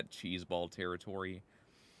into that cheeseball territory.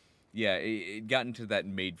 Yeah, it got into that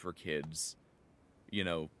made for kids,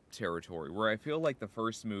 territory, where I feel like the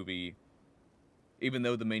first movie, even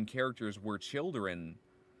though the main characters were children,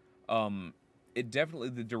 it definitely,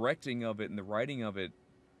 the directing of it and the writing of it,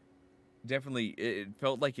 definitely, it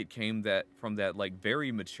felt like it came from that like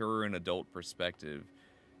very mature and adult perspective.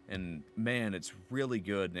 And man, it's really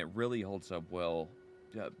good, and it really holds up well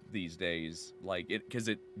these days. Like because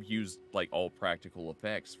it used like all practical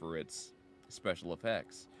effects for its special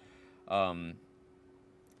effects. Um,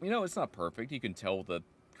 it's not perfect. You can tell the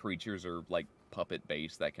creatures are like puppet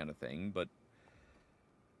based, that kind of thing, but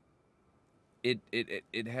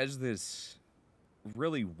it has this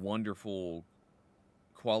really wonderful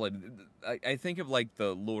quality. I think of like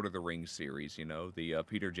the Lord of the Rings series, the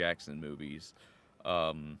Peter Jackson movies,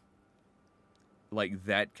 like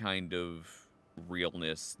that kind of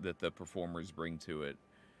realness that the performers bring to it.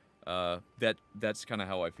 That's kind of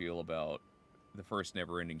how I feel about the first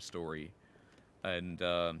Neverending Story, and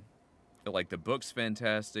like the book's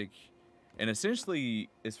fantastic, and essentially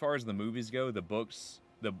as far as the movies go, the book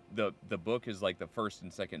is like the first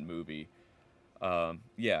and second movie.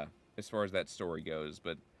 Yeah, as far as that story goes,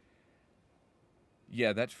 but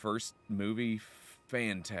yeah, that first movie,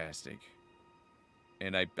 fantastic.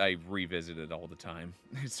 And I revisit it all the time.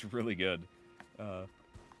 It's really good.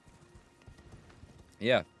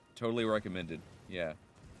 Yeah, totally recommended. Yeah.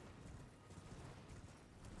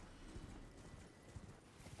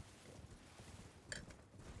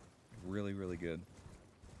 Really, really good.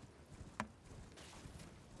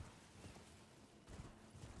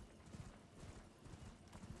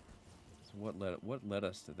 So what led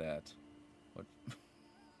us to that? What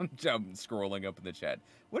I'm scrolling up in the chat.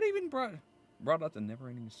 What even brought out the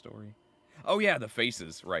Neverending Story? Oh yeah, the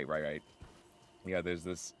faces. Right. Yeah, there's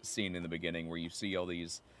this scene in the beginning where you see all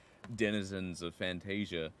these denizens of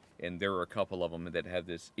Fantasia, and there are a couple of them that have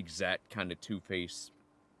this exact kind of Two-Face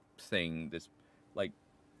thing, this like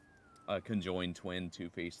a conjoined twin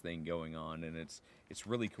Two-Face thing going on, and it's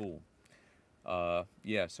really cool.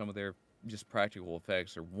 Yeah, some of their just practical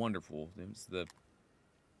effects are wonderful. It was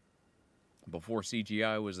before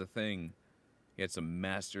CGI was a thing. You had some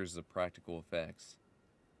masters of practical effects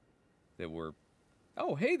that were.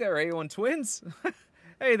 Oh, hey there, A1 Twins.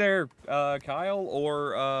 Hey there, Kyle,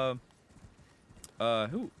 or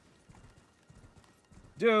who?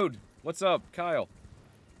 Dude, what's up, Kyle?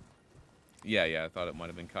 Yeah, I thought it might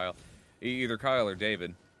have been Kyle. Either Kyle or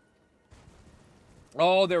David.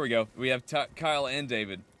 Oh, there we go. We have Kyle and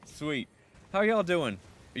David. Sweet. How y'all doing?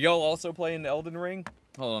 Y'all also playing Elden Ring?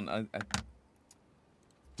 Hold on.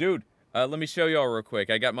 Dude, let me show y'all real quick.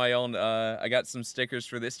 I got my own, I got some stickers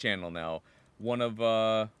for this channel now. One of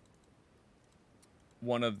the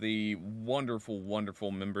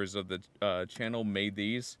wonderful members of the channel made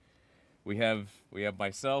these. We have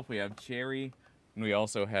myself, we have Cherry, and we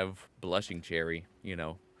also have Blushing Cherry,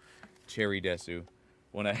 Cherry Desu.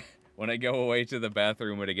 When I go away to the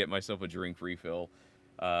bathroom or to get myself a drink refill,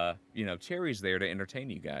 Cherry's there to entertain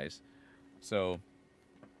you guys. So,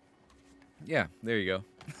 yeah, there you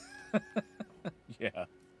go. Yeah.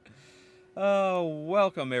 Oh,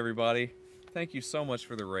 welcome everybody. Thank you so much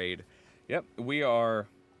for the raid. Yep, we are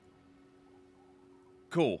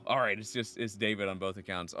cool. All right, it's David on both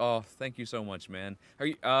accounts. Oh, thank you so much, man. Are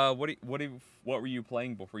you what were you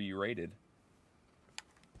playing before you raided?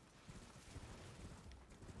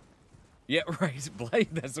 Yeah, right.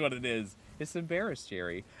 Blake, that's what it is. It's embarrassed,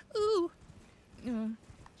 Cherry. Ooh.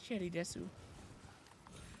 Cherry Desu.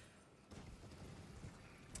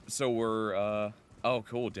 So we're oh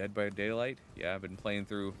cool, Dead by Daylight. Yeah, I've been playing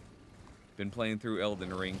through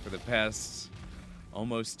Elden Ring for the past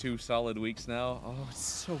almost 2 solid weeks now. Oh, it's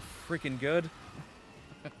so freaking good.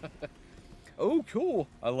 Oh, cool.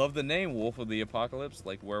 I love the name Wolf of the Apocalypse,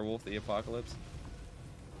 like Werewolf the Apocalypse.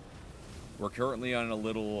 We're currently on a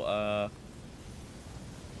little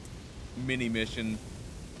mini mission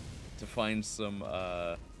to find some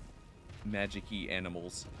magic-y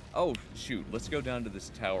animals. Oh, shoot. Let's go down to this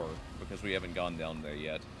tower because we haven't gone down there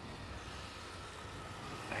yet.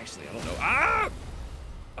 Actually, I don't know. Ah!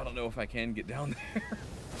 I don't know if I can get down there.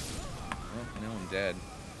 Well, now I'm dead.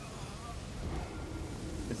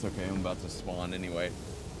 It's okay. I'm about to spawn anyway.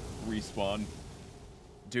 Respawn.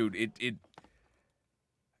 Dude,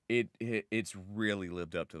 it's really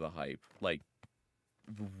lived up to the hype. Like,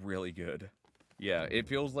 really good. Yeah, it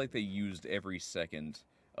feels like they used every second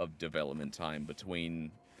of development time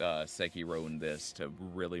between Sekiro and this to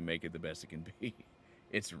really make it the best it can be.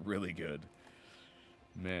 It's really good.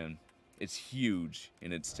 Man, it's huge,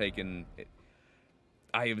 and it's taken...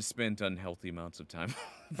 I have spent unhealthy amounts of time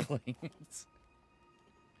playing it.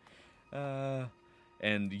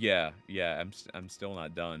 And yeah, I'm still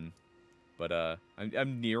not done, but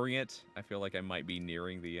I'm nearing it. I feel like I might be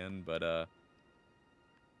nearing the end, but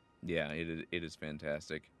yeah, it is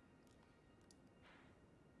fantastic.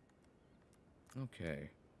 Okay,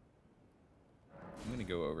 I'm gonna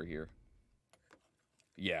go over here.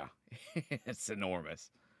 Yeah, it's enormous.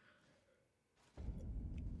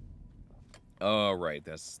 All right,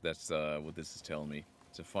 that's what this is telling me.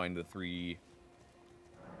 To find the 3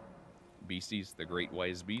 beasties, the great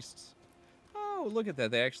wise beasts. Oh, look at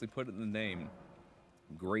that. They actually put it in the name.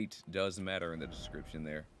 Great does matter in the description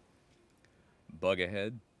there. Bug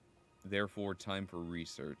ahead. Therefore, time for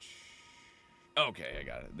research. Okay, I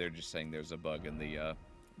got it. They're just saying there's a bug in the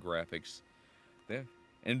graphics. There.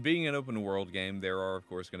 And being an open world game, there are, of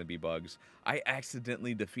course, going to be bugs. I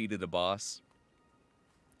accidentally defeated a boss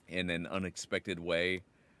in an unexpected way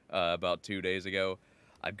about 2 days ago.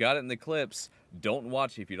 I've got it in the clips. Don't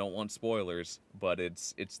watch if you don't want spoilers, but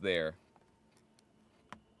it's there.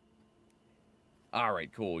 All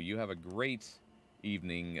right, cool. You have a great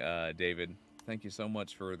evening, David. Thank you so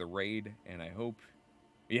much for the raid, and I hope...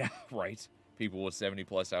 Yeah, right. People with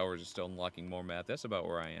 70-plus hours are still unlocking more math. That's about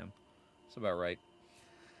where I am. That's about right.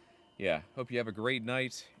 Yeah, hope you have a great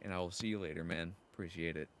night, and I will see you later, man.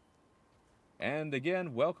 Appreciate it. And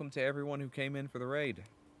again, welcome to everyone who came in for the raid.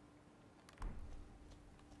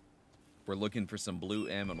 We're looking for some blue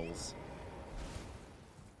aminals.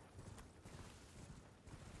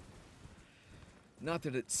 Not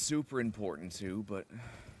that it's super important to, but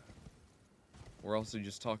we're also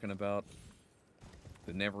just talking about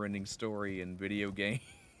the never-ending story and video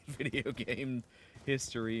game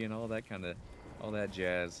history and all that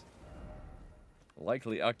jazz.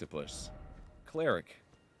 Likely octopus, cleric,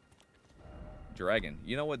 dragon.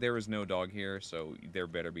 You know what? There is no dog here, so there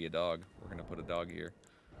better be a dog. We're gonna put a dog here.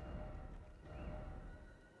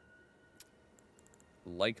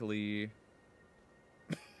 Likely.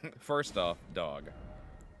 First off, dog.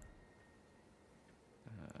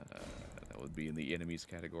 That would be in the enemies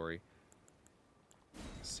category.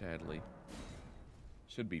 Sadly.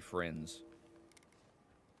 Should be friends.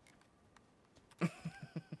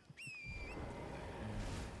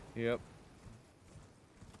 Yep.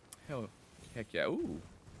 Hell, heck yeah. Ooh.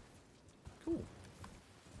 Cool.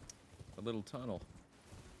 A little tunnel.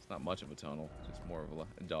 It's not much of a tunnel, just more of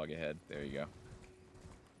a dog ahead. There you go.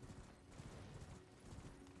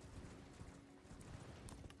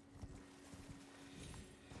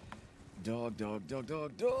 Dog, dog, dog,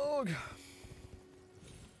 dog, dog.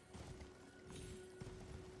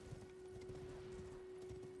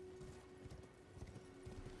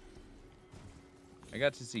 I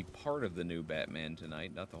got to see part of the new Batman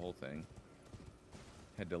tonight, not the whole thing.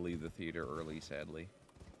 Had to leave the theater early, sadly.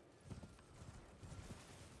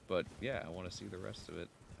 But yeah, I want to see the rest of it.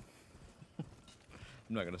 I'm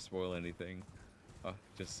not going to spoil anything.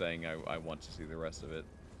 Just saying I want to see the rest of it.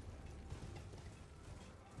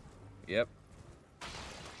 Yep.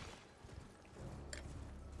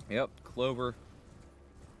 Yep, Clover.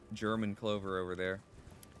 German Clover over there.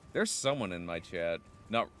 There's someone in my chat,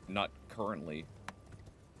 not currently,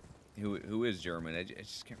 who is German. I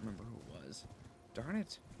just can't remember who it was. Darn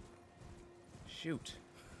it. Shoot.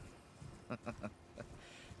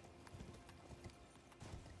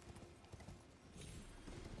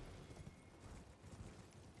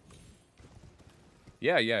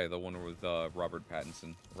 Yeah, the one with Robert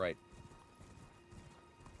Pattinson. Right.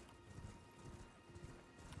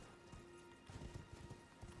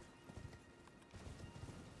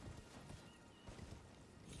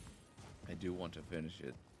 I do want to finish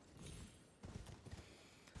it.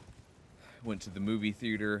 Went to the movie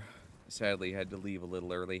theater. Sadly, had to leave a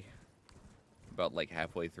little early. About like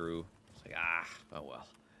halfway through. It's like, oh well.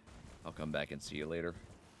 I'll come back and see you later.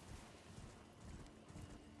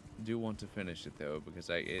 Do want to finish it though, because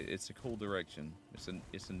it's a cool direction.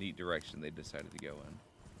 It's a neat direction they decided to go in.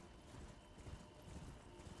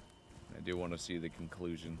 I do want to see the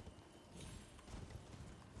conclusion.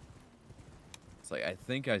 It's like, I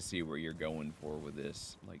think I see where you're going for with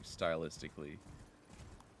this, like stylistically.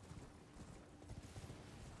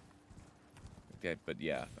 Okay, but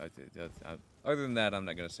yeah, other than that, I'm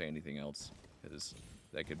not gonna say anything else, because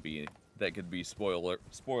that could be spoiler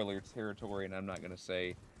territory, and I'm not gonna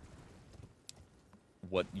say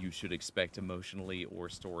what you should expect emotionally or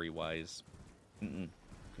story-wise,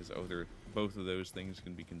 because both of those things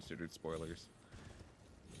can be considered spoilers.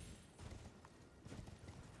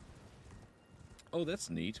 Oh, that's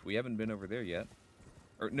neat. We haven't been over there yet.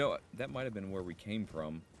 Or no, that might have been where we came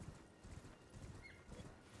from.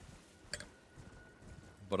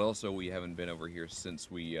 But also, we haven't been over here since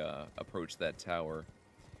we approached that tower.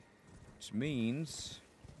 Which means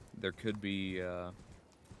there could be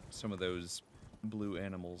some of those blue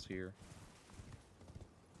animals here.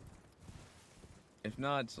 If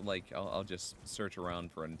not, like, I'll just search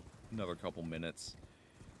around for another couple minutes.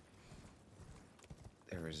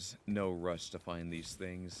 There is no rush to find these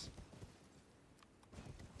things.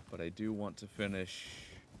 But I do want to finish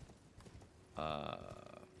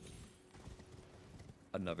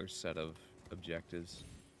another set of objectives.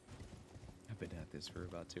 I've been at this for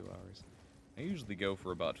about 2 hours. I usually go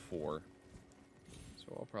for about 4.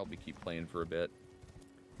 So I'll probably keep playing for a bit.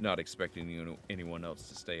 Not expecting anyone else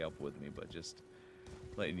to stay up with me, but just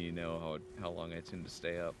letting you know how long I tend to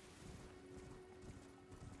stay up.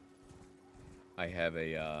 I have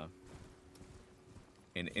an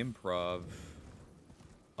improv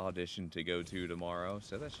audition to go to tomorrow,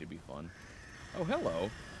 so that should be fun. Oh, hello.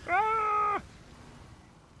 Ah!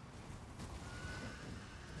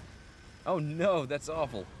 Oh no, that's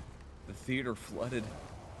awful. The theater flooded.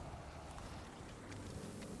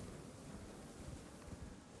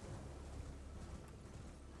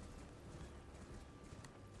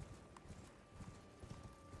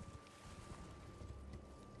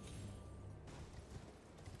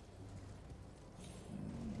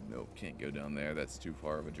 Nope, can't go down there. That's too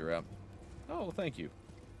far of a drop. Oh, thank you.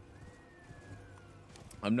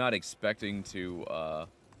 I'm not expecting to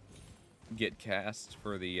get cast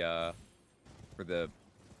for the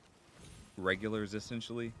regulars,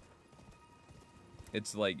 essentially.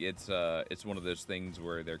 It's like it's one of those things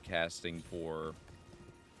where they're casting for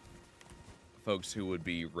folks who would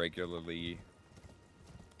be regularly,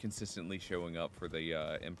 consistently showing up for the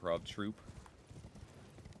improv troupe,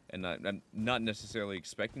 and I'm not necessarily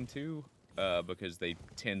expecting to, because they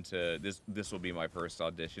tend to. This will be my first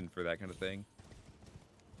audition for that kind of thing,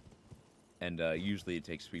 and usually it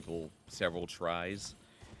takes people several tries,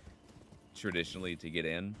 traditionally, to get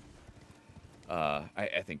in.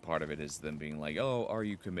 I think part of it is them being like, oh, are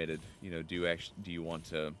you committed? You know, do you want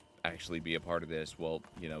to actually be a part of this? Well,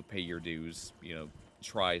 you know, pay your dues, you know,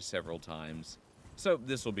 try several times. So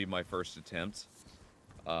this will be my first attempt.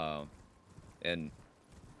 And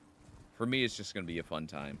for me, it's just going to be a fun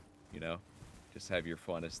time, you know? Just have your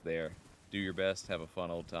funnest there. Do your best, have a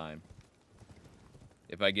fun old time.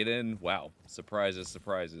 If I get in, wow, surprises,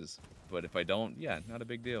 surprises. But if I don't, yeah, not a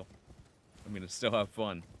big deal. I'm going to still have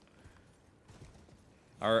fun.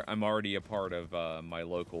 I'm already a part of my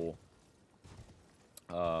local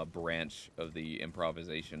branch of the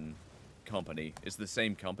improvisation company. It's the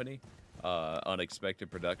same company,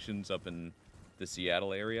 Unexpected Productions up in the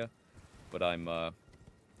Seattle area, but I'm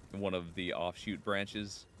one of the offshoot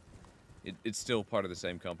branches. It's still part of the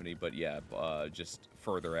same company, but yeah, just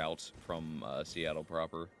further out from Seattle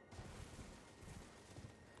proper.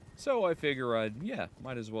 So I figure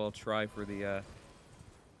might as well try for the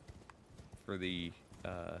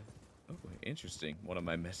oh, interesting. One of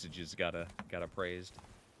my messages got appraised.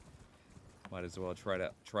 Might as well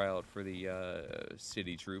try out for the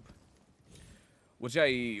city troupe. Which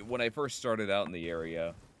when I first started out in the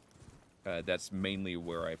area, that's mainly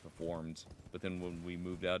where I performed. But then when we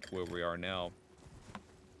moved out to where we are now,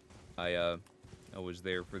 I was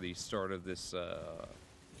there for the start of this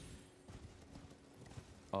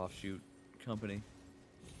offshoot company.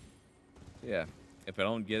 Yeah, if I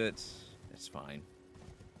don't get it, it's fine.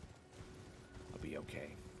 I'll be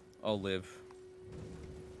okay. I'll live.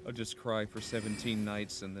 I'll just cry for 17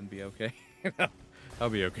 nights and then be okay. I'll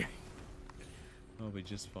be okay. I'll be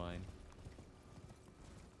just fine.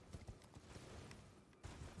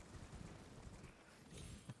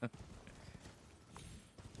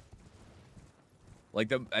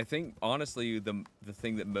 Like I think honestly the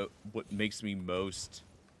thing that what makes me most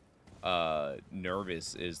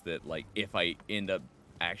nervous is that, like, if I end up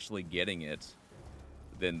actually getting it,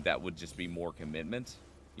 then that would just be more commitment,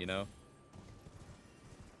 you know?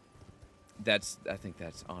 I think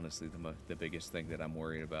that's honestly the biggest thing that I'm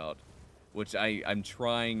worried about, which I'm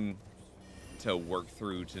trying to work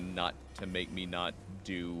through to make me not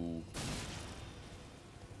do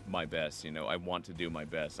my best, you know? I want to do my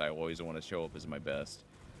best. I always want to show up as my best.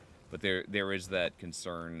 But there is that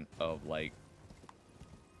concern of, like,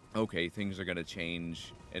 okay, things are going to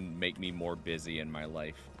change and make me more busy in my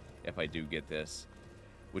life if I do get this,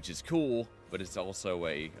 which is cool, but it's also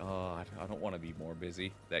I don't want to be more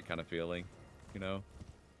busy, that kind of feeling, you know?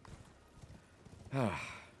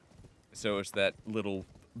 So it's that little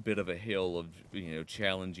bit of a hill of, you know,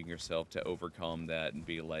 challenging yourself to overcome that and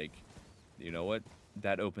be like, you know what?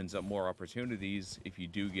 That opens up more opportunities if you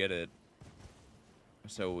do get it.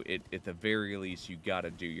 So at the very least, you got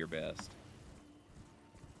to do your best.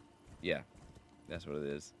 Yeah, that's what it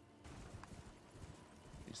is.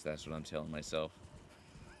 At least that's what I'm telling myself.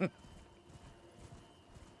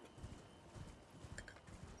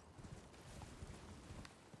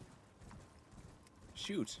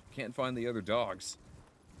 Shoot, can't find the other dogs.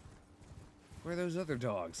 Where are those other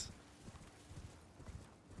dogs?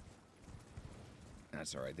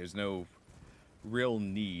 That's alright, there's no real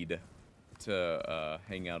need to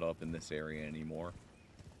hang out up in this area anymore.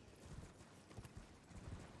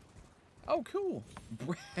 Oh, cool!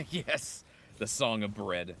 Yes! The Song of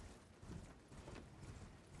Bread.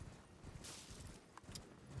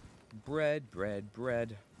 Bread, bread,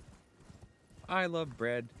 bread. I love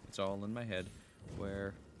bread. It's all in my head.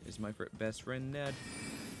 Where is my best friend Ned?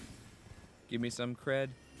 Give me some cred.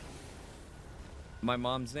 My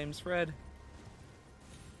mom's name's Fred.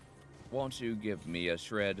 Won't you give me a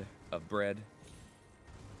shred of bread?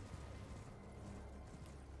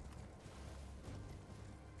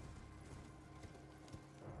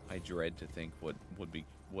 I dread to think what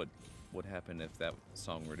would happen if that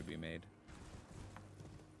song were to be made.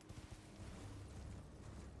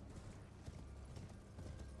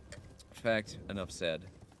 Fact, enough said.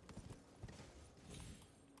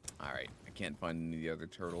 Alright, I can't find any of the other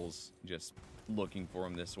turtles. Just looking for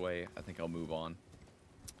them this way. I think I'll move on.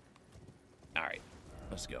 Alright,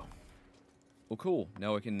 let's go. Well, cool.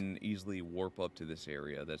 Now I can easily warp up to this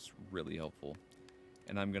area. That's really helpful.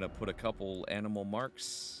 And I'm going to put a couple animal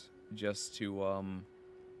marks just to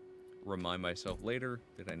remind myself later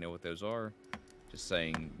that I know what those are. Just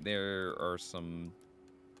saying, there are some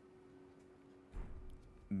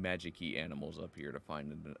magic-y animals up here to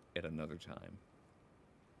find at another time.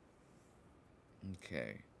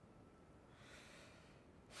 Okay.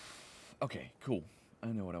 Okay, cool. I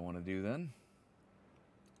know what I want to do then.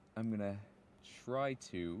 I'm gonna try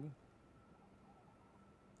to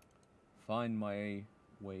find my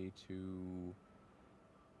way to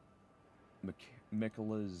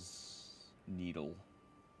Miquella's Needle.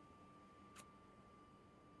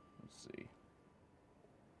 Let's see.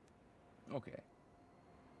 Okay.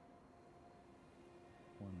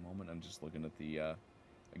 One moment, I'm just looking at the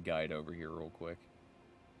guide over here real quick.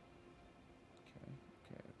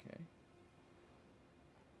 Okay.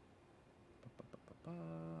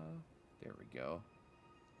 There we go.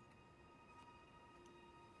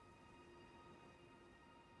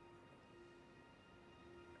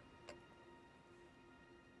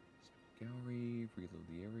 Gallery, reload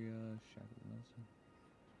the area, shadow Nelson.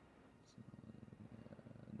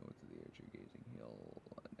 North of the Archer Gazing Hill.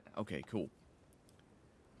 Okay, cool.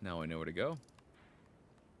 Now I know where to go.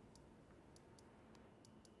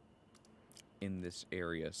 In this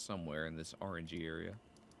area somewhere, in this orangey area.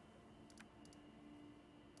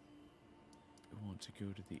 I want to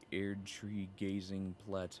go to the Erdtree Gazing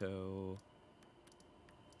Plateau.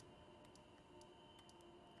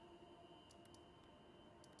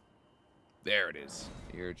 There it is.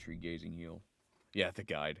 The Erdtree Gazing Hill. Yeah, the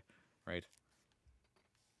guide, right?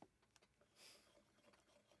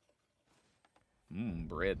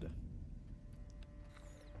 Bread.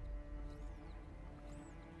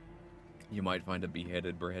 You might find a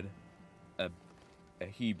beheaded bread. A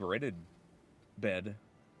he-breaded bed.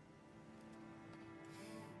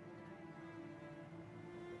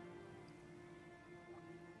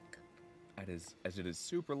 As it is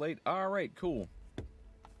super late. Alright, cool.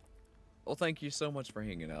 Well, thank you so much for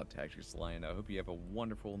hanging out, Tactics Lion. I hope you have a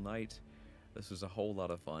wonderful night. This was a whole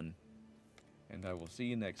lot of fun. And I will see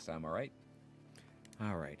you next time, alright?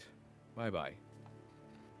 Alright. Bye-bye.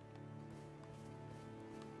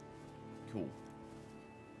 Cool.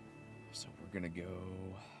 So we're gonna go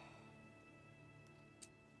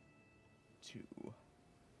to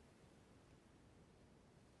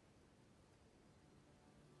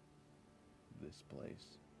this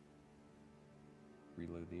place.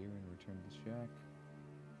 Reload the area and return to the shack.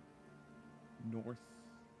 North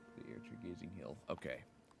the Erdtree Gazing Hill. Okay.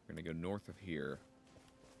 We're gonna go north of here.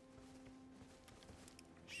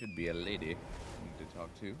 Should be a lady I need to talk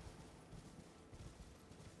to.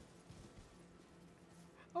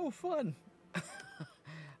 Oh, fun!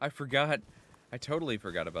 I forgot. I totally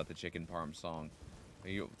forgot about the chicken parm song.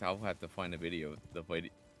 I'll have to find a video.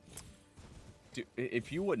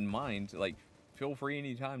 If you wouldn't mind, like, feel free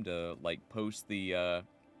anytime to, like, post the,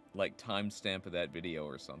 like, timestamp of that video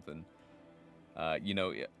or something. You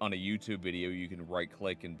know, on a YouTube video, you can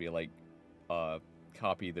right-click and be like,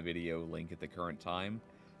 copy the video link at the current time.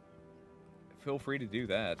 Feel free to do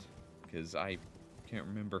that, because I can't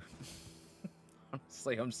remember.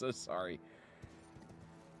 Honestly, I'm so sorry.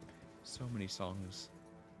 So many songs.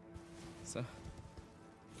 So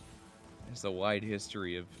there's a wide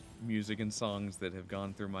history of music and songs that have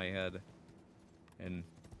gone through my head and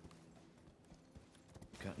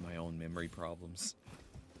got my own memory problems.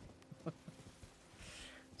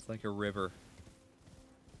 It's like a river.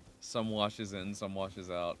 Some washes in, some washes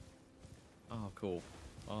out. Oh, cool.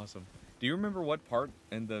 Awesome. Do you remember what part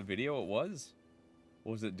in the video it was?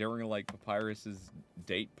 Was it during, like, Papyrus's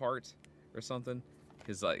date part or something?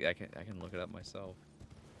 Because, like, I can look it up myself.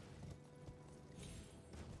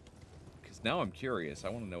 Because now I'm curious. I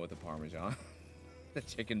want to know what the Parmesan, the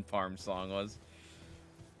chicken parm song was.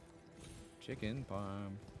 Chicken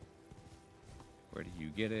parm. Where do you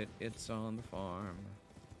get it? It's on the farm.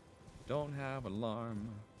 Don't have alarm.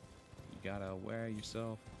 You gotta wear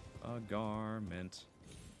yourself a garment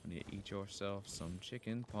when you eat yourself some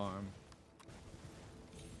chicken parm.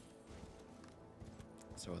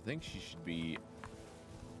 So I think she should be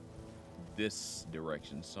this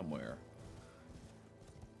direction somewhere.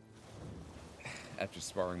 After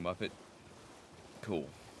sparring Muppet. Cool.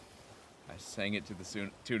 I sang it to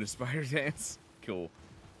the Tuna Spider dance. Cool.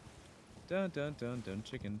 Dun dun dun dun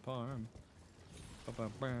chicken parm. Ba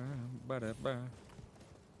ba ba ba da ba.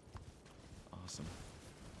 Awesome.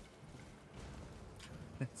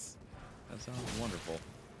 That sounds wonderful.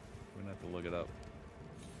 I'm gonna have to look it up.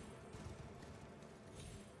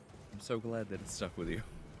 I'm so glad that it stuck with you.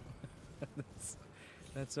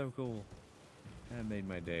 That's so cool. That made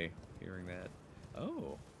my day, hearing that.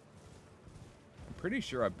 Oh. I'm pretty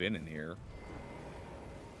sure I've been in here.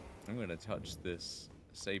 I'm gonna touch this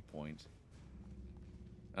save point.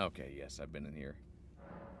 Okay, yes, I've been in here.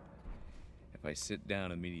 If I sit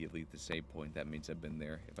down immediately at the save point, that means I've been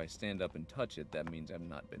there. If I stand up and touch it, that means I've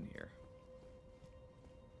not been here.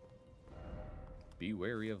 Be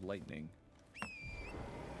wary of lightning.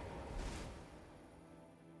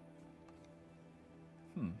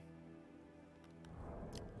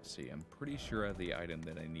 Let's see, I'm pretty sure the item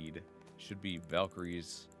that I need should be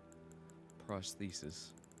Valkyrie's prosthesis.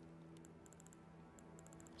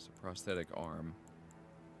 It's a prosthetic arm.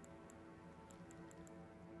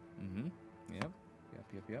 Mm-hmm. Yep.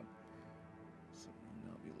 Yep. So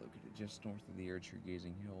will now be located just north of the Air-Tree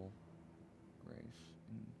Gazing Hill. Grace.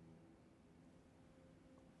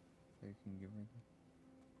 They can give her.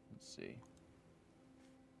 Let's see.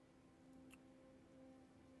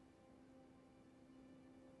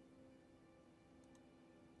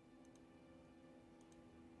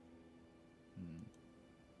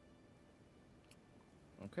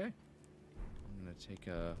 Okay. I'm gonna take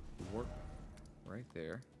a warp right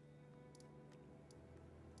there.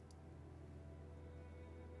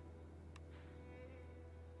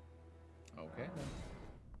 Okay then.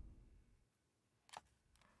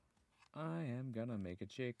 I am gonna make a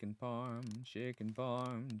chicken parm, chicken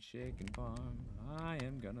parm, chicken parm. I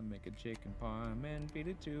am gonna make a chicken parm and feed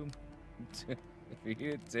it to feed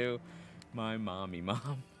it to my mommy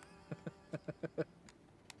mom.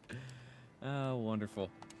 Oh, wonderful.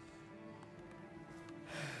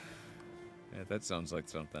 Yeah, that sounds like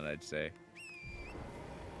something I'd say.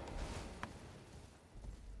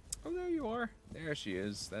 Oh, there you are. There she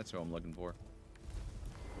is. That's who I'm looking for.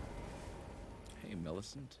 Hey,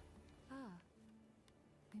 Millicent. Ah,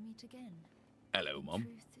 we meet again. Hello, Mom. In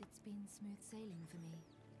truth, it's been smooth sailing for me.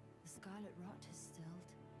 The scarlet rot has stilled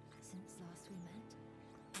since last we met.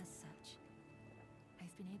 As such,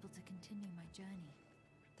 I've been able to continue my journey.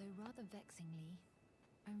 Though rather vexingly,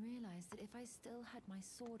 I realized that if I still had my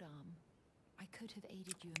sword arm, I could have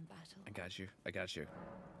aided you in battle. I got you. I got you.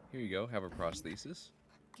 Here you go. Have a prosthesis.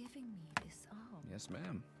 Giving me this arm. Yes,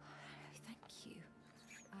 ma'am. Thank you.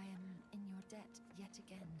 I am in your debt yet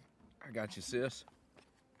again. I got you, sis.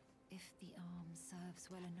 If the arm serves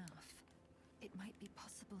well enough, it might be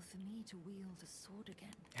possible for me to wield a sword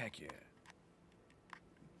again. Heck yeah.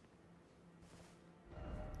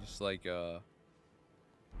 Just like,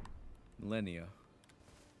 Millennia.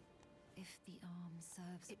 If the arm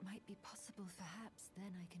serves, it might be possible. Perhaps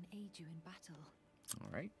then I can aid you in battle.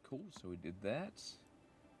 Alright, cool. So we did that.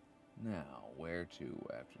 Now, where to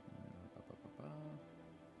after...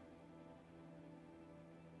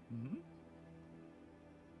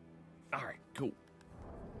 Alright, cool.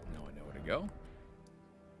 Now I know where to go.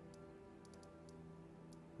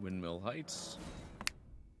 Windmill Heights.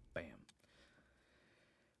 Bam.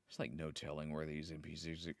 There's like no telling where these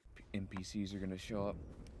NPCs are going to show up.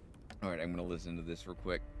 Alright, I'm going to listen to this real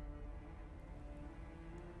quick.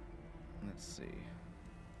 Let's see.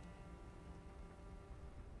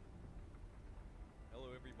 Hello,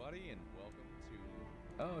 everybody, and welcome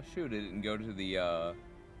to... Oh, shoot, it didn't go to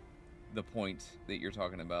the point that you're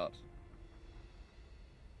talking about.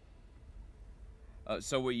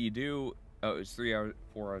 So what you do... Oh, it's 4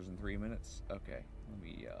 hours and 3 minutes? Okay, Let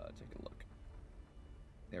me take a look.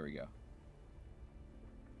 There we go.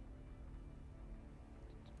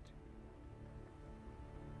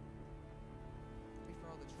 Sorry for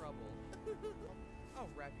all the trouble. I'll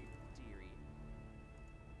wrap you, dearie.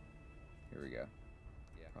 Here we go.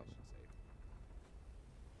 Yeah, Probably. I should say.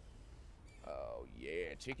 Oh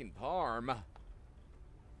yeah, chicken parm.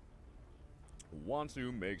 Want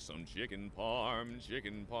to make some chicken parm,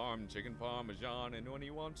 chicken parmesan, and when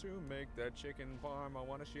you want to make that chicken parm, I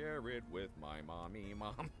want to share it with my mommy,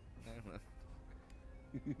 mom.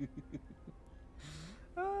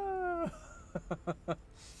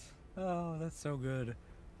 Oh, that's so good.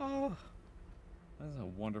 Oh, that's a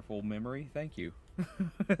wonderful memory. Thank you.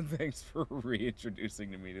 Thanks for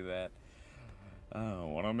reintroducing me to that. I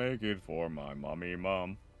want to make it for my mommy,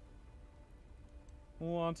 mom.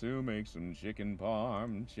 Want to make some chicken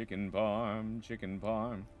parm, chicken parm, chicken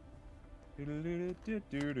parm. Chicken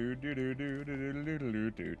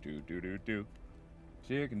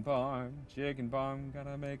parm,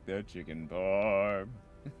 gotta make that chicken parm.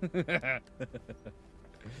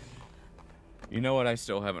 You know what? I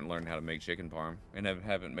still haven't learned how to make chicken parm, and I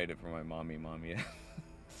haven't made it for my mommy mom yet.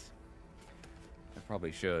 I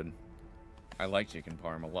probably should. I like chicken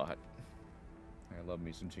parm a lot. I love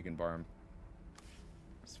me some chicken parm.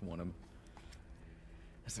 It's one of them.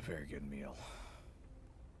 That's a very good meal.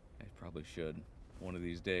 I probably should one of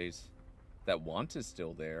these days. That want is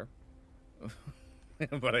still there,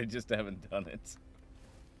 but I just haven't done it.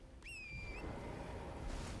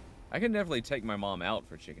 I can definitely take my mom out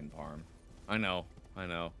for chicken parm. I know.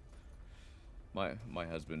 My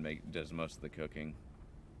husband does most of the cooking.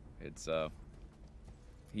 It's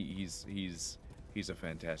he's a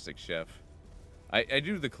fantastic chef. I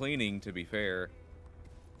do the cleaning, to be fair,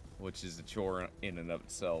 which is a chore in and of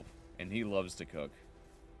itself, and he loves to cook.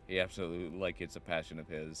 He absolutely, it's a passion of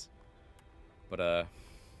his. But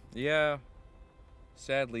yeah,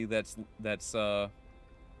 sadly that's I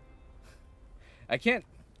can't.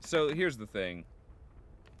 So here's the thing.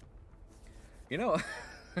 You know,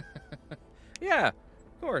 yeah,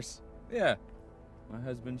 of course, yeah. My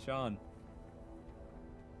husband Sean.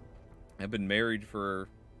 I've been married for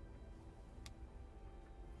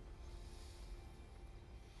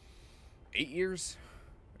 8 years.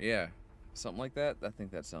 Yeah, something like that. I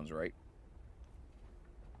think that sounds right.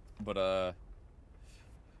 But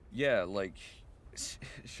yeah,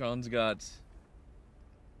 Sean's got.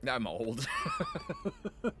 I'm old.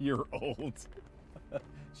 You're old.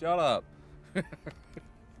 Shut up.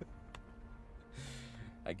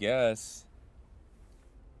 I guess.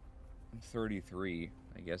 I'm 33.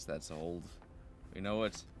 I guess that's old. You know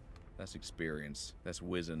what? That's experience. That's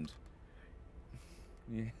wizened.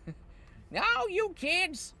 Yeah. No, you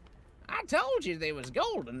kids! I told you there was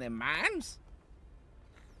gold in them mines.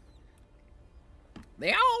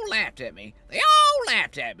 They all laughed at me. But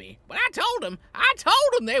I told them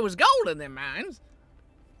there was gold in them mines.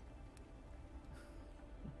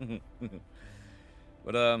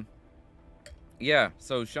 But yeah,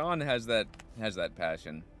 so Sean has that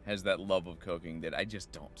passion, has that love of cooking that I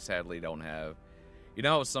just sadly don't have. You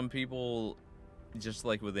know how some people, just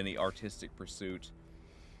like with any artistic pursuit,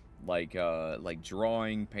 like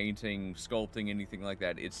drawing, painting, sculpting, anything like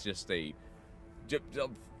that, it's just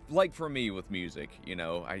like for me with music, you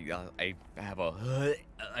know, I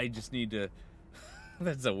just need to,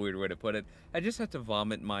 that's a weird way to put it, I just have to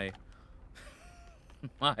vomit my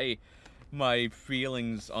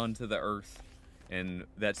feelings onto the earth, and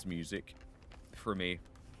that's music for me.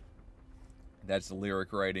 That's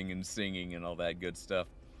lyric writing and singing and all that good stuff.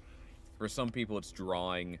 For some people it's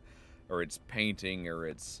drawing, or it's painting, or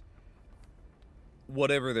it's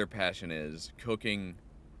whatever their passion is. Cooking,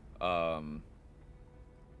 I'm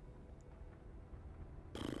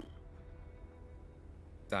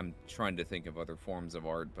trying to think of other forms of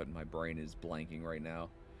art, but my brain is blanking right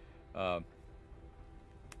now.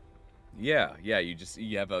 Yeah, you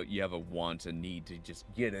have a want, a need to just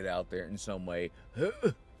get it out there in some way.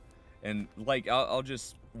 And I'll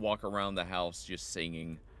just walk around the house just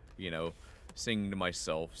singing, you know, singing to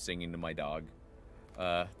myself, singing to my dog,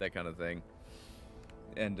 that kind of thing.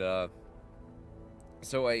 And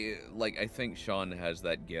so I think Sean has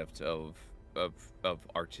that gift of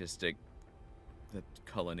artistic, the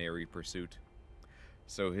culinary pursuit.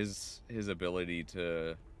 So his ability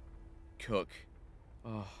to cook,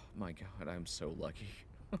 oh my god, I'm so lucky.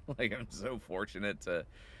 I'm so fortunate to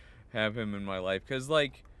have him in my life, because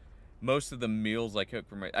most of the meals I cook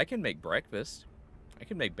I can make breakfast, I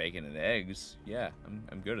can make bacon and eggs, yeah,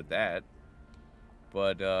 I'm good at that,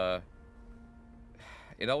 but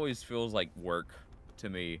it always feels like work to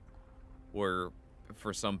me, where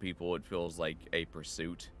for some people it feels like a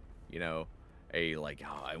pursuit, you know, a like,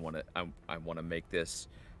 oh, I want to make this,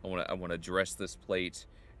 I want to dress this plate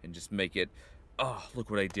and just make it, oh, look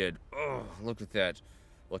what I did. Oh, look at that.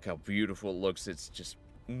 Look how beautiful it looks. It's just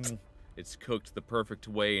it's cooked the perfect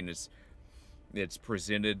way, and it's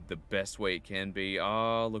presented the best way it can be.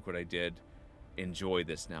 Oh, look what I did. Enjoy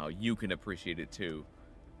this now. You can appreciate it too.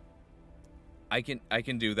 I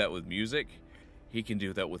can do that with music. He can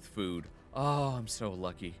do that with food. Oh, I'm so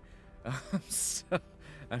lucky.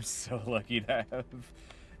 I'm so lucky to have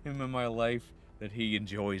him in my life that he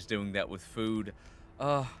enjoys doing that with food.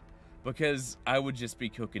 Because I would just be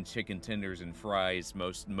cooking chicken tenders and fries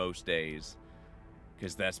most days.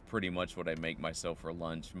 Because that's pretty much what I make myself for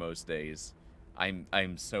lunch most days.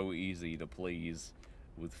 I'm so easy to please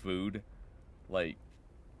with food. Like,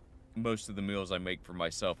 most of the meals I make for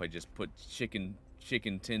myself, I just put chicken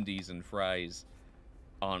tendies and fries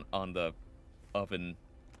on the oven,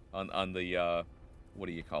 on the what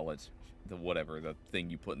do you call it? The thing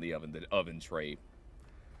you put in the oven, the oven tray.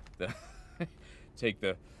 The take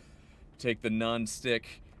the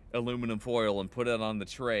non-stick aluminum foil and put it on the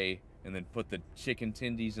tray, and then put the chicken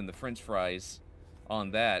tendies and the French fries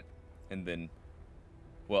on that, and then,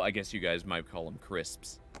 well, I guess you guys might call them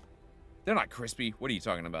crisps. They're not crispy. What are you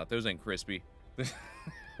talking about? Those ain't crispy.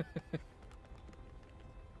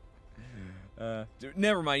 Dude,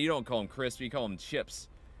 never mind. You don't call them crispy. You call them chips.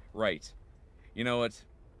 Right. You know what?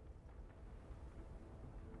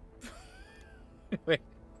 Wait.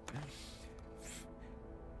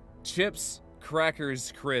 Chips,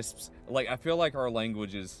 crackers, crisps. Like, I feel like our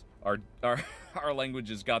languages our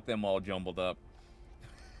languages got them all jumbled up.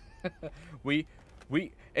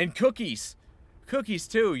 And cookies. Cookies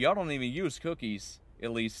too. Y'all don't even use cookies.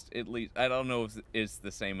 At least I don't know if it's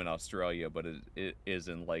the same in Australia, but it is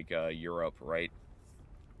in like Europe, right?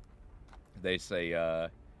 They say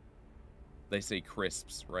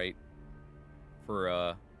crisps, right?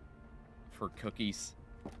 For cookies.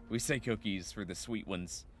 We say cookies for the sweet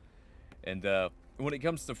ones. And when it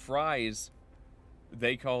comes to fries,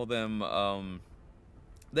 they call them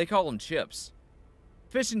chips.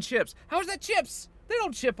 Fish and chips. How's that chips? They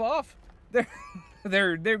don't chip off.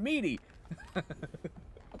 They're meaty.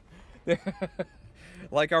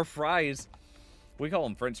 Like our fries, we call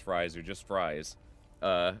them French fries or just fries.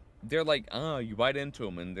 They're like, you bite into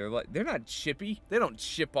them and they're not chippy. They don't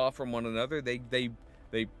chip off from one another. They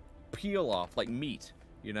peel off like meat,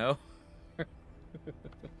 you know?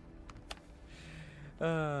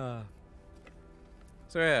 So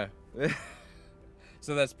yeah.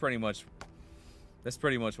 So that's pretty much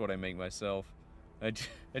what I make myself. I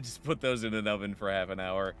just put those in an oven for half an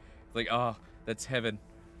hour. Like, oh, that's heaven.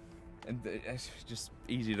 And it's just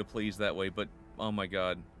easy to please that way. But, oh my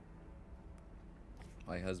God.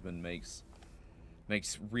 My husband makes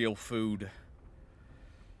real food.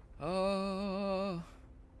 And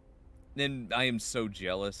I am so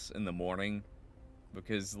jealous in the morning.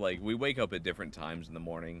 Because, like, we wake up at different times in the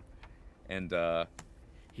morning. And,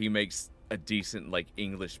 he makes a decent, like,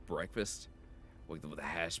 English breakfast. With the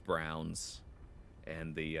hash browns.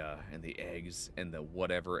 And the eggs and the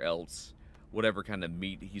whatever else, whatever kind of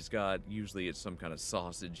meat he's got. Usually it's some kind of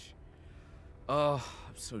sausage. Oh,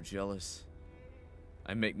 I'm so jealous.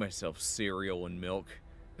 I make myself cereal and milk.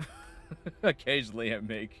 Occasionally I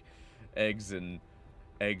make eggs and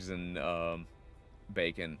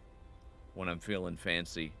bacon when I'm feeling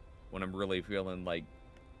fancy, when I'm really feeling like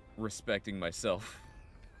respecting myself.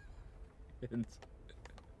 And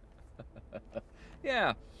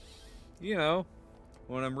yeah, you know.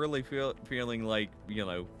 When I'm really feeling like, you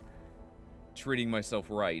know, treating myself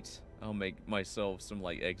right, I'll make myself some,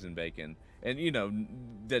 like, eggs and bacon. And, you know,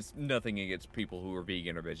 that's nothing against people who are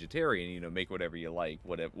vegan or vegetarian. You know, make whatever you like,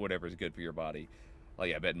 whatever's good for your body.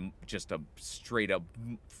 Like, I bet just a straight-up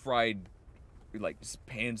fried, like,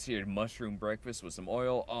 pan-seared mushroom breakfast with some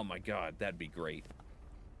oil. Oh, my God, that'd be great.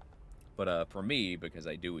 But for me, because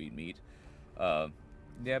I do eat meat, yeah,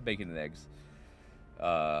 bacon and eggs.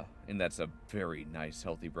 And that's a very nice,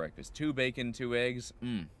 healthy breakfast. 2 bacon, 2 eggs.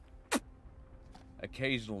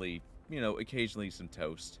 Occasionally some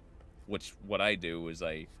toast. Which, what I do is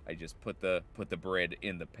I just put the bread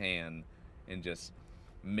in the pan and just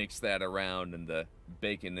mix that around in the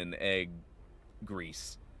bacon and egg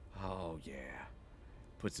grease. Oh, yeah.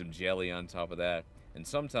 Put some jelly on top of that. And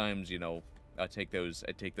sometimes, you know, I take those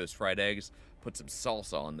fried eggs, put some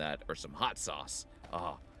salsa on that, or some hot sauce.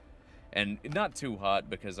 And not too hot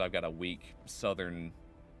because I've got a weak southern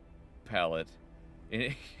palate.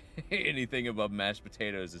 Anything above mashed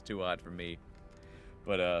potatoes is too hot for me.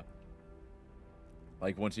 But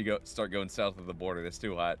like once you start going south of the border, that's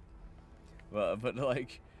too hot. But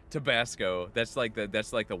like Tabasco, that's like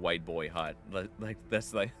the white boy hot.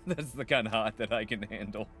 That's the kind of hot that I can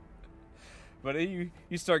handle. But you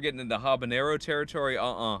start getting into habanero territory,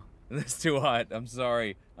 that's too hot. I'm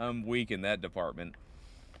sorry, I'm weak in that department.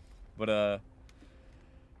 But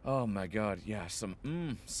oh my god, yeah,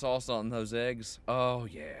 some sauce on those eggs. Oh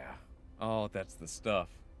yeah, oh that's the stuff.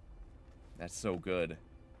 That's so good.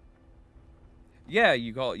 Yeah,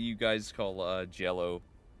 you guys call Jello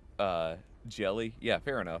jelly. Yeah,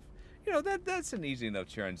 fair enough. You know that's an easy enough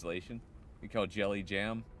translation. We call jelly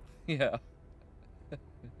jam. Yeah.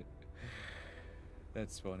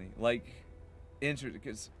 That's funny. Like,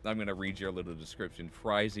 because I'm gonna read your little description.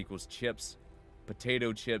 Fries equals chips.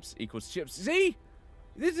 Potato chips equals chips. See,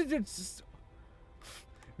 this is just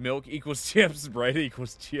milk equals chips. Bread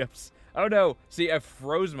equals chips. Oh no! See, I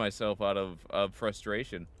froze myself out of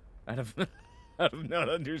frustration, out of out of not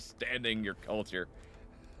understanding your culture.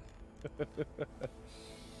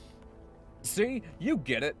 See, you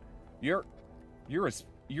get it. You're as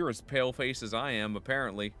pale face as I am.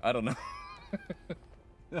 Apparently, I don't know.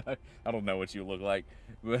 I don't know what you look like,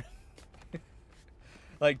 but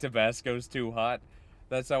like Tabasco's too hot.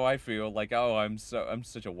 That's how I feel. Like, oh, I'm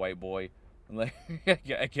such a white boy. Like,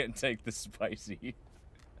 I can't take the spicy.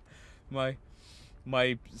 My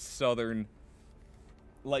southern,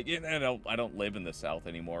 like, I don't live in the South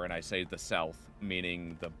anymore, and I say the South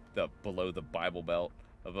meaning the below the Bible Belt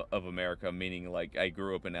of America, meaning like I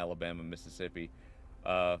grew up in Alabama, Mississippi.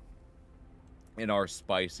 And our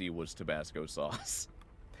spicy was Tabasco sauce.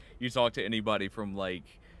 You talk to anybody from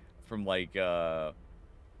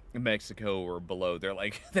Mexico or below,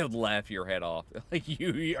 they'll laugh your head off. Like,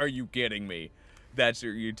 are you kidding me? That's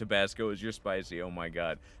your Tabasco is your spicy. Oh my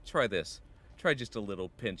god. Try this. Try just a little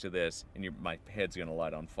pinch of this and my head's gonna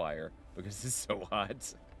light on fire because it's so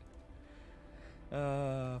hot.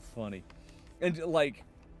 Funny. And like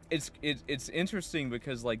it's interesting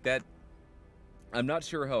because like that, I'm not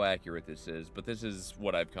sure how accurate this is, but this is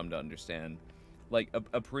what I've come to understand. Like,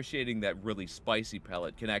 appreciating that really spicy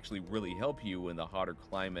palate can actually really help you in the hotter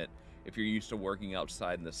climate if you're used to working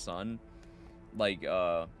outside in the sun. Like,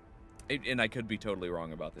 and I could be totally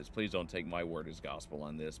wrong about this. Please don't take my word as gospel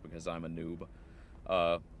on this because I'm a noob.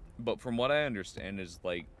 But from what I understand is,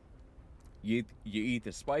 like, you eat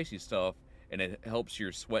the spicy stuff and it helps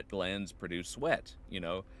your sweat glands produce sweat, you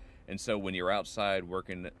know? And so when you're outside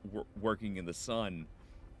working in the sun,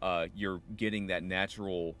 you're getting that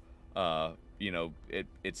natural,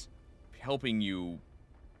 it's helping you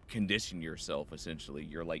condition yourself, essentially.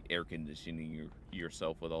 You're like air conditioning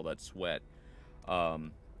yourself with all that sweat.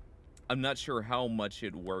 I'm not sure how much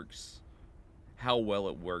it works, how well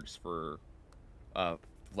it works for,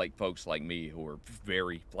 like folks like me who are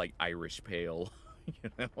very like Irish pale.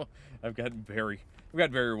 You know, I've got very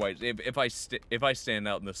white. If I stand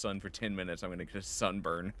out in the sun for 10 minutes, I'm gonna get a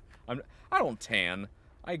sunburn. I don't tan.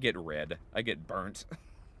 I get red. I get burnt.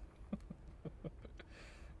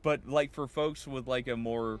 But like for folks with like a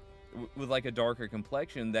darker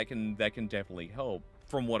complexion, that can definitely help.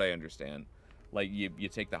 From what I understand, like you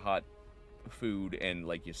take the hot food and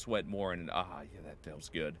like you sweat more and yeah, that feels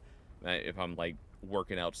good. If I'm like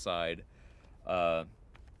working outside, so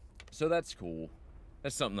that's cool.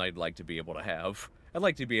 That's something I'd like to be able to have. I'd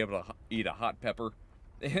like to be able to eat a hot pepper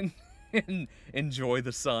and enjoy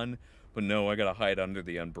the sun. But no, I gotta hide under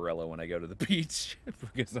the umbrella when I go to the beach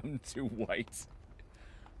because I'm too white.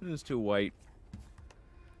 I'm just too white.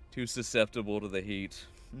 Too susceptible to the heat.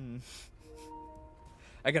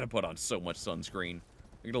 I gotta put on so much sunscreen.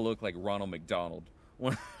 I'm gonna look like Ronald McDonald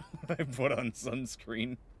when I put on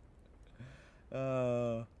sunscreen.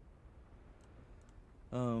 Oh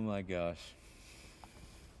my gosh.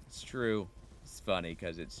 It's true. It's funny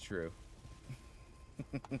because it's true.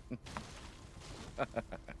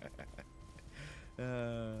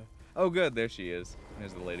 Oh good, there she is.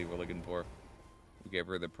 There's the lady we're looking for. We gave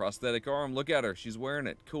her the prosthetic arm. Look at her. She's wearing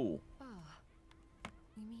it. Cool.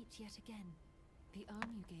 We meet yet again. The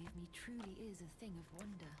arm you gave me truly is a thing of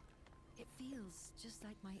wonder. It feels just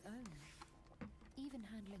like my own. Even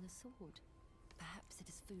handling a sword. Perhaps it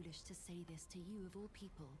is foolish to say this to you of all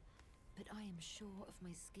people, but I am sure of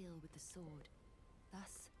my skill with the sword.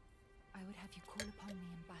 Thus, I would have you call upon me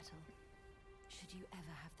in battle, should you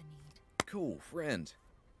ever have the need. Cool, friend.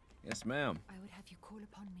 Yes, ma'am. I would have you call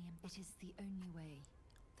upon me and it is the only way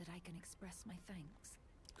that I can express my thanks.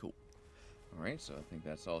 Cool. Alright, so I think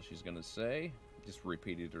that's all she's gonna say. Just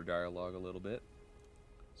repeated her dialogue a little bit.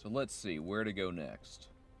 So let's see, where to go next?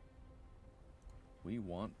 We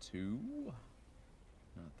want to...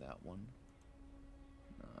 Not that one.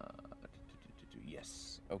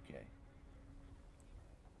 Yes, okay.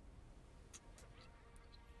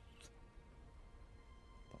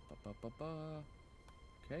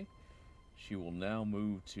 Okay. She will now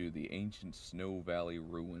move to the ancient Snow Valley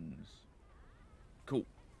ruins. Cool.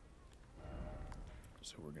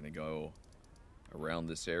 So we're gonna go around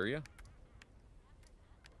this area.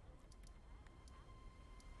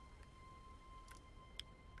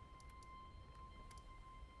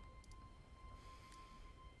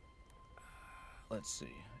 Let's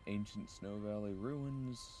see. Ancient Snow Valley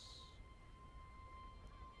ruins.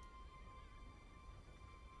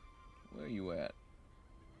 Where are you at?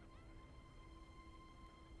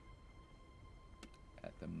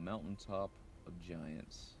 At the mountaintop of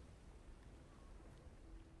giants.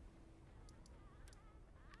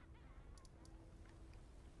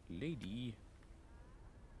 Lady.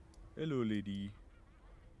 Hello, lady.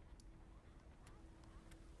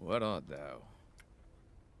 What art thou?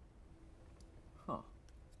 Huh.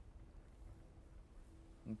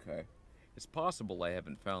 Okay. It's possible I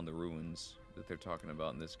haven't found the ruins that they're talking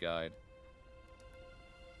about in this guide.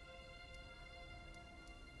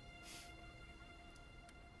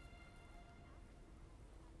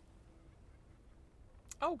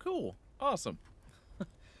 Oh, cool. Awesome.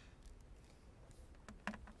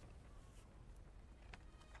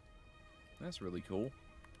 That's really cool.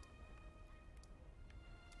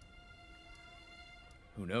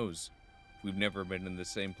 Who knows? We've never been in the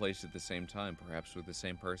same place at the same time. Perhaps we're the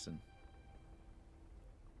same person.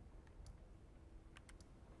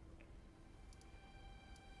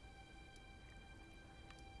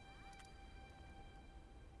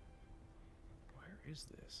 Where is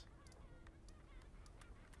this?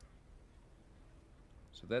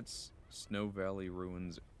 So that's Snow Valley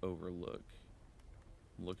Ruins Overlook.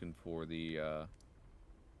 I'm looking for the,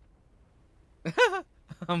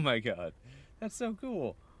 Oh my god. That's so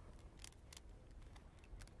cool.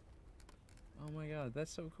 Oh my god,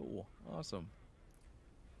 that's so cool. Awesome.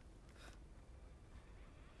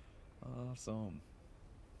 Awesome.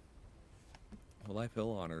 Well, I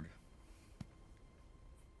feel honored.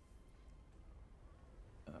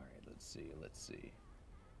 Alright, let's see.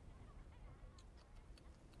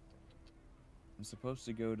 I'm supposed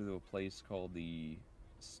to go to a place called the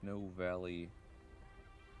Snow Valley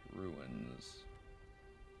Ruins.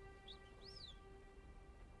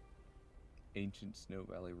 Ancient Snow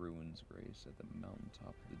Valley Ruins grace at the mountaintop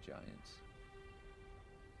of the giants.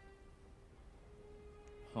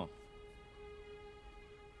 Huh.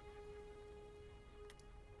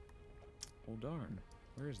 Oh darn.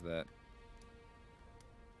 Where is that?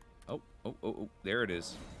 Oh, there it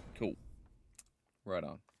is. Cool. Right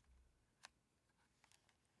on.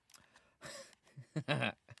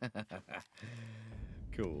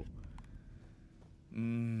 Cool.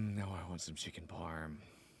 Now I want some chicken parm.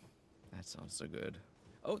 That sounds so good.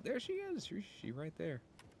 Oh, there she is. She right there.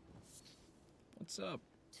 What's up?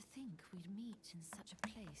 To think we'd meet in such a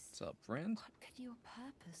place. What's up, friend? What could your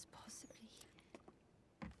purpose possibly...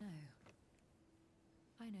 No.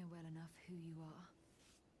 I know well enough who you are.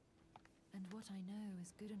 And what I know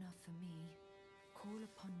is good enough for me. Call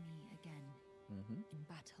upon me again. In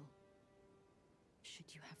battle.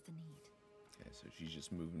 Should you have the need. Okay, so she's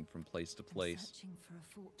just moving from place to place. Searching for a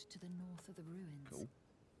fort to the north of the ruins. Cool.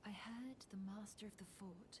 I heard the master of the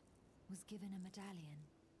fort was given a medallion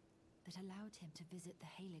that allowed him to visit the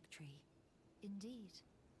Halig tree. Indeed,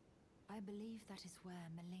 I believe that is where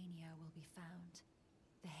Melania will be found.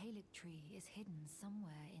 The Halig tree is hidden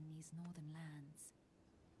somewhere in these northern lands.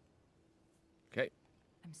 Okay.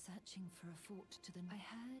 I'm searching for a fort to the... I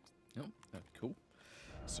heard... Oh, cool.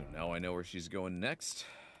 So now I know where she's going next.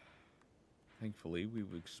 Thankfully,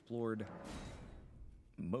 we've explored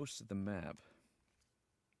most of the map.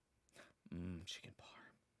 Chicken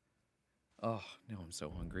parm. Oh, now I'm so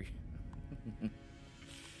hungry.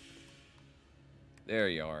 There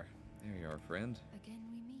you are. There you are, friend. Again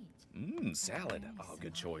we meet. Salad. Only Oh,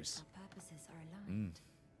 good somehow choice. Our purposes are aligned.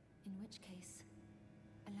 In which case,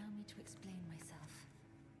 allow me to explain myself.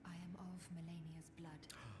 I am of Melania's blood,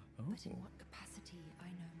 but in what capacity I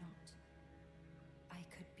know not. I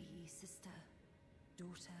could be sister,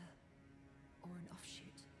 daughter, or an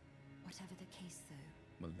offshoot. Whatever the case,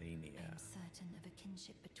 though, Melania. I am certain of a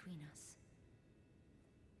kinship between us.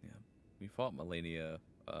 Yeah, we fought Melania.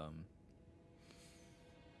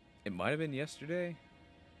 It might have been yesterday.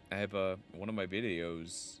 I have one of my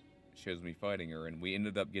videos shows me fighting her, and we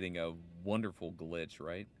ended up getting a wonderful glitch,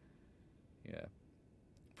 right? Yeah.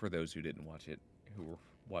 For those who didn't watch it, who were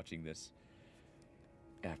watching this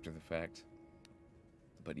after the fact.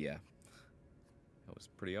 But yeah, that was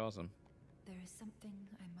pretty awesome. There is something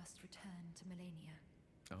I must return to Melania.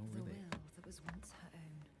 Oh, The really? will that was once her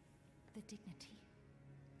own. The dignity.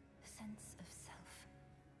 The sense of self.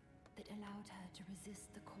 It allowed her to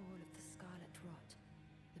resist the call of the Scarlet Rot,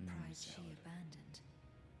 the pride she salad. abandoned,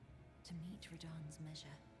 to meet Radahn's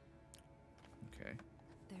measure. Okay.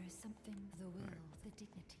 There is something, the will, the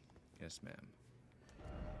dignity. Yes, ma'am.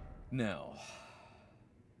 Now.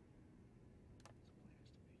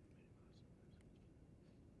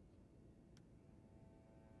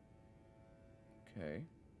 Okay.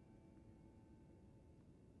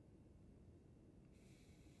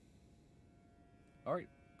 Alright,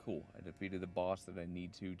 cool. I defeated the boss that I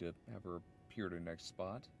need to have her appear at her next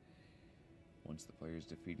spot. Once the player has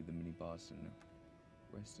defeated the mini-boss and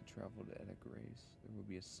rested travel to Edda Grace, there will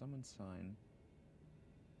be a summon sign.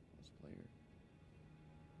 This player.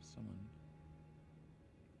 Summon.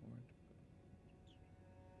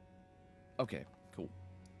 Okay, cool.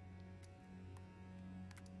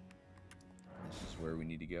 This is where we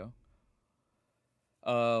need to go.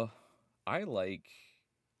 I like...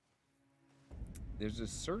 There's a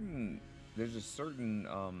certain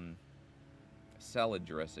salad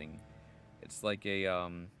dressing. It's like a I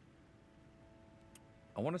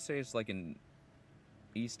want to say it's like an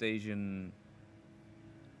East Asian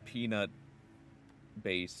peanut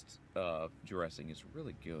based dressing. It's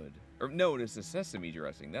really good. Or no, it's a sesame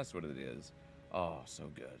dressing. That's what it is. Oh,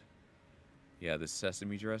 so good. Yeah, the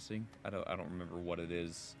sesame dressing. I don't remember what it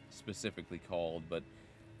is specifically called, but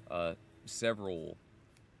several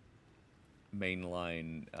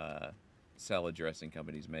mainline salad dressing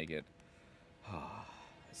companies make it. Ah,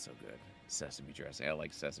 it's so good. Sesame dressing. I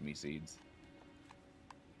like sesame seeds.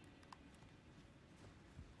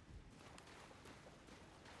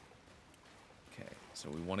 Okay, so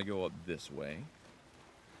we want to go up this way.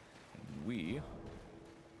 And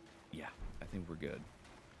yeah, I think we're good.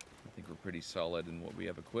 I think we're pretty solid in what we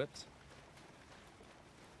have equipped.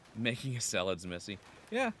 Making a salad's messy.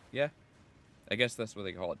 Yeah. I guess that's what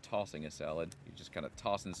they call it, tossing a salad. You're just kind of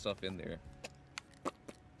tossing stuff in there.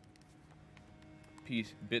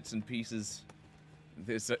 Bits and pieces.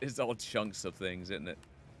 It's all chunks of things, isn't it?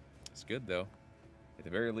 It's good, though. At the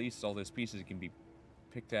very least, all those pieces can be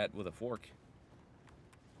picked at with a fork.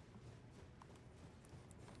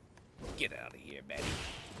 Get out of here, Betty.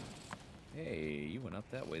 Hey, you went up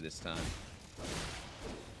that way this time.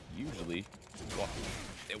 Usually,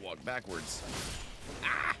 they walk backwards.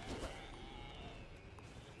 Ah!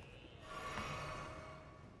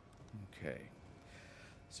 Okay.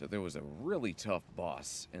 So there was a really tough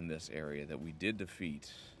boss in this area that we did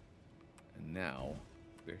defeat. And now,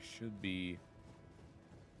 there should be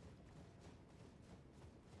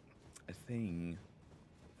a thing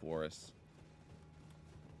for us.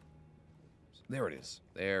 There it is.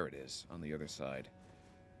 There it is on the other side.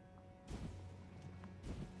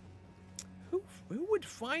 Who would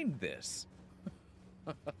find this?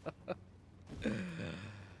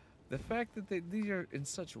 The fact that these are in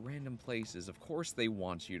such random places, of course they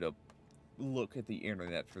want you to look at the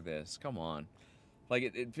internet for this. Come on. Like,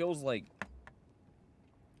 it feels like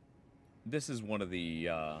this is one of the,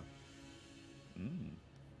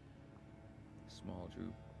 small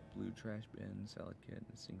blue trash bin, salad kit, and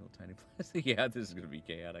a single tiny plastic. Yeah, this is going to be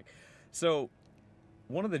chaotic. So,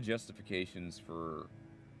 one of the justifications for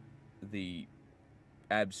the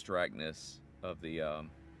abstractness of the, of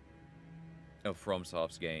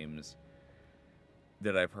FromSoft's games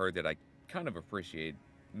that I've heard that I kind of appreciate,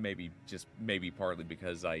 maybe partly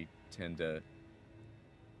because I tend to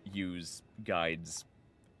use guides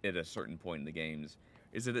at a certain point in the games,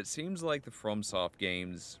 is that it seems like the FromSoft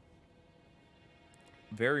games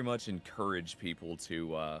very much encourage people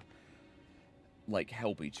to like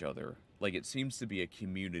help each other. Like, it seems to be a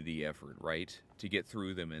community effort, right? To get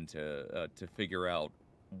through them and to figure out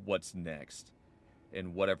what's next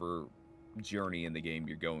in whatever journey in the game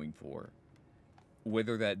you're going for,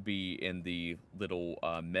 whether that be in the little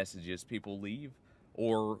messages people leave,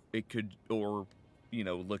 or you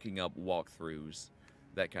know, looking up walkthroughs,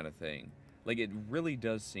 that kind of thing. Like, it really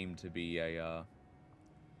does seem to be a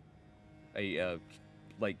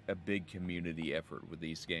big community effort with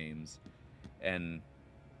these games. And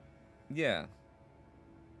yeah,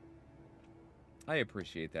 I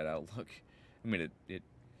appreciate that outlook. I mean, it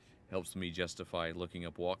helps me justify looking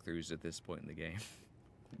up walkthroughs at this point in the game.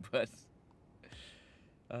 But,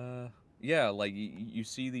 yeah, like, you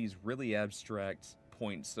see these really abstract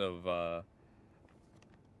points of,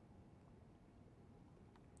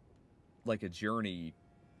 like, a journey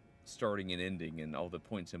starting and ending and all the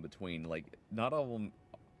points in between. Like, not all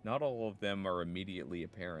of them are immediately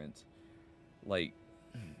apparent. Like,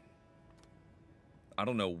 I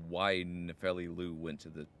don't know why Nefeli Lu went to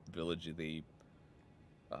the village of the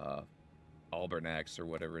Albernax or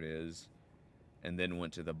whatever it is. and then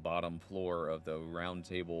went to the bottom floor of the round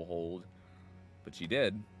table hold, but she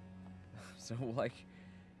did. So like,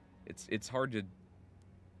 it's hard to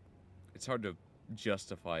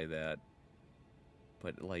justify that,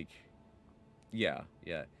 but like, yeah,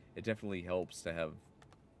 it definitely helps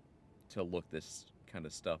to look this kind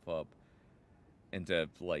of stuff up and to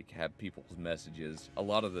like have people's messages. A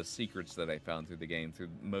lot of the secrets that I found through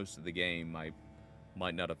most of the game, I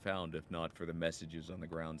might not have found if not for the messages on the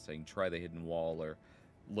ground saying try the hidden wall or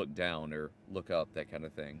look down or look up, that kind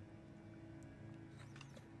of thing.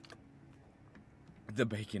 The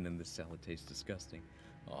bacon in this salad tastes disgusting.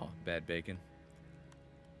 Aw, bad bacon.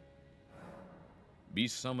 Be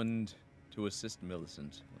summoned to assist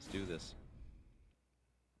Millicent. Let's do this.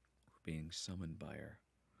 We're being summoned by her.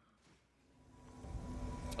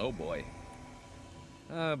 Oh boy.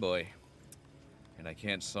 Ah boy. And I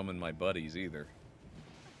can't summon my buddies either.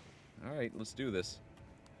 Alright, let's do this.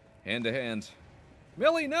 Hand to hand.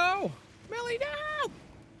 Millie, no! Millie, no!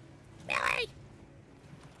 Millie!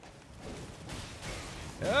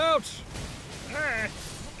 Ouch! Ah!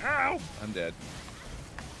 Ow! I'm dead.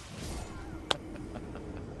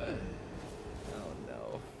 Oh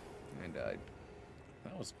no. I died.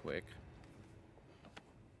 That was quick.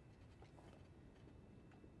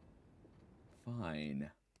 Fine.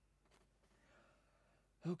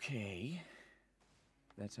 Okay.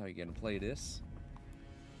 That's how you're gonna play this.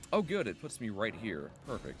 Oh good, it puts me right here.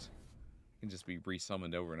 Perfect. I can just be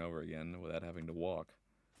re-summoned over and over again without having to walk.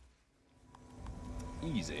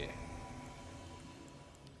 Easy.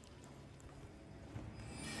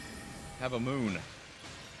 Have a moon.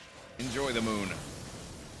 Enjoy the moon.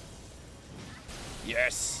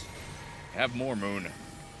 Yes! Have more moon.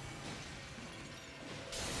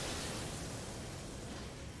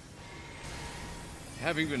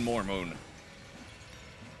 Have even more moon.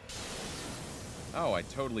 Oh, I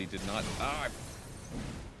totally did not. Ah!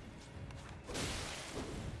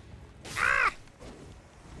 Ah!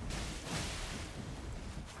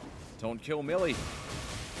 Don't kill Millie.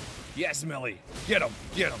 Yes, Millie. Get him.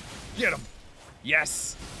 Get him. Get him.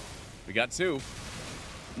 Yes. We got two.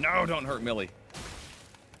 No, don't hurt Millie.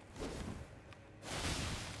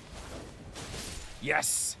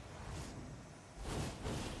 Yes.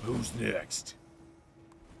 Who's next?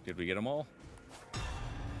 Did we get them all?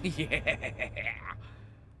 Yeah!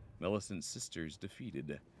 Millicent's sisters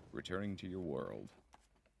defeated, returning to your world.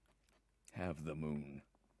 Have the moon.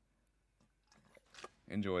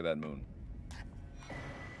 Enjoy that moon.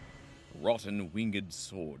 Rotten winged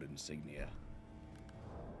sword insignia.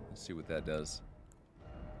 Let's see what that does.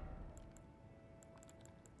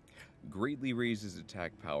 Greatly raises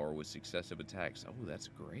attack power with successive attacks. Oh, that's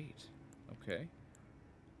great. Okay.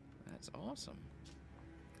 That's awesome.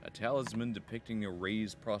 A talisman depicting a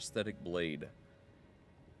raised prosthetic blade.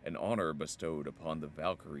 An honor bestowed upon the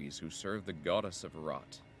Valkyries who serve the goddess of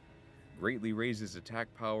rot. Greatly raises attack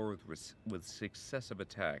power with successive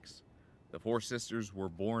attacks. The four sisters were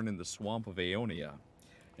born in the swamp of Aeonia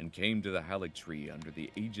and came to the Halig Tree under the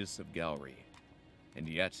aegis of Gowry. And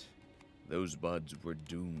yet, those buds were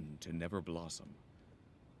doomed to never blossom.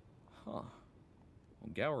 Huh.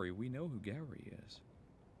 Well, Gowry, we know who Gowry is.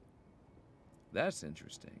 That's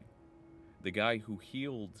interesting. The guy who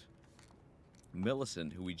healed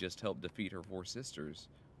Millicent, who we just helped defeat her four sisters,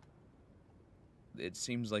 it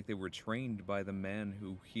seems like they were trained by the man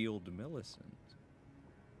who healed Millicent.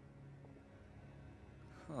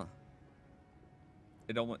 Huh.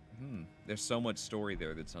 It almost, there's so much story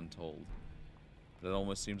there that's untold. It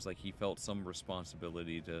almost seems like he felt some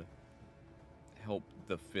responsibility to help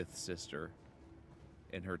the fifth sister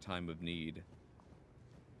in her time of need.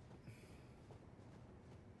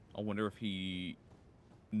 I wonder if he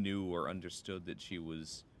knew or understood that she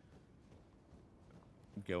was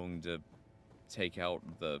going to take out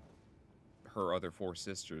her other four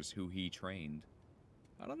sisters who he trained.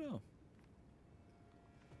 I don't know.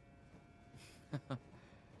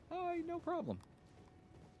 Oh, no problem.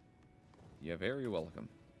 You're very welcome.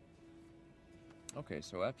 Okay,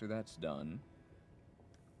 so after that's done,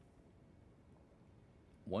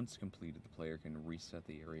 once completed, the player can reset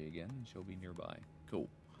the area again and she'll be nearby. Cool.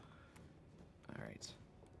 Alright.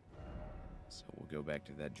 So we'll go back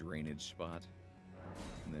to that drainage spot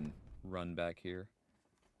and then run back here.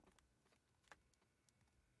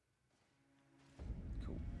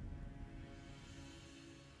 Cool.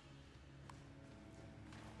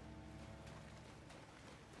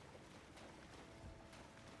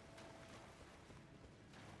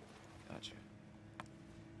 Gotcha.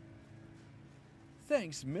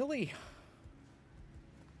 Thanks, Millie.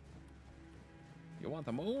 You want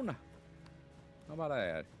the moon? How about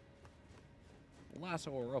that?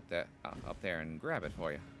 lasso her up there and grab it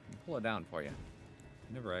for you. And pull it down for you.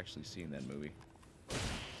 I've never actually seen that movie.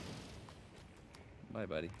 Bye,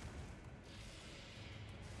 buddy.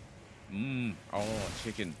 Oh,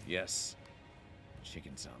 chicken. Yes.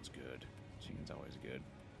 Chicken sounds good. Chicken's always good.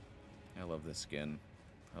 I love this skin.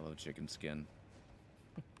 I love chicken skin.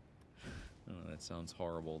 Oh, that sounds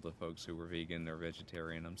horrible to folks who are vegan or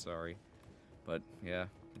vegetarian. I'm sorry. But, yeah,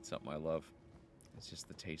 it's something I love. It's just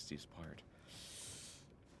the tastiest part.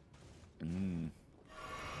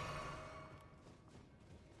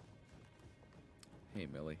 Hey,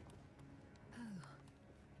 Millie. Oh.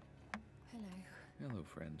 Hello. Hello,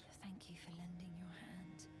 friend. Thank you for lending your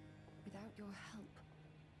hand. Without your help,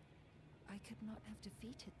 I could not have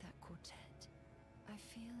defeated that quartet. I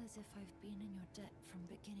feel as if I've been in your debt from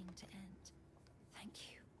beginning to end.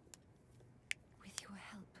 Thank you. With your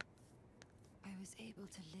help, I was able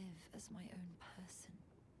to live as my own person,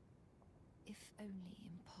 if only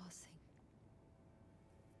in passing.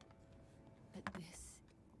 But this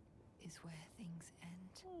is where things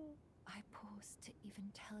end. I pause to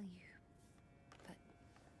even tell you, but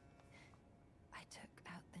I took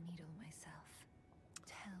out the needle myself.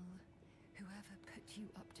 Tell whoever put you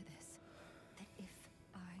up to this that if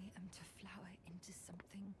I am to flower into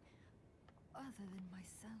something other than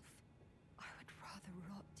myself, I would rather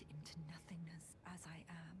rot into nothingness as I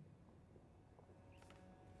am.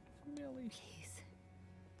 Millie. Please,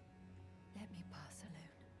 let me pass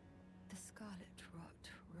alone. The scarlet rot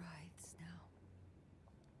writhes now.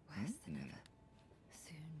 Worse than ever.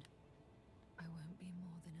 Soon, I won't be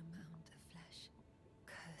more than a mound of flesh,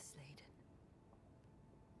 curse-laden.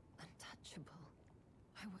 Untouchable.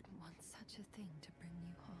 I wouldn't want such a thing to bring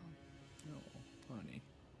you harm. Oh, honey.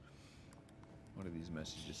 What do these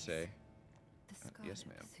messages say? The scarlet yes,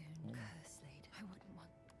 ma'am. soon curse-laden. I wouldn't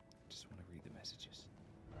want... Just want to read the messages.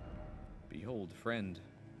 Behold, friend.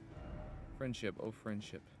 Friendship, oh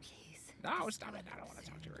friendship. Please. No, the stop it. I don't want to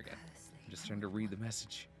talk to her again. curse-laden. I'm just trying to read the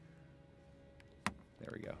message.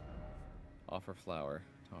 There we go. Offer flower.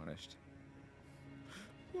 Tarnished.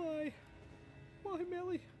 Why? Why,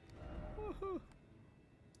 Millie?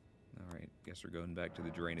 Alright, guess we're going back to the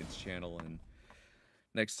drainage channel, and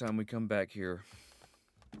next time we come back here,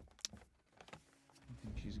 I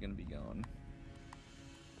think she's gonna be gone.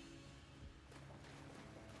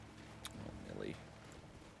 Oh, Millie.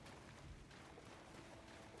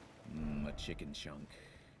 A chicken chunk.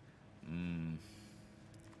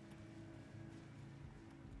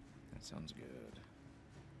 That sounds good.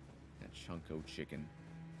 That chunko chicken.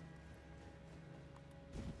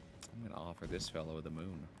 I'm gonna offer this fellow the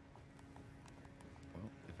moon. Well,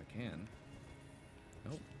 if I can.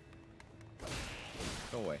 Nope.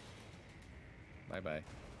 Go away. Bye-bye.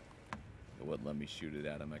 It wouldn't let me shoot it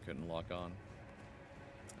at him. I couldn't lock on.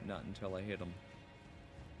 Not until I hit him.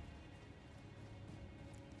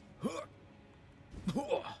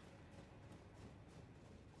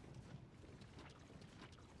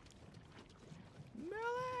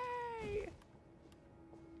 Millie!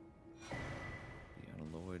 The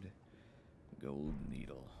unalloyed gold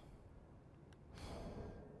needle.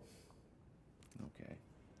 Okay.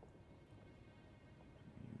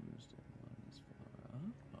 Used in this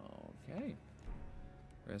flower. Okay.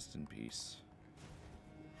 Rest in peace.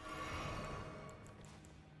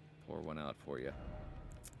 Pour one out for you.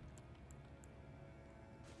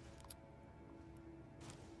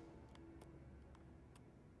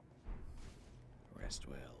 Rest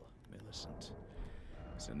well, Millicent.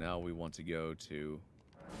 So now we want to go to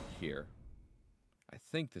here. I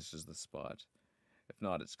think this is the spot. If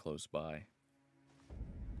not, it's close by.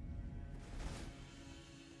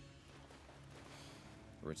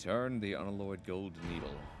 Return the unalloyed gold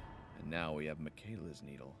needle. And now we have Michaela's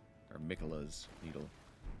needle. Or Michaela's needle.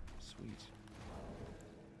 Sweet.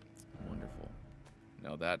 Wonderful.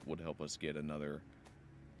 Now that would help us get another,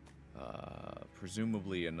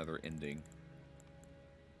 presumably another ending.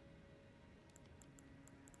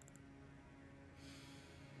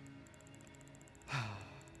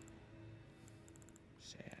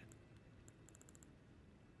 Sad.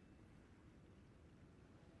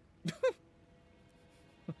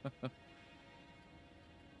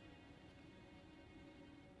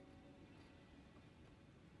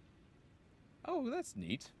 Oh, that's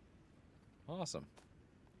neat. Awesome.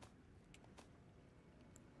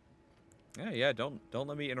 Yeah, don't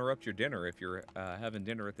let me interrupt your dinner if you're having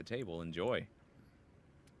dinner at the table. Enjoy.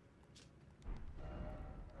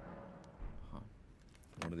 Huh.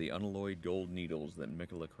 One of the unalloyed gold needles that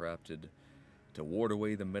Michaela crafted to ward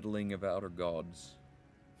away the meddling of outer gods.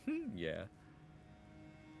 Yeah.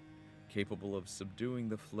 Capable of subduing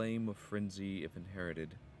the flame of frenzy if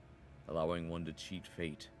inherited, allowing one to cheat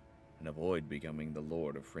fate and avoid becoming the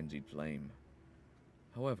Lord of Frenzied Flame.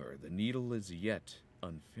 However, the needle is yet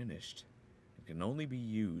unfinished and can only be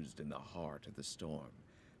used in the heart of the storm,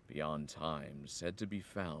 beyond time, said to be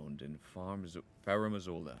found in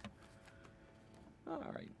Faramazula.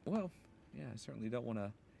 Alright, well, yeah, I certainly don't want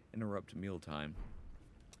to interrupt mealtime.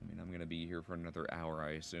 I mean, I'm going to be here for another hour,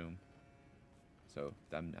 I assume. So,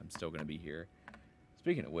 I'm still going to be here.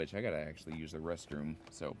 Speaking of which, I got to actually use the restroom,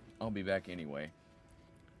 so I'll be back anyway.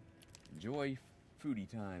 Enjoy foodie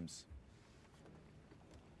times.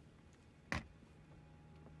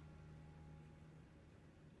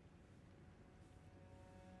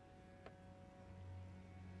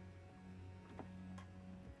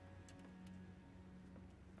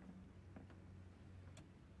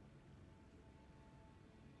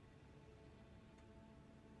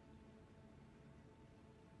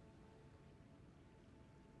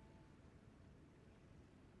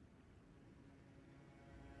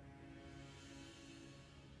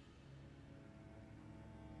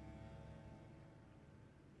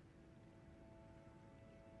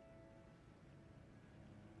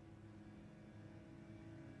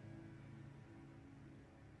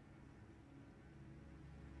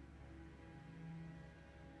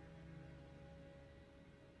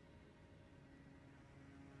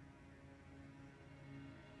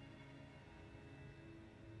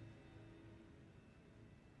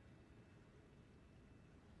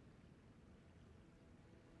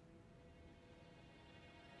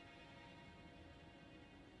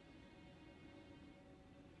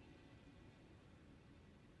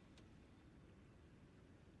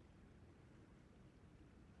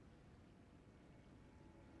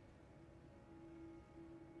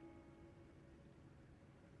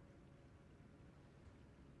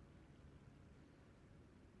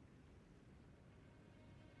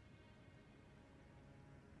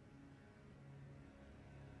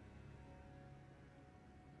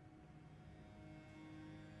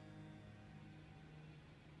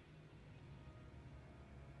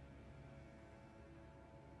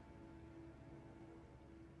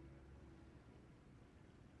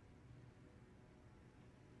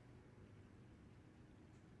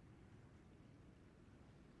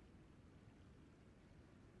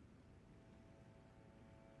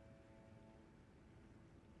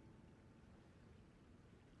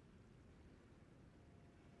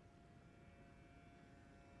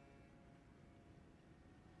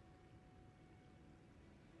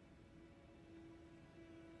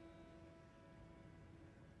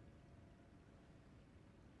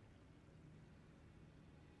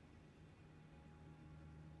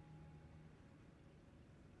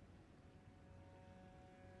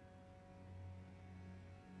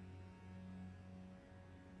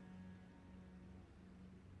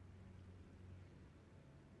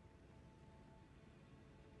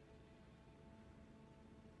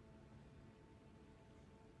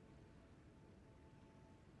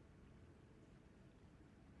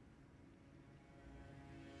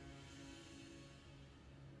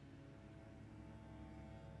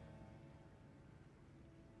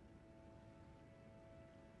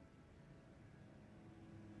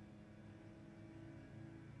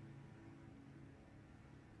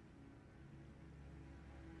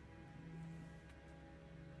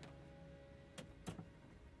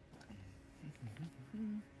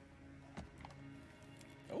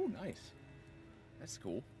 Oh, nice. That's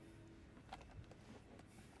cool.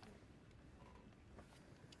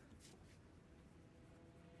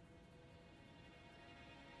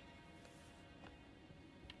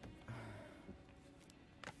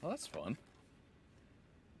 Well, that's fun.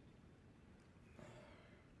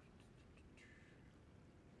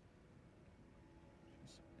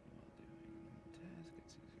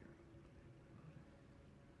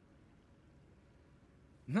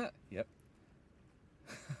 Yep.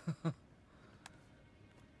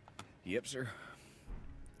 Yep, sir.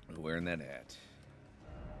 Wearing that hat.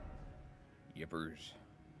 Yippers.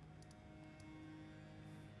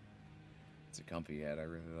 It's a comfy hat. I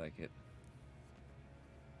really like it.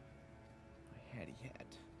 My hatty hat.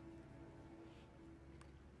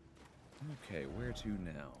 Okay, where to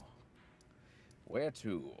now? Where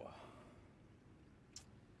to?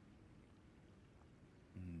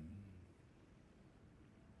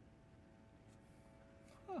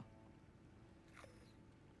 Huh.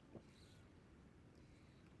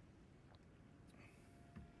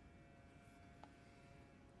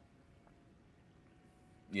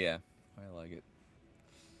 Yeah, I like it.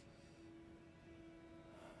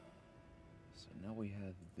 So now we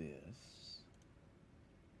have this.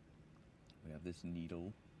 We have this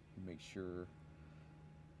needle. Make sure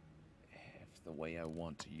if if the way I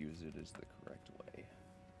want to use it is the correct way.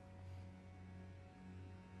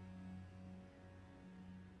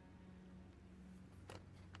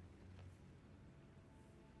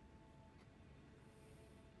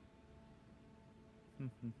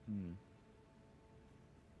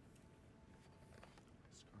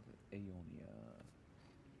 Scarlet Aeonia.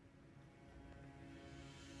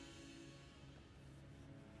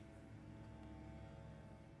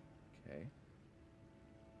 Okay.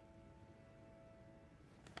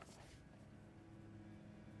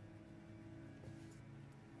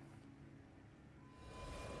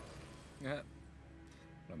 Yeah.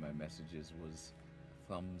 One of my messages was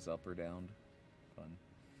thumbs up or down. Fun.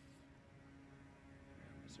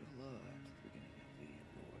 Missoula at the beginning of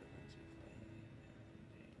the Lord of Rings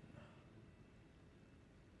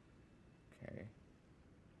Okay.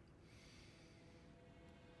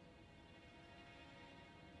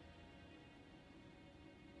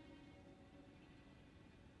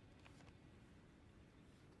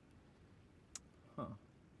 Huh.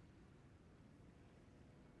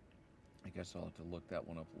 I guess I'll have to look that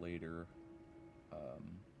one up later.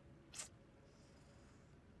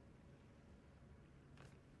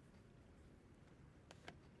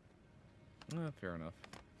 Fair enough.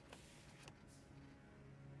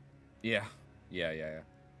 Yeah. Yeah.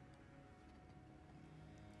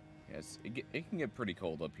 Yes, it can get pretty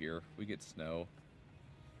cold up here. We get snow.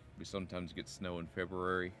 We sometimes get snow in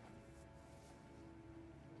February.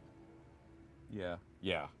 Yeah.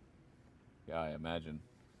 Yeah, I imagine.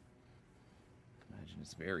 Imagine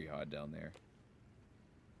it's very hot down there.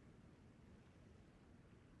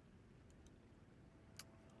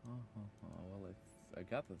 Well, I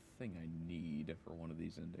got the thing I need for one of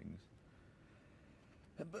these endings.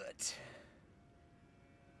 But...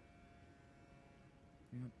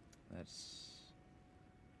 Yep, that's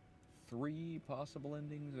 3 possible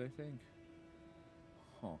endings, I think.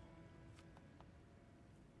 Huh.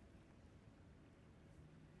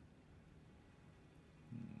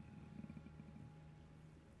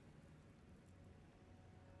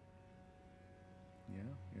 Yeah.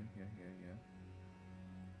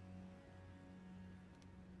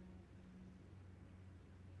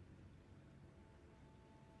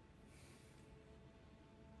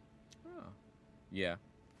 Oh. Yeah.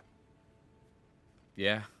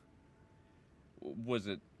 Yeah. Was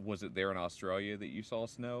it there in Australia that you saw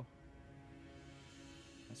snow?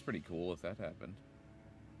 That's pretty cool if that happened.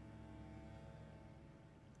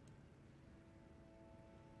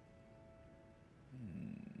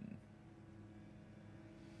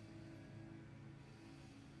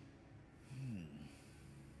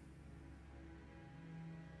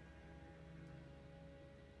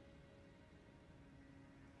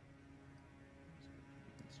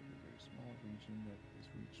 Consider a very small region that is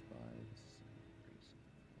reached by the race of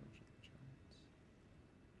giants.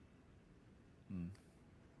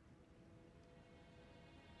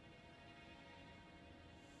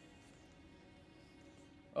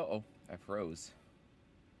 Uh-oh, I froze.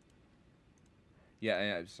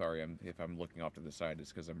 Yeah, I'm sorry. If I'm looking off to the side,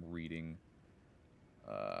 it's because I'm reading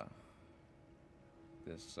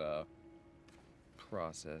this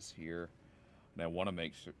process here, and I want to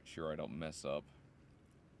make sure I don't mess up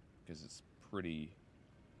because it's pretty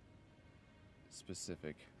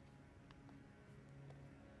specific.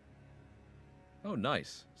 Oh,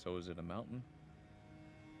 nice. So is it a mountain?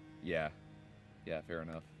 Yeah, fair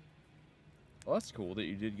enough. Well, that's cool that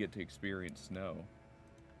you did get to experience snow.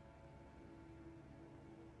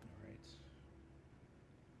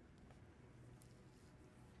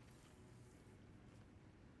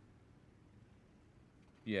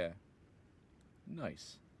 Yeah.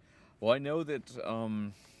 Nice. Well, I know that,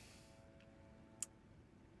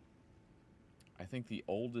 I think the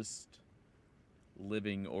oldest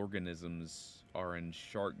living organisms are in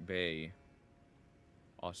Shark Bay,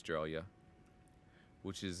 Australia,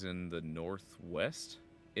 which is in the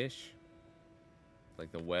northwest-ish,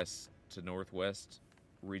 like the west to northwest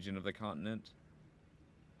region of the continent.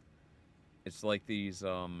 It's like these,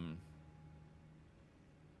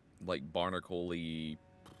 like barnacle-y,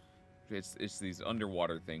 it's these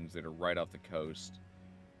underwater things that are right off the coast.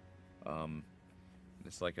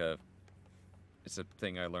 It's a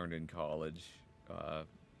thing I learned in college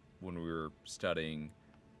when we were studying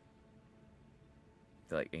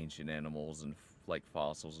like ancient animals and like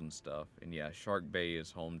fossils and stuff. And yeah, Shark Bay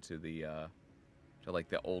is home to the to like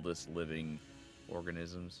the oldest living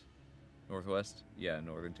organisms. Northwest? Yeah,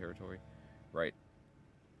 Northern Territory. Right.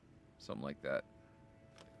 Something like that.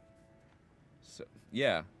 So,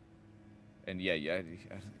 yeah. And yeah,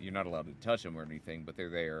 you're not allowed to touch them or anything, but they're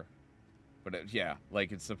there. But yeah,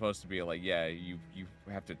 like it's supposed to be like, yeah, you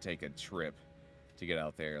have to take a trip to get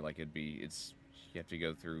out there. Like, you have to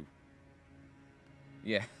go through...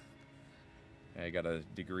 Yeah. I got a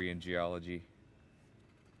degree in geology.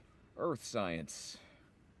 Earth science.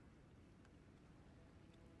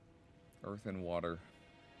 Earth and water.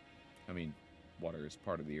 I mean, water is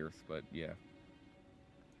part of the earth, but yeah.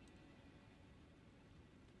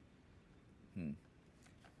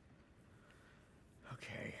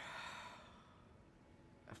 Okay.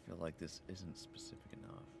 I feel like this isn't specific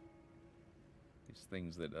enough. These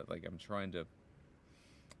things that, like, I'm trying to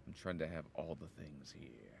have all the things here.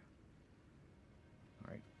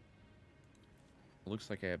 Alright. Looks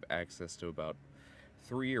like I have access to about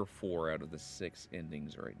 3 or 4 out of the 6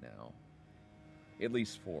 endings right now. At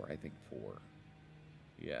least 4, I think 4.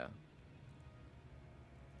 Yeah.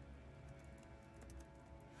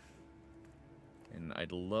 And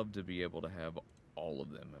I'd love to be able to have all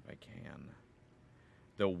of them if I can.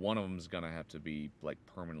 Though one of them's gonna have to be, like,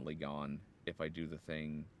 permanently gone if I do the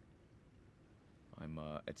thing I'm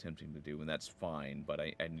attempting to do, and that's fine, but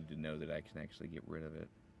I need to know that I can actually get rid of it.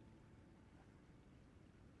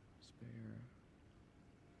 Spare.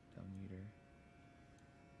 Dung eater.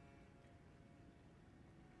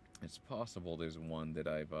 It's possible there's one that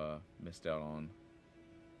I've missed out on.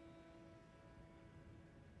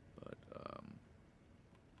 But,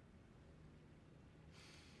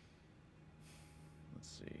 let's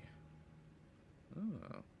see.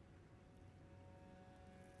 Oh.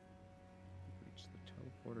 Reach the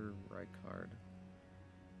teleporter right card.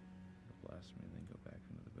 Blast me, then go back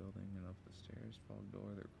into the building and up the stairs. Fog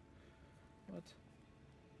door. There. What?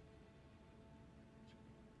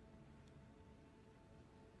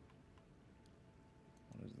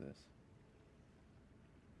 What is this?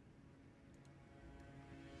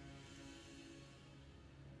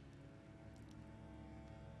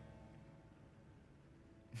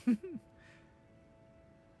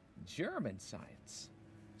 German science.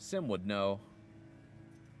 Sim would know.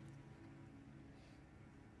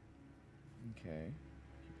 Okay.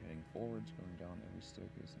 Keep heading forwards, going down every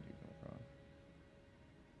staircase until you come across.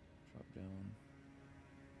 Drop down.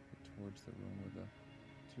 Head towards the room where the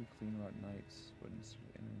 2 clean rot knights would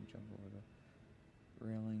enter and jump over the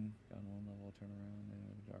railing. Down 1 level, turn around,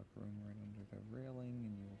 enter the dark room right under the railing,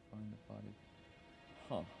 and you will find the body.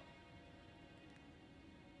 Huh.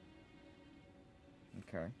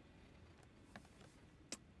 Okay.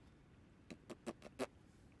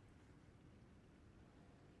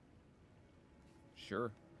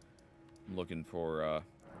 Sure. I'm looking for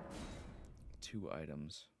 2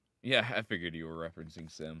 items. Yeah, I figured you were referencing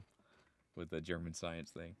Sim with the German science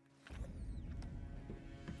thing.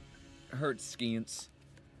 Hurt science.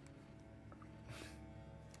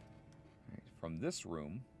 Right, from this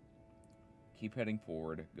room, keep heading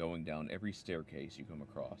forward, going down every staircase you come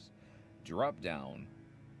across. Drop down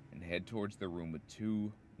and head towards the room with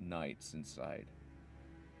 2 knights inside.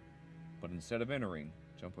 But instead of entering,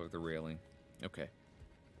 jump over the railing. Okay.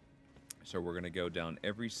 So we're going to go down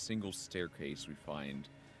every single staircase we find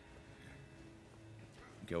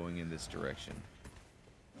going in this direction.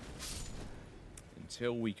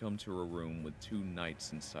 Until we come to a room with 2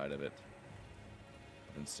 knights inside of it.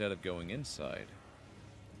 But instead of going inside,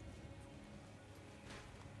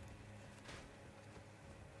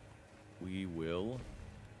 we will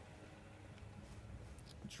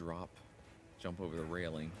jump over the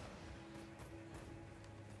railing.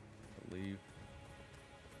 I believe.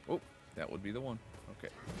 Oh, that would be the one.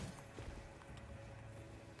 Okay.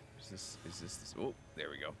 Is this? Oh, there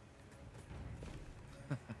we go.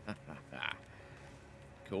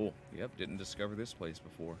 Cool. Yep, didn't discover this place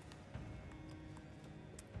before.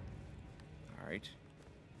 Alright.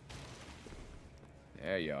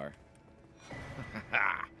 There you are.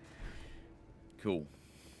 Cool.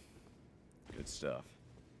 Good stuff.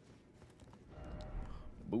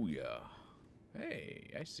 Booyah. Hey,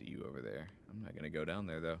 I see you over there. I'm not gonna go down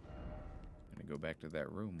there, though. I'm gonna go back to that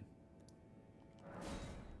room.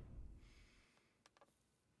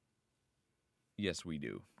 Yes, we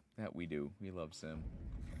do. That we do. We love Sim.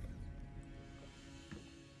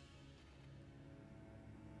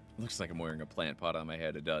 Looks like I'm wearing a plant pot on my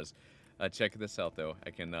head. It does. Check this out, though.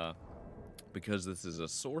 I can, because this is a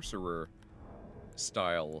sorcerer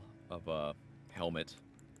style of helmet,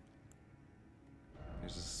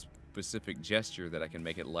 there's a specific gesture that I can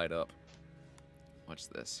make it light up. Watch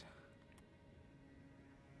this.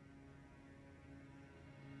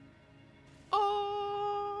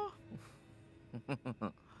 Oh!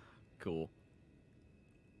 Cool.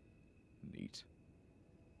 Neat.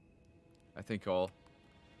 I think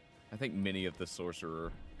many of the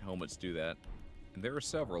sorcerer helmets do that. And there are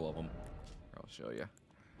several of them. I'll show you.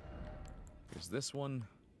 There's this one.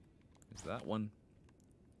 There's that one.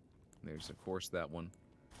 There's, of course, that one.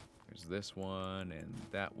 There's this one, and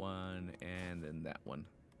then that one.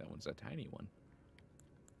 That one's a tiny one.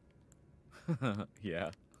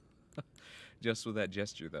 Yeah. Just with that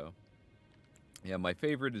gesture, though. Yeah, my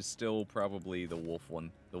favorite is still probably the wolf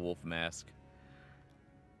one. The wolf mask.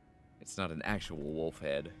 It's not an actual wolf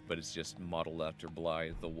head, but it's just modeled after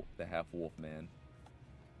Blythe, the half-wolf man.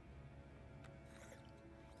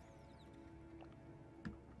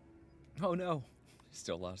 Oh no!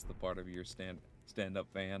 Still lost the part of your stand-up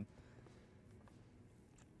van.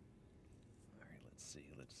 Alright, let's see.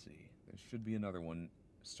 There should be another one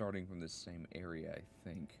starting from the same area, I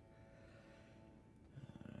think.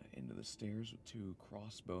 Into the stairs with 2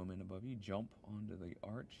 crossbowmen above you. Jump onto the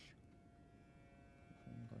arch.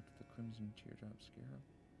 Back to the Crimson Teardrop Scarab.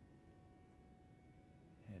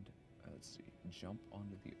 Head, let's see. Jump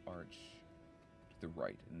onto the arch to the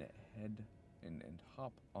right and head and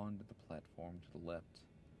hop onto the platform to the left.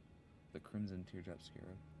 The Crimson Teardrop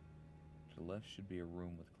Scarab. To the left should be a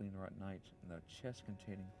room with clean rot night and a chest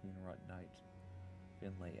containing clean rot night.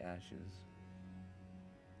 Inlay ashes.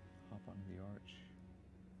 Hop onto the arch.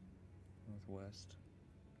 Northwest.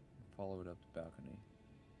 Follow it up the balcony.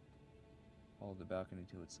 Follow the balcony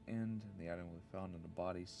to its end, and the item will be found in a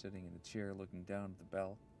body sitting in a chair looking down at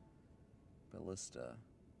the ballista.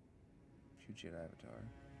 Future avatar.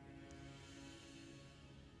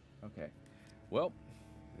 Okay. Well,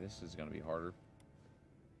 this is going to be harder.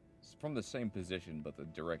 It's from the same position, but the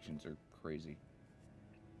directions are crazy.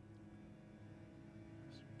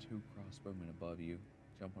 So 2 crossbowmen above you.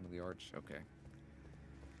 Jump onto the arch. Okay.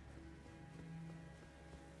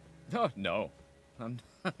 Oh, no. I'm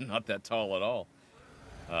not that tall at all.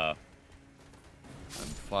 I'm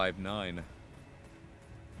 5'9".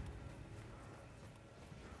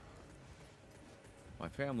 My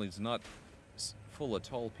family's not full of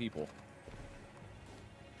tall people.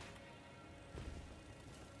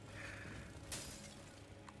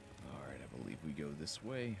 Alright, I believe we go this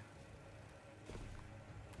way.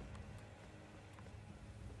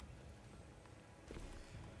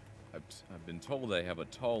 I've been told I have a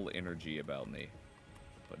tall energy about me.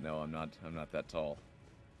 But no, I'm not that tall.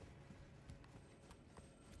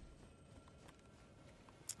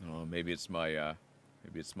 I don't know, maybe it's my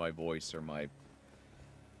voice or my...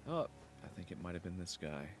 Oh, I think it might have been this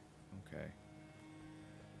guy. Okay.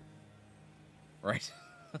 Right.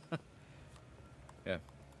 Yeah.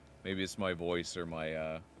 Maybe it's my voice or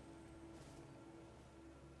my,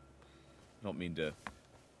 don't mean to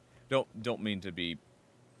be,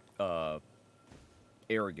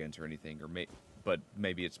 arrogant or anything, but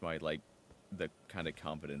maybe it's my, like, the kind of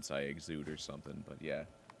confidence I exude or something. But yeah,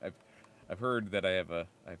 I've heard that I've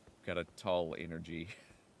got a tall energy.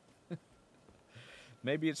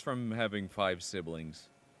 Maybe it's from having 5 siblings.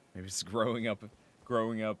 Maybe it's growing up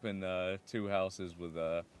in 2 houses with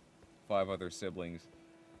 5 other siblings.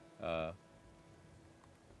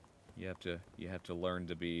 You have to learn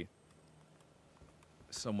to be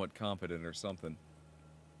somewhat competent or something.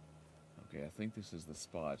 Okay, I think this is the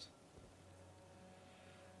spot.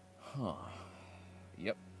 Huh.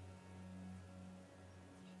 Yep.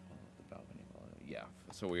 The balcony. Yeah,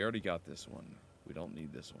 so we already got this one. We don't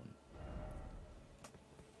need this one.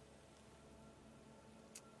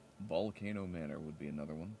 Volcano Manor would be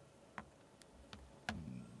another one.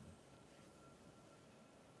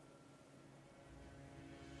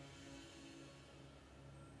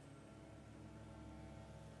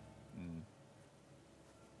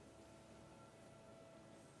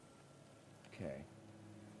 Okay.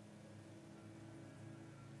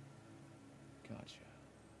 Gotcha.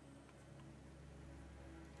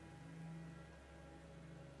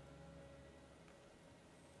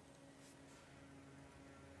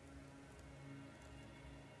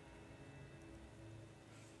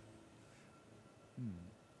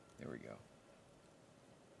 There we go.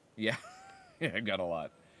 Yeah. Yeah, I got a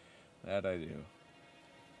lot. That I do.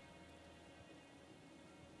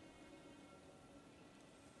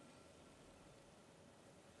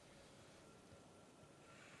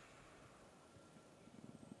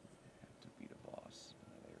 Have to beat a boss in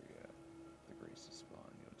that area. The grace to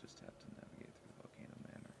spawn. You'll just have to navigate through the Volcano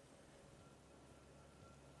Manor.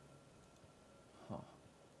 Huh.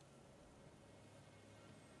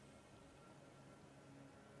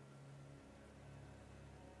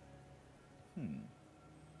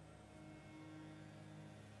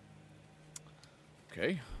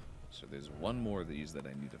 Okay, so there's one more of these that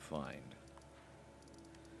I need to find.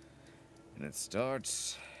 And it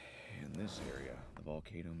starts in this area, the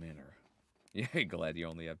Volcano Manor. Yeah, glad you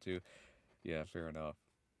only have 2. Yeah, fair enough.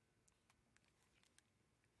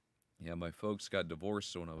 Yeah, my folks got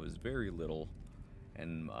divorced when I was very little,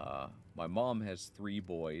 And my mom has 3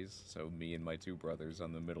 boys, so me and my 2 brothers.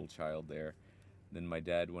 I'm the middle child there. Then my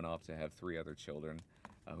dad went off to have 3 other children,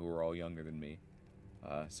 who were all younger than me.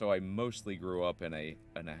 So I mostly grew up in a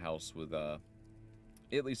house with,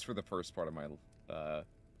 at least for the first part of my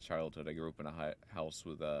childhood, I grew up in a house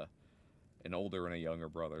with an older and a younger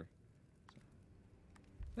brother.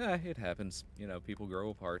 It happens. You know, people grow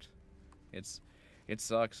apart. It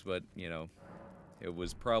sucks, but you know, it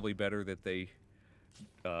was probably better that they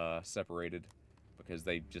separated because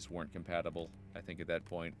they just weren't compatible. I think at that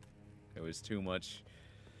point, it was too much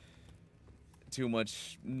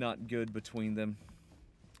not good between them,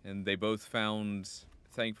 and they both found.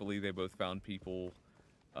 Thankfully, they both found people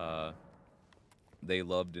they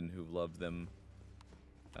loved and who loved them.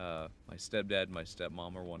 My stepdad and my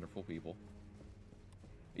stepmom are wonderful people.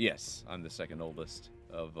 Yes, I'm the second oldest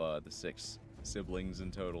of the 6 siblings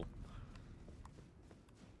in total.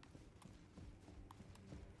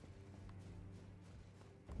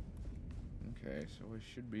 Okay, so I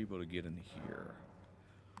should be able to get in here.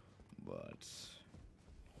 But...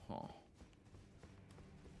 Huh.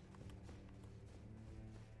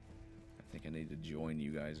 I think I need to join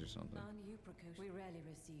you guys or something. Aren't you precocious? We rarely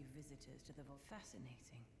receive visitors to the vault.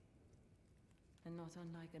 Fascinating. And not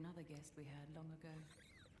unlike another guest we had long ago.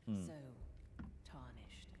 So,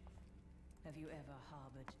 tarnished. Have you ever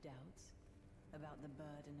harbored doubts about the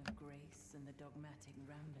burden of grace and the dogmatic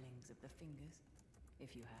ramblings of the fingers?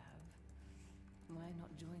 If you have, why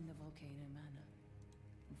not join the Volcano Manor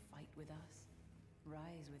and fight with us,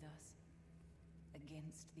 rise with us,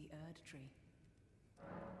 against the Erd Tree?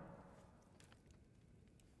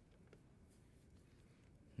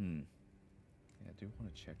 Yeah, I do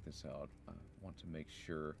want to check this out. I want to make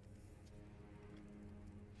sure.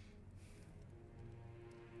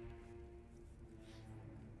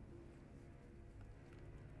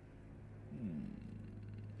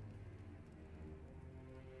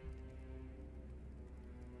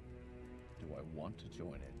 Do I want to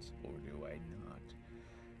join it, or do I not?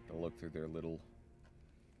 I'll look through their little...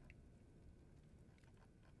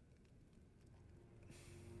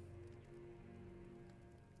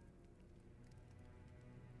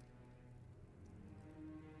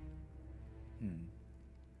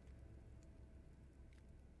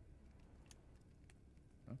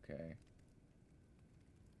 Okay.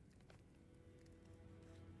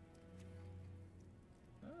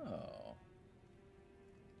 Oh.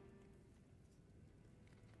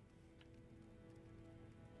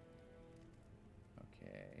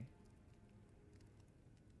 Okay.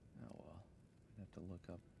 Oh well. I have to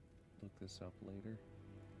look this up later.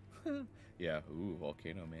 Yeah, ooh,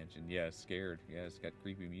 Volcano Mansion. Yeah, scared. Yeah, it's got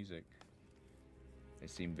creepy music. They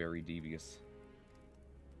seem very devious.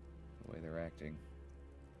 The way they're acting.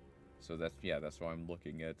 So that's why I'm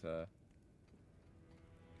looking at Blah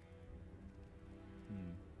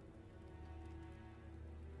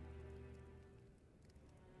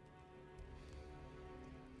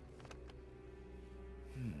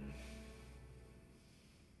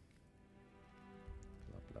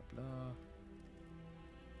blah blah.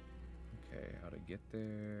 Okay, how to get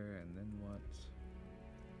there and then what?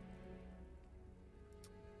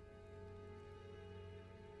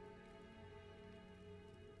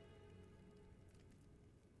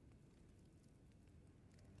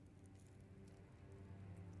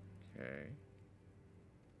 Okay.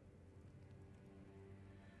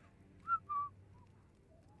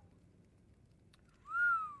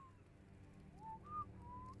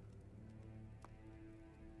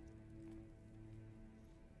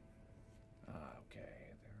 Okay.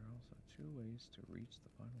 There are also 2 ways to reach the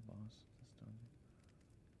final boss of this dungeon.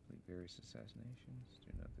 Complete various assassinations. Do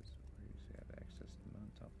note this is where you have access to the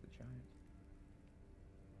mountain top of the giant.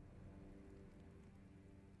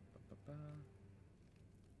 Ba-ba-ba.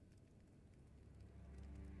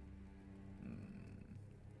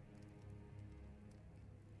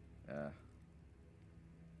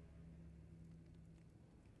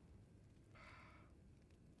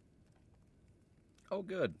 Oh,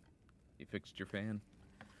 good. You fixed your fan?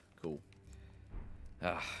 Cool.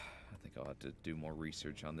 I think I'll have to do more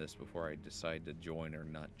research on this before I decide to join or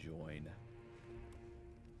not join.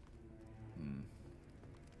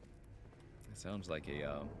 It sounds like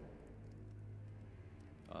a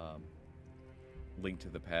Link to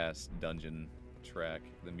the Past dungeon track,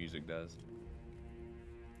 the music does.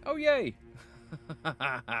 Oh, yay!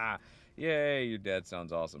 Yay, your dad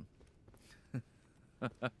sounds awesome.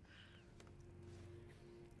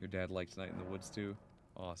 Your dad likes Night in the Woods too?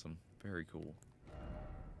 Awesome. Very cool.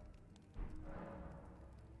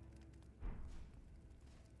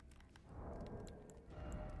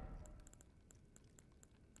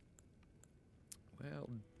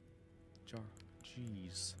 jar.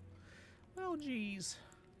 Jeez. Well, jeez.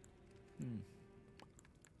 Yep,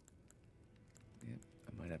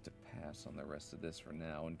 I might have to pass on the rest of this for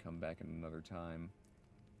now and come back at another time.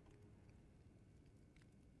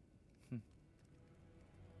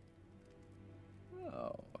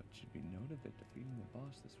 Oh, it should be noted that defeating the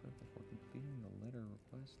boss this way before completing the letter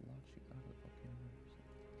request locks you out of the volcano.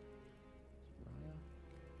 Raya?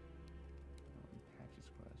 Patches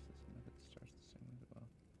quest. This method starts the same way as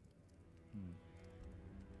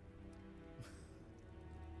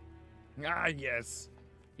well. Ah, yes!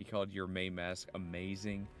 He called your May mask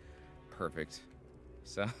amazing. Perfect.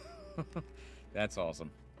 So, that's awesome.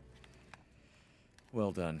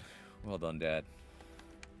 Well done. Well done, Dad.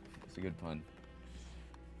 It's a good pun.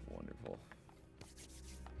 Wonderful.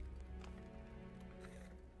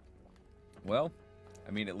 Well,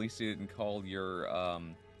 I mean, at least he didn't call your,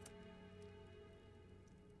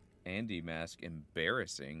 Andy mask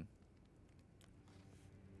embarrassing.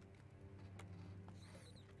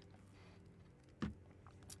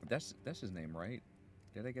 That's his name, right?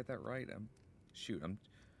 Did I get that right?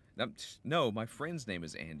 No, my friend's name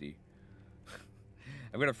is Andy.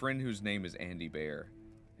 I've got a friend whose name is Andy Bear.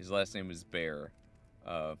 His last name is Bear.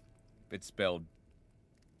 It's spelled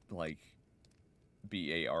like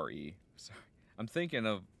B-A-R-E. Sorry. I'm thinking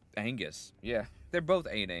of Angus. Yeah, they're both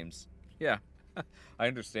A names. Yeah. I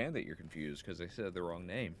understand that you're confused because I said the wrong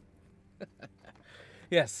name.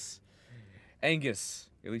 Yes. Angus.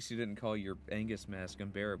 At least you didn't call your Angus mask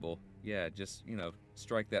unbearable. Yeah, just, you know,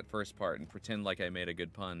 strike that first part and pretend like I made a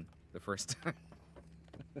good pun the first time.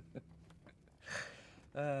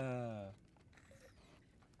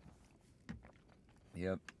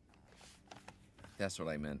 Yep. That's what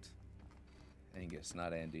I meant. Angus,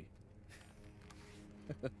 not Andy.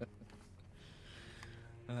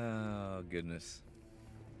 Oh, goodness.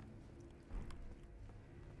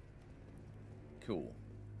 Cool.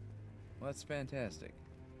 Well, that's fantastic.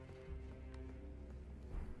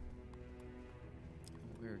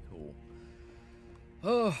 Very cool.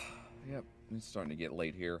 Oh, yep. It's starting to get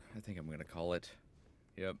late here. I think I'm going to call it.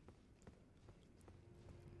 Yep.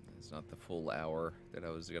 It's not the full hour that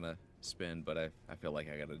I was going to spend, but I feel like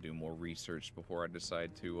I got to do more research before I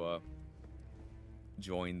decide to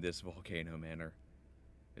join this volcano manor.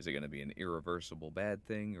 Is it going to be an irreversible bad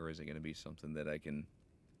thing, or is it going to be something that I can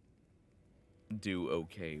do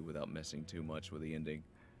okay without messing too much with the ending?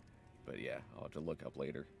 But yeah, I'll have to look up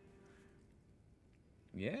later.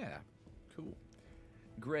 Yeah, cool.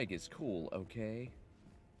 Greg is cool, okay?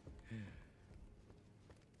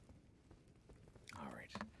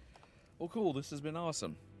 Alright. Well, cool, this has been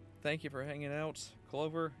awesome. Thank you for hanging out,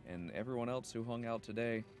 Clover, and everyone else who hung out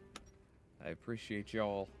today. I appreciate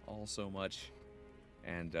y'all all so much.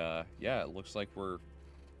 And, yeah, it looks like we're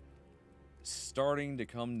starting to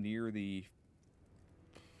come near the,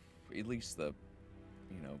 at least the,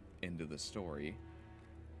 you know, end of the story.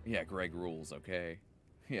 Yeah, Greg rules, okay?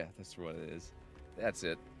 Yeah, that's what it is. That's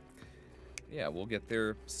it. Yeah, we'll get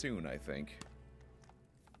there soon, I think.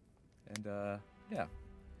 And, yeah.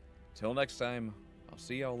 Till next time, I'll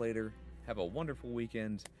see y'all later. Have a wonderful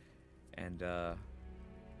weekend. And,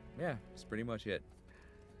 yeah, that's pretty much it.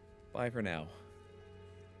 Bye for now.